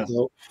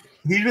dope.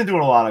 He's been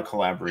doing a lot of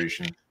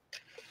collaboration.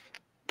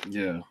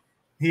 Yeah.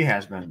 He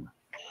has been.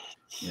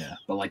 Yeah.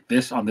 But like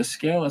this on this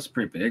scale, that's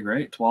pretty big,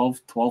 right? 12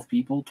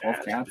 people, 12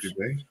 caps. Pretty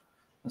big.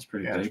 That's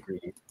pretty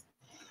big.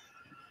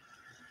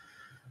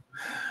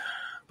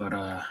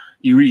 But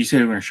you said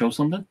you were gonna show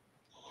something?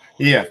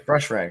 Yeah,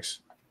 brush rags.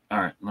 All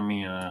right, let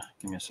me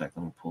give me a sec.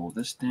 Let me pull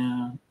this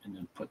down and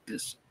then put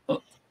this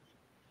up.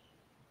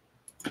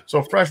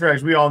 So Fresh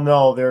Rags, we all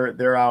know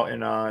they're out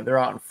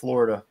in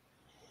Florida,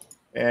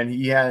 and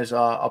he has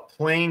a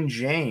plain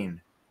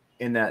Jane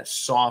in that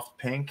soft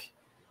pink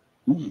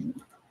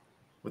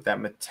with that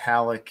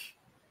metallic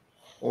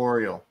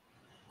Ariel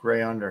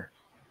gray under.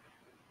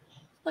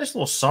 Nice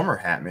little summer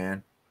hat,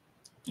 man.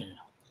 Yeah,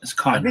 it's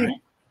cotton, right?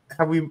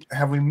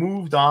 Have we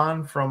moved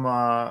on from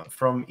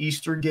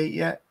Eastergate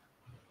yet?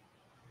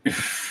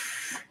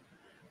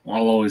 Well,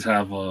 I'll always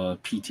have a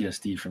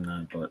PTSD from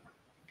that, but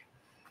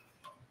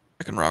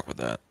I can rock with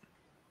that.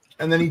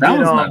 And then he that did.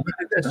 was not He bad.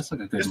 did this. That's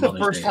like a good This is the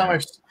Mother's first Day time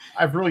hat.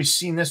 I've really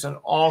seen this an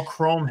all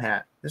chrome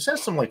hat. This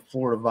has some like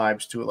Florida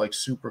vibes to it, like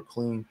super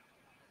clean.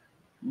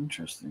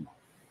 Interesting.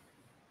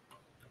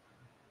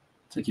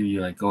 It's like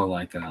you like go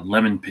like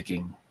lemon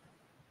picking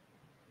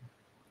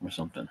or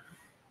something.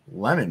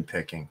 Lemon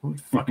picking. Who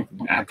fucking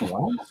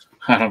Apple?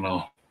 I don't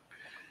know.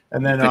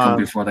 And then Pick them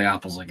before the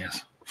apples, I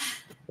guess.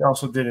 he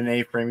also did an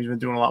A-frame. He's been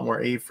doing a lot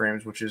more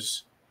A-frames, which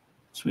is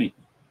Sweet.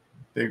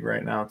 big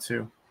right now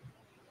too.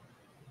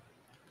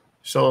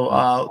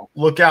 So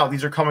look out.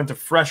 These are coming to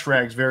Fresh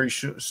Rags very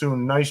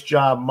soon. Nice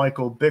job,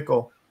 Michael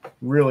Bickle.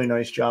 Really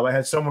nice job. I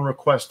had someone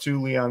request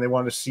too, Leon. They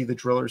wanted to see the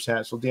Driller's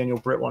hat. So Daniel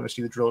Britt wanted to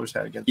see the Driller's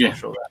hat again. So Yeah. I'll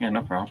show that. Yeah,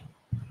 no problem.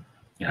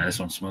 Yeah, this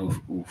one's smooth.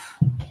 Oof.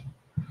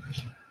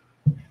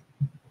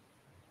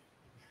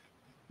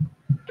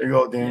 There you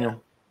go,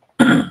 Daniel.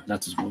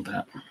 That's a smooth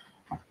hat.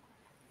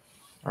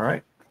 All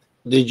right.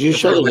 Did you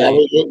show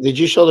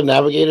the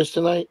navigators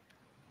tonight?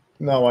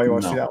 No, why you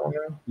want to No. see that one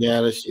now? Yeah,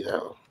 let's see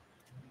that one.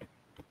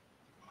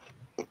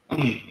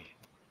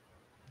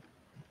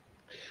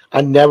 I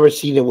never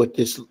seen it with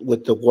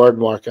the word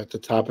mark at the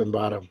top and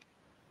bottom.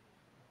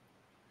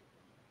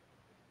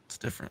 It's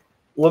different.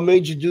 What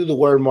made you do the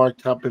word mark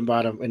top and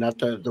bottom and not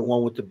the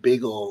one with the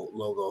big old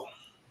logo?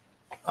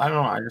 I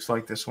don't know. I just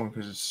like this one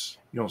because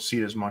you don't see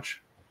it as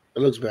much. It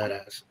looks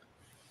badass.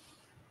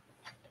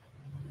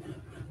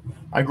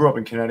 I grew up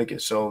in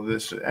Connecticut, so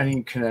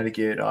any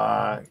Connecticut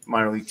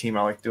minor league team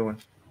I like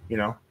doing, you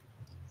know.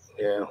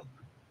 Yeah.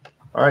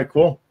 All right,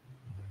 cool.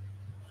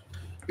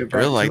 I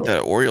really like that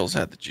Orioles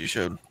hat that you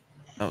showed.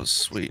 That was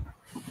sweet.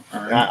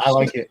 I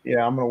like it.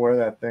 Yeah, I'm gonna wear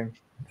that thing.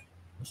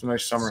 It's a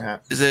nice summer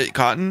hat. Is it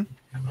cotton?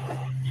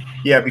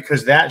 Yeah,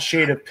 because that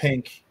shade of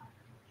pink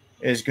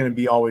is gonna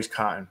be always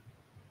cotton.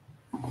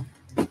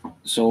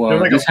 So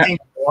There's like this a hat, pink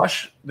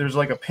blush. There's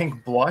like a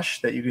pink blush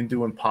that you can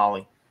do in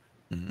poly.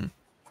 Mm-hmm.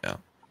 Yeah.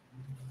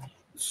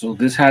 so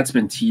this hat's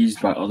been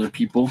teased by other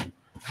people,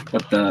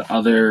 but the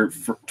other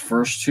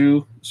first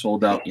two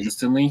sold out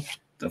instantly.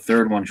 The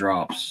third one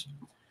drops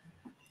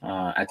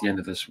at the end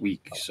of this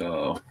week.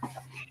 So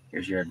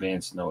here's your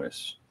advance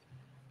notice.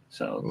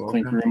 So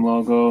Okay. Clink Room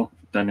logo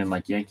done in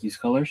like Yankees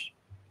colors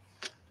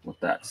with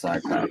that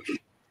side patch.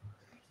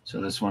 So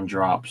this one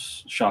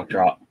drops, shock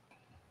drop,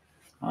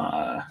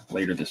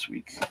 later this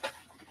week.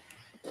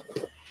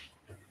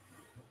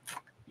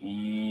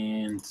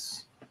 And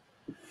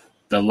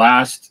the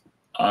last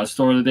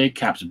store of the day,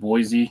 Caps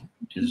Boise,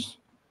 is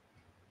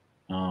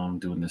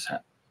doing this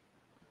hat.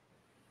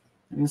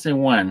 I didn't say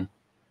when,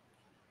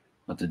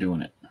 but they're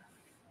doing it.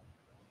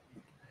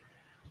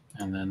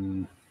 And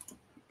then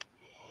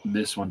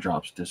this one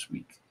drops this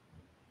week.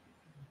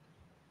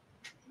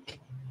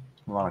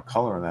 A lot of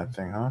color in that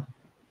thing, huh?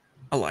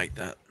 I like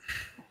that.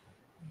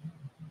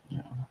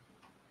 Yeah.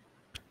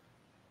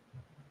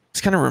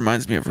 This kind of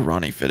reminds me of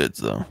MyFitteds,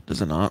 though,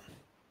 does it not?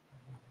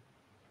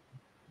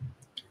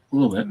 A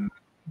little bit.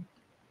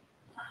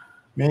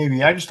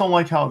 Maybe. I just don't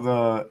like how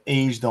the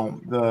A's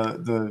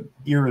the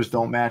eras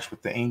don't match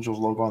with the Angels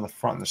logo on the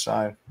front and the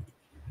side.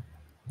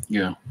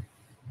 Yeah.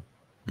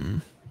 Mm-hmm.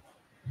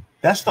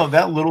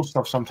 That little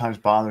stuff sometimes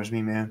bothers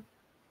me, man.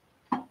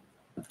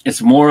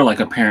 It's more like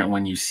apparent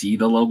when you see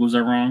the logos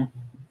are wrong,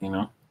 you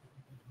know?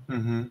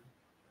 Mm-hmm.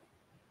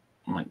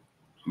 Like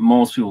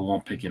most people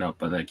won't pick it up,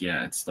 but like,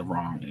 yeah, it's the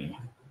wrong A.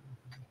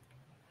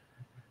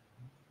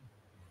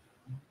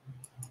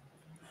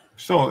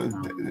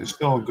 It's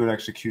still a good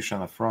execution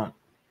on the front.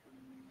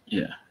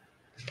 Yeah.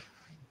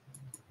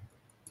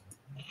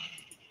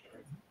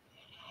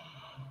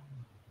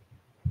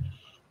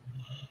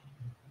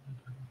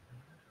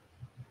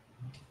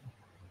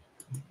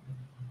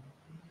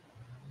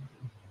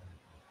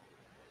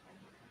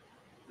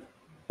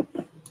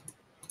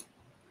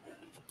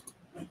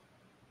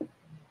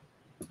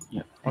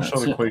 Yeah. I'll show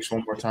the Quakes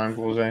one more time,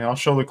 Jose. I'll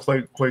show the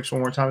Quakes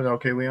one more time. Is that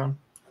okay, Leon?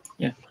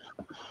 Yeah.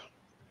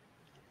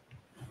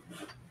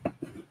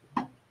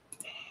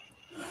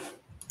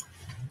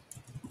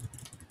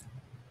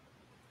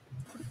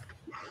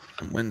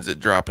 When's it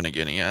dropping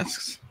again, he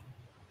asks.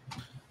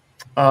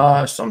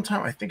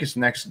 Sometime I think it's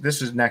next.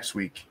 This is next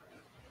week.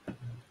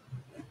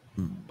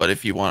 But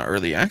if you want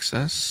early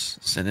access,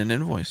 send an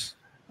invoice.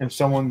 And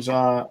someone's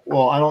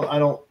well, I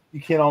don't. You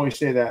can't always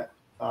say that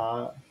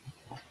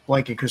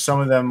blanket because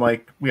some of them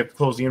like we have to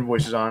close the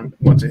invoices on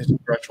once it hits the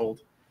threshold.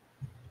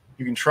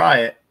 You can try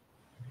it,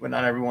 but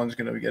not everyone's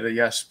going to get a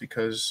yes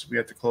because we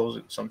have to close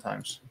it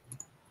sometimes.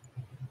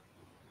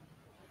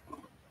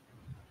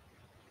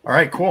 All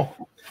right, cool.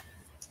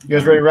 You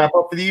guys ready to wrap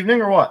up for the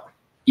evening or what?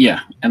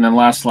 Yeah, and then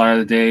last slide of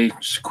the day,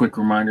 just a quick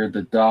reminder: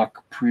 the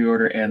dock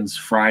pre-order ends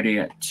Friday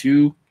at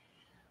 2.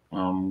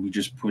 We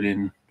just put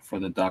in for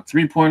the dock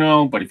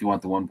 3.0, but if you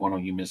want the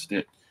 1.0, you missed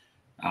it.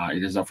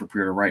 It is up for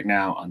pre-order right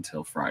now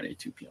until Friday,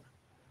 2 p.m.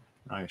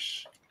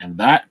 Nice. And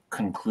that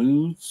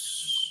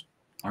concludes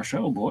our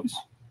show, boys.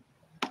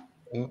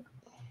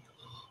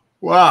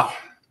 Wow.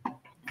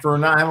 For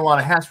not having a lot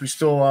of hats, we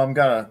still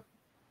got a.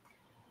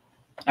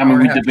 I mean,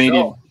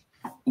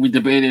 we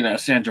debated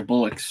Sandra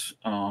Bullock's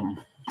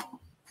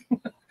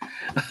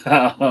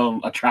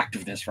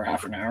attractiveness for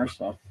half an hour,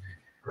 so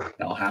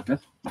that'll happen.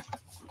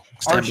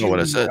 Stand by what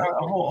I said.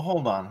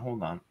 Hold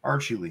on.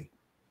 Archie Lee.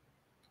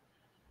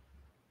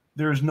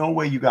 There's no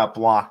way you got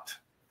blocked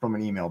from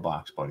an email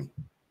box, buddy.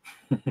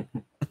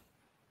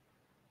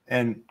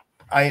 And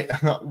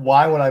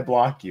why would I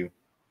block you?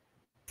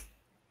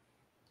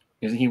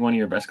 Isn't he one of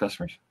your best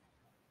customers?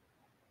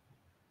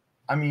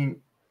 I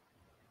mean,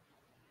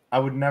 I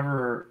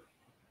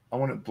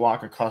wouldn't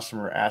block a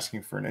customer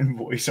asking for an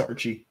invoice,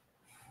 Archie.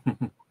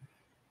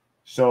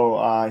 So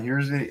I'm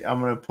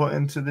going to put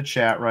into the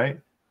chat, right?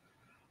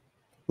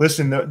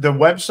 Listen, the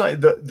website,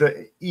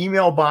 the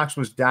email box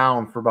was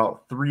down for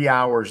about 3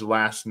 hours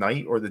last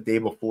night or the day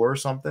before or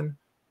something,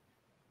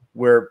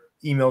 where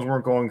emails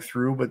weren't going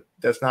through, but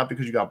that's not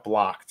because you got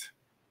blocked.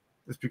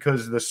 It's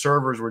because the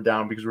servers were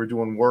down because we're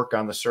doing work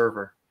on the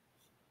server.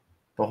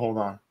 But hold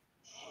on.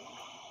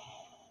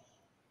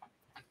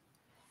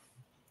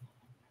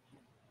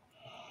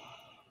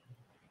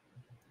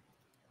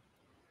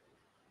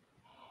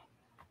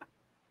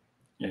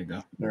 There you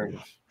go. There it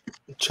is.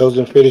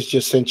 Chosen Fitteds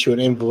just sent you an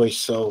invoice,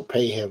 so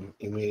pay him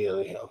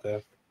immediately.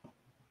 Okay.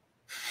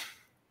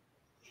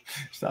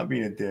 Stop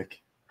being a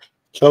dick.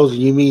 Chosen,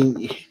 you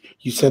mean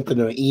you sent them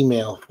an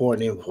email for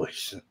an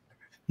invoice?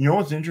 You know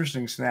what's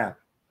interesting, Snap?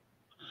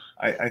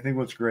 I think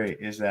what's great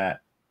is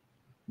that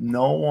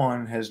no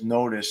one has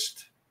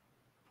noticed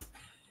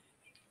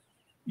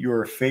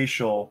your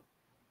facial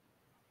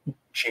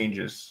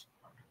changes.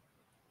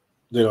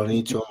 They don't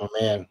need to. I'm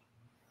a man.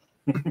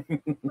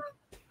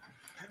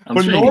 I'm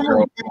But sure normally you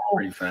grow up people-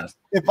 pretty fast.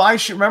 If I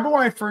remember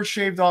when I first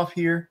shaved off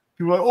here,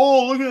 people were like,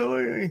 "Oh, look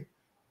at me."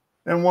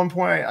 And at one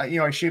point,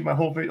 I shaved my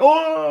whole face.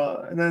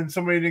 Oh, and then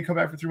somebody didn't come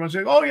back for 3 months.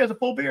 Like, oh, he has a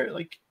full beard.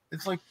 Like,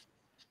 it's like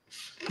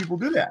people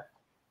do that.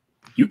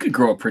 You could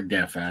grow up pretty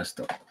damn fast,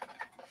 though.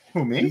 Who,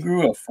 You me?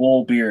 grew a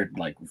full beard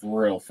like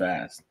real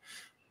fast.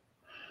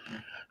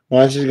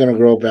 Mine's just gonna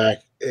grow back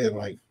and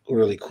like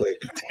really quick.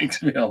 It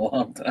takes me a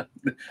long time.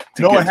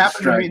 No, get it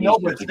happened to me. strike No,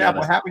 these but shit Snap, together.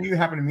 what happened to you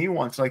happened to me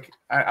once. Like,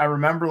 I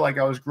remember, like,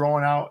 I was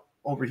growing out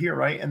over here,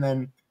 right? And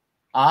then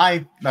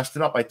I messed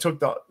it up. I took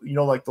the,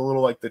 like the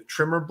little, like the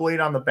trimmer blade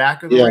on the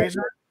back of the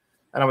razor,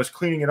 and I was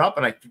cleaning it up,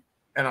 and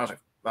I was like,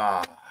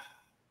 ah.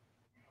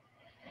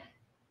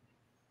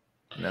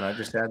 And then I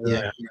just had to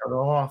cut it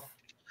off.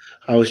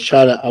 I was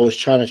trying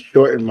to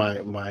shorten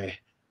my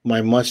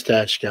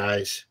mustache,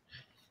 guys,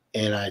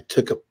 and I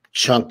took a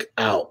chunk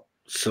out.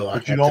 So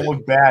But you don't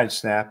look bad,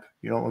 Snap.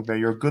 You don't look bad.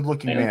 You're a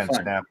good-looking man,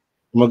 fine. Snap.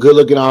 I'm a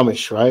good-looking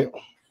Amish, right?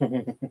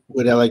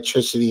 With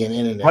electricity and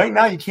internet. Right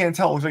now, you can't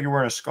tell. It looks like you're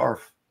wearing a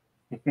scarf.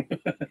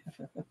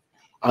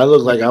 I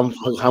look like I'm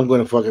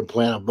going to fucking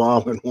plant a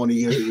bomb in one of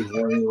your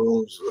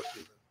rooms.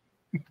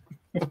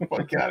 Get the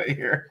fuck out of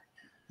here.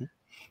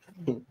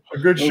 A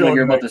good Looks show. like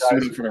you're about tonight, to suit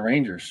guys. up for the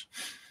Rangers.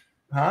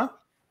 Huh?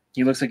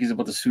 He looks like he's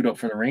about to suit up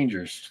for the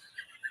Rangers.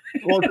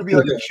 Well, it could be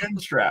like a chin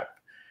strap.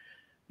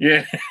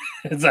 Yeah,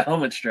 it's a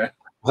helmet strap.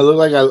 I look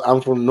like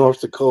I'm from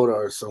North Dakota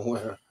or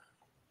somewhere.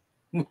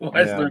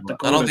 Why is Yeah, North but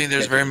Dakota I don't think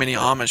there's very sketchy? many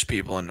Amish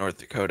people in North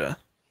Dakota.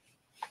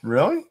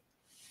 Really?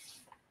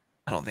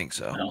 I don't think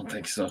so. I don't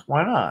think so.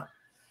 Why not?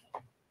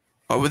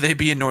 Why would they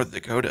be in North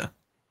Dakota?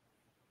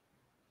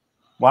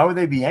 Why would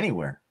they be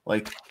anywhere?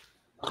 Like,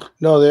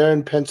 No, they're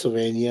in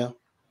Pennsylvania.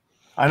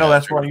 I know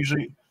that's where I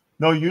usually.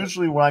 No,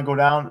 usually when I go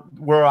down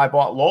where I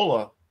bought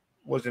Lola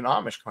was in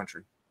Amish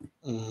country.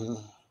 Mm-hmm.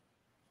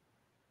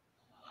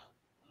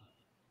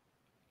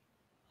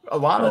 There's a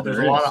lot of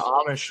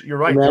Amish. You're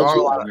right. Imagine, there are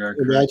a lot of.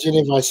 imagine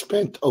if I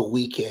spent a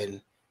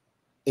weekend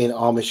in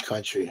Amish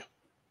country,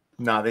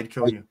 Nah, they'd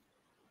kill you.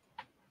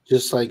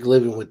 just like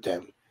living with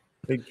them.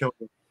 They'd kill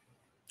you.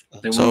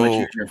 They won't So- let you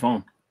use your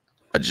phone.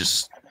 I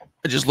just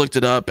looked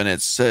it up and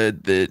it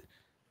said that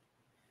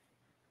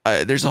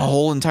there's a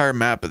whole entire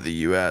map of the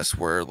U.S.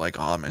 where like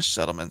Amish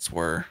settlements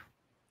were,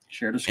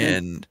 Share the screen.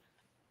 and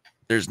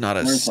there's not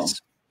a. Learn something.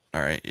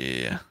 All right,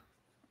 yeah.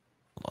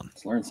 Hold on.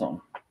 Let's learn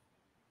something.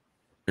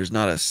 There's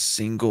not a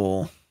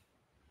single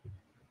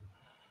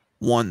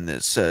one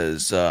that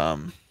says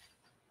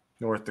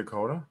North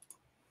Dakota.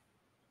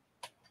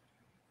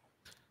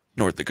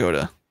 North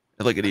Dakota.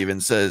 Like it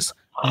even says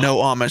no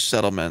Amish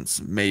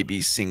settlements,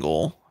 maybe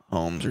single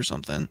homes or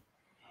something.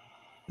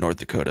 North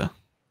Dakota.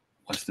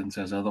 Weston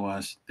says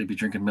otherwise. They'd be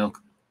drinking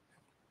milk.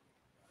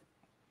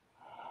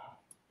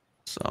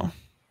 So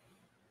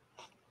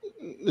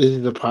This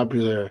is a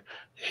popular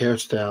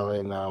hairstyle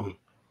in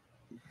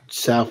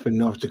South and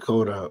North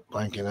Dakota,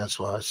 Blank, and that's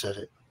why I said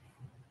it.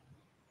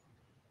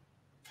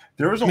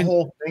 There was a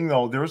whole thing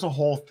though. There was a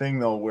whole thing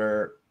though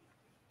where,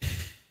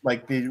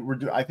 like they were,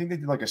 I think they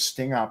did like a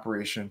sting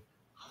operation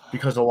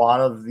because a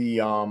lot of the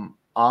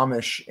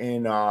Amish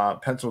in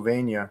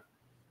Pennsylvania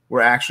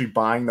were actually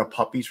buying the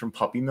puppies from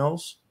puppy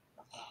mills.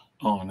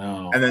 Oh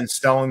no! And then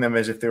selling them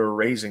as if they were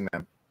raising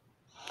them.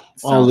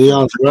 Oh,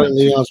 Leon's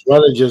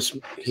brother just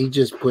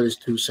put his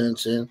 2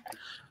 cents in.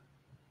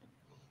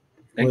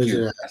 Thank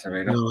you,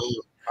 Acevedo.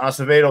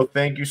 Acevedo,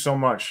 thank you so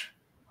much.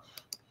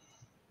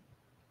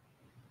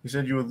 He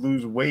said you would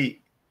lose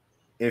weight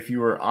if you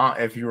were in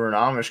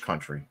Amish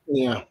country.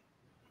 Yeah,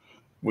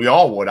 we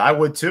all would. I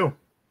would too.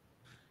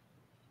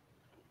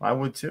 I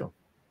would too.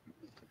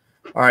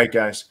 All right,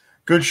 guys.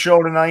 Good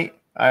show tonight.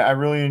 I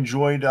really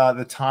enjoyed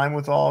the time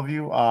with all of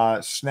you.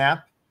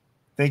 Snap,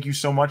 thank you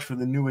so much for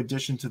the new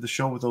addition to the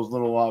show with those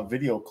little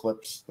video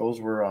clips. Those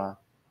were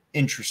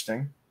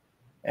interesting.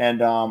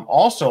 And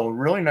also,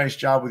 really nice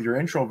job with your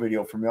intro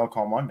video for Mail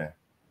Call Monday.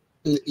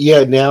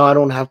 Yeah, now I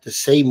don't have to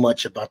say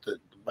much about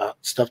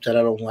stuff that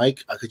I don't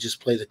like. I could just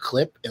play the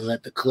clip and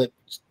let the clip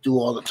do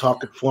all the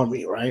talking for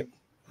me, right?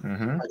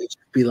 Mm-hmm. I could just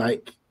be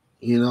like,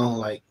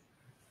 like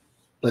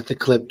let the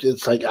clip.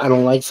 It's like I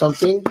don't like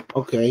something.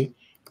 Okay,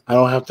 I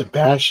don't have to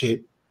bash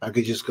it. I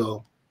could just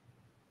go,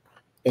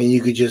 and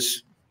you could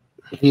just,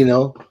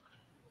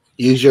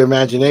 use your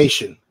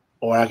imagination,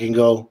 or I can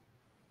go.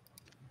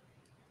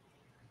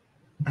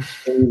 And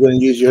you're going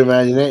to use your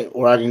imagination,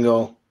 or I can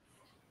go.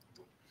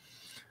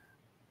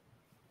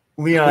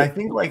 Leon,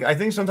 I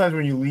think sometimes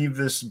when you leave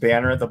this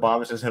banner at the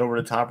bottom, it says head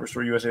over to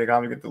Topperzstore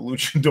USA.com to get the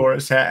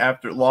Luchadores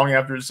hat long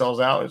after it sells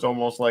out. It's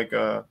almost like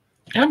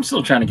I'm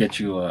still trying to get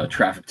you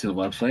traffic to the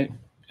website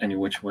any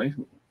which way.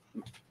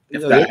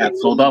 If that hat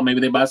sold out,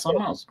 maybe they buy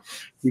something else.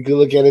 You can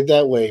look at it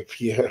that way,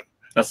 Pierre.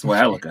 That's the way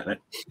I look at it.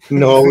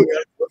 No,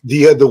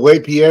 the way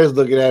Pierre's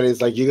looking at it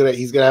is like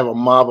he's gonna have a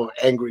mob of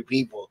angry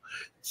people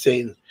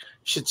saying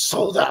shit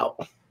sold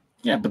out.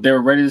 Yeah, but they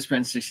were ready to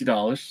spend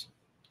 $60.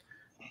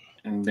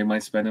 And they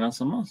might spend it on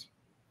something else.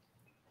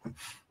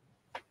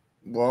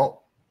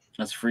 Well,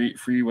 that's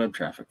free web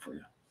traffic for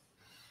you.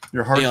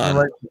 Your heart's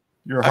right.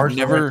 Your heart's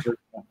never.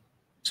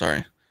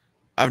 Sorry,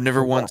 I've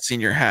never once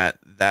seen your hat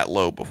that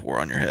low before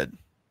on your head,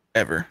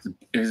 ever.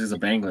 This is a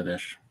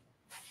Bangladesh.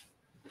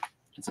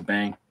 It's a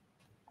bang.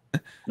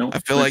 No, I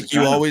feel like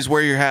you always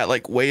wear your hat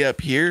like way up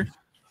here,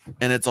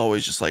 and it's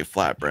always just like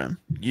flat brim.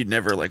 You'd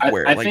never like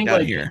wear it like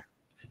down here.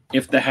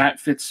 If the hat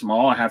fits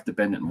small, I have to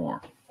bend it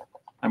more.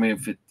 I mean,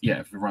 if it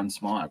runs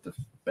small, I have to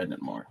bend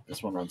it more.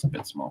 This one runs a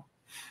bit small.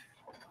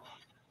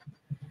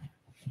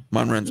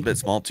 Mine runs a bit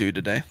small too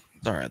today.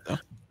 It's all right though.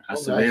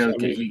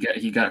 Acevedo,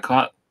 he got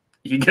caught.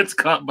 He gets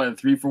caught by the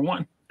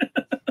 3-for-1.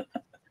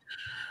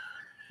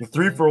 The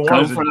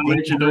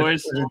 3-for-1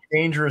 is a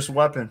dangerous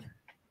weapon.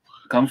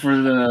 Come for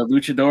the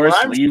Luchadores.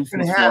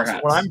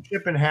 When I'm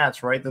shipping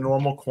hats, right, the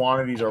normal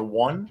quantities are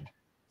 1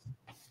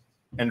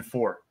 and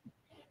 4.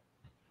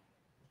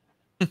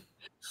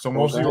 So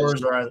most of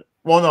yours are.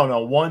 Well,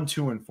 no, 1,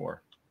 2, and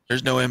 4.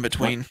 There's no in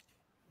between.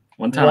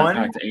 One time I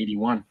packed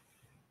 81.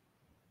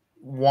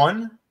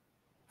 1,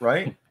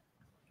 right?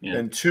 Yeah.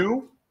 Then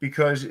 2,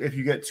 because if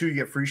you get 2, you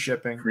get free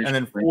shipping. And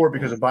then 4,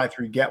 because of buy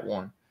 3, get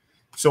 1.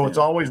 So it's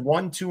always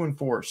 1, 2, and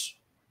 4s.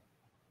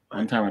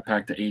 One time I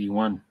packed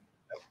 81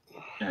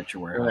 at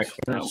your warehouse.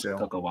 That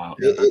took a while.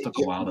 It took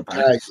a while to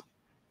pack.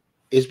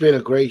 It's been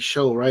a great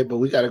show, right? But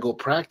we got to go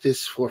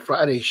practice for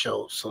Friday's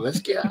show. So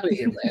let's get out of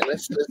here, man.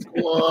 Let's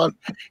go on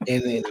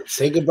and then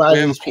say goodbye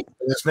to these people.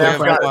 Let's go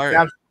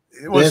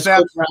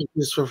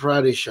practice for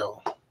Friday's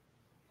show.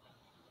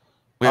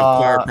 We have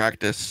choir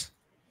practice.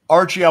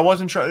 Archie, I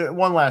wasn't trying.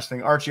 One last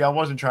thing, Archie, I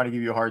wasn't trying to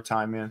give you a hard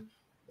time, man.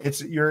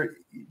 Just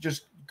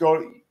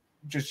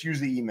use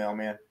the email,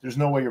 man. There's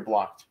no way you're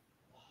blocked.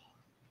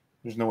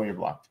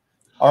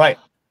 All right.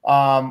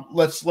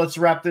 Let's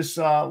wrap this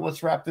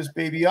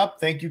baby up.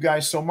 Thank you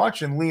guys so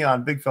much. And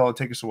Leon, big fella,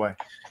 take us away.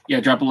 Yeah,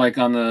 drop a like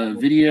on the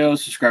video,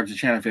 subscribe to the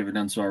channel if you haven't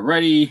done so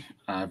already.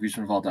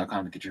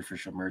 Viewsfromvault.com to get your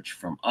official merch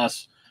from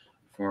us.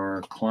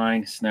 For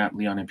Klein, Snap,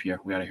 Leon, and Pierre,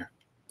 we out of here.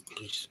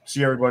 Peace. See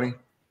you, everybody.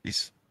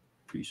 Peace.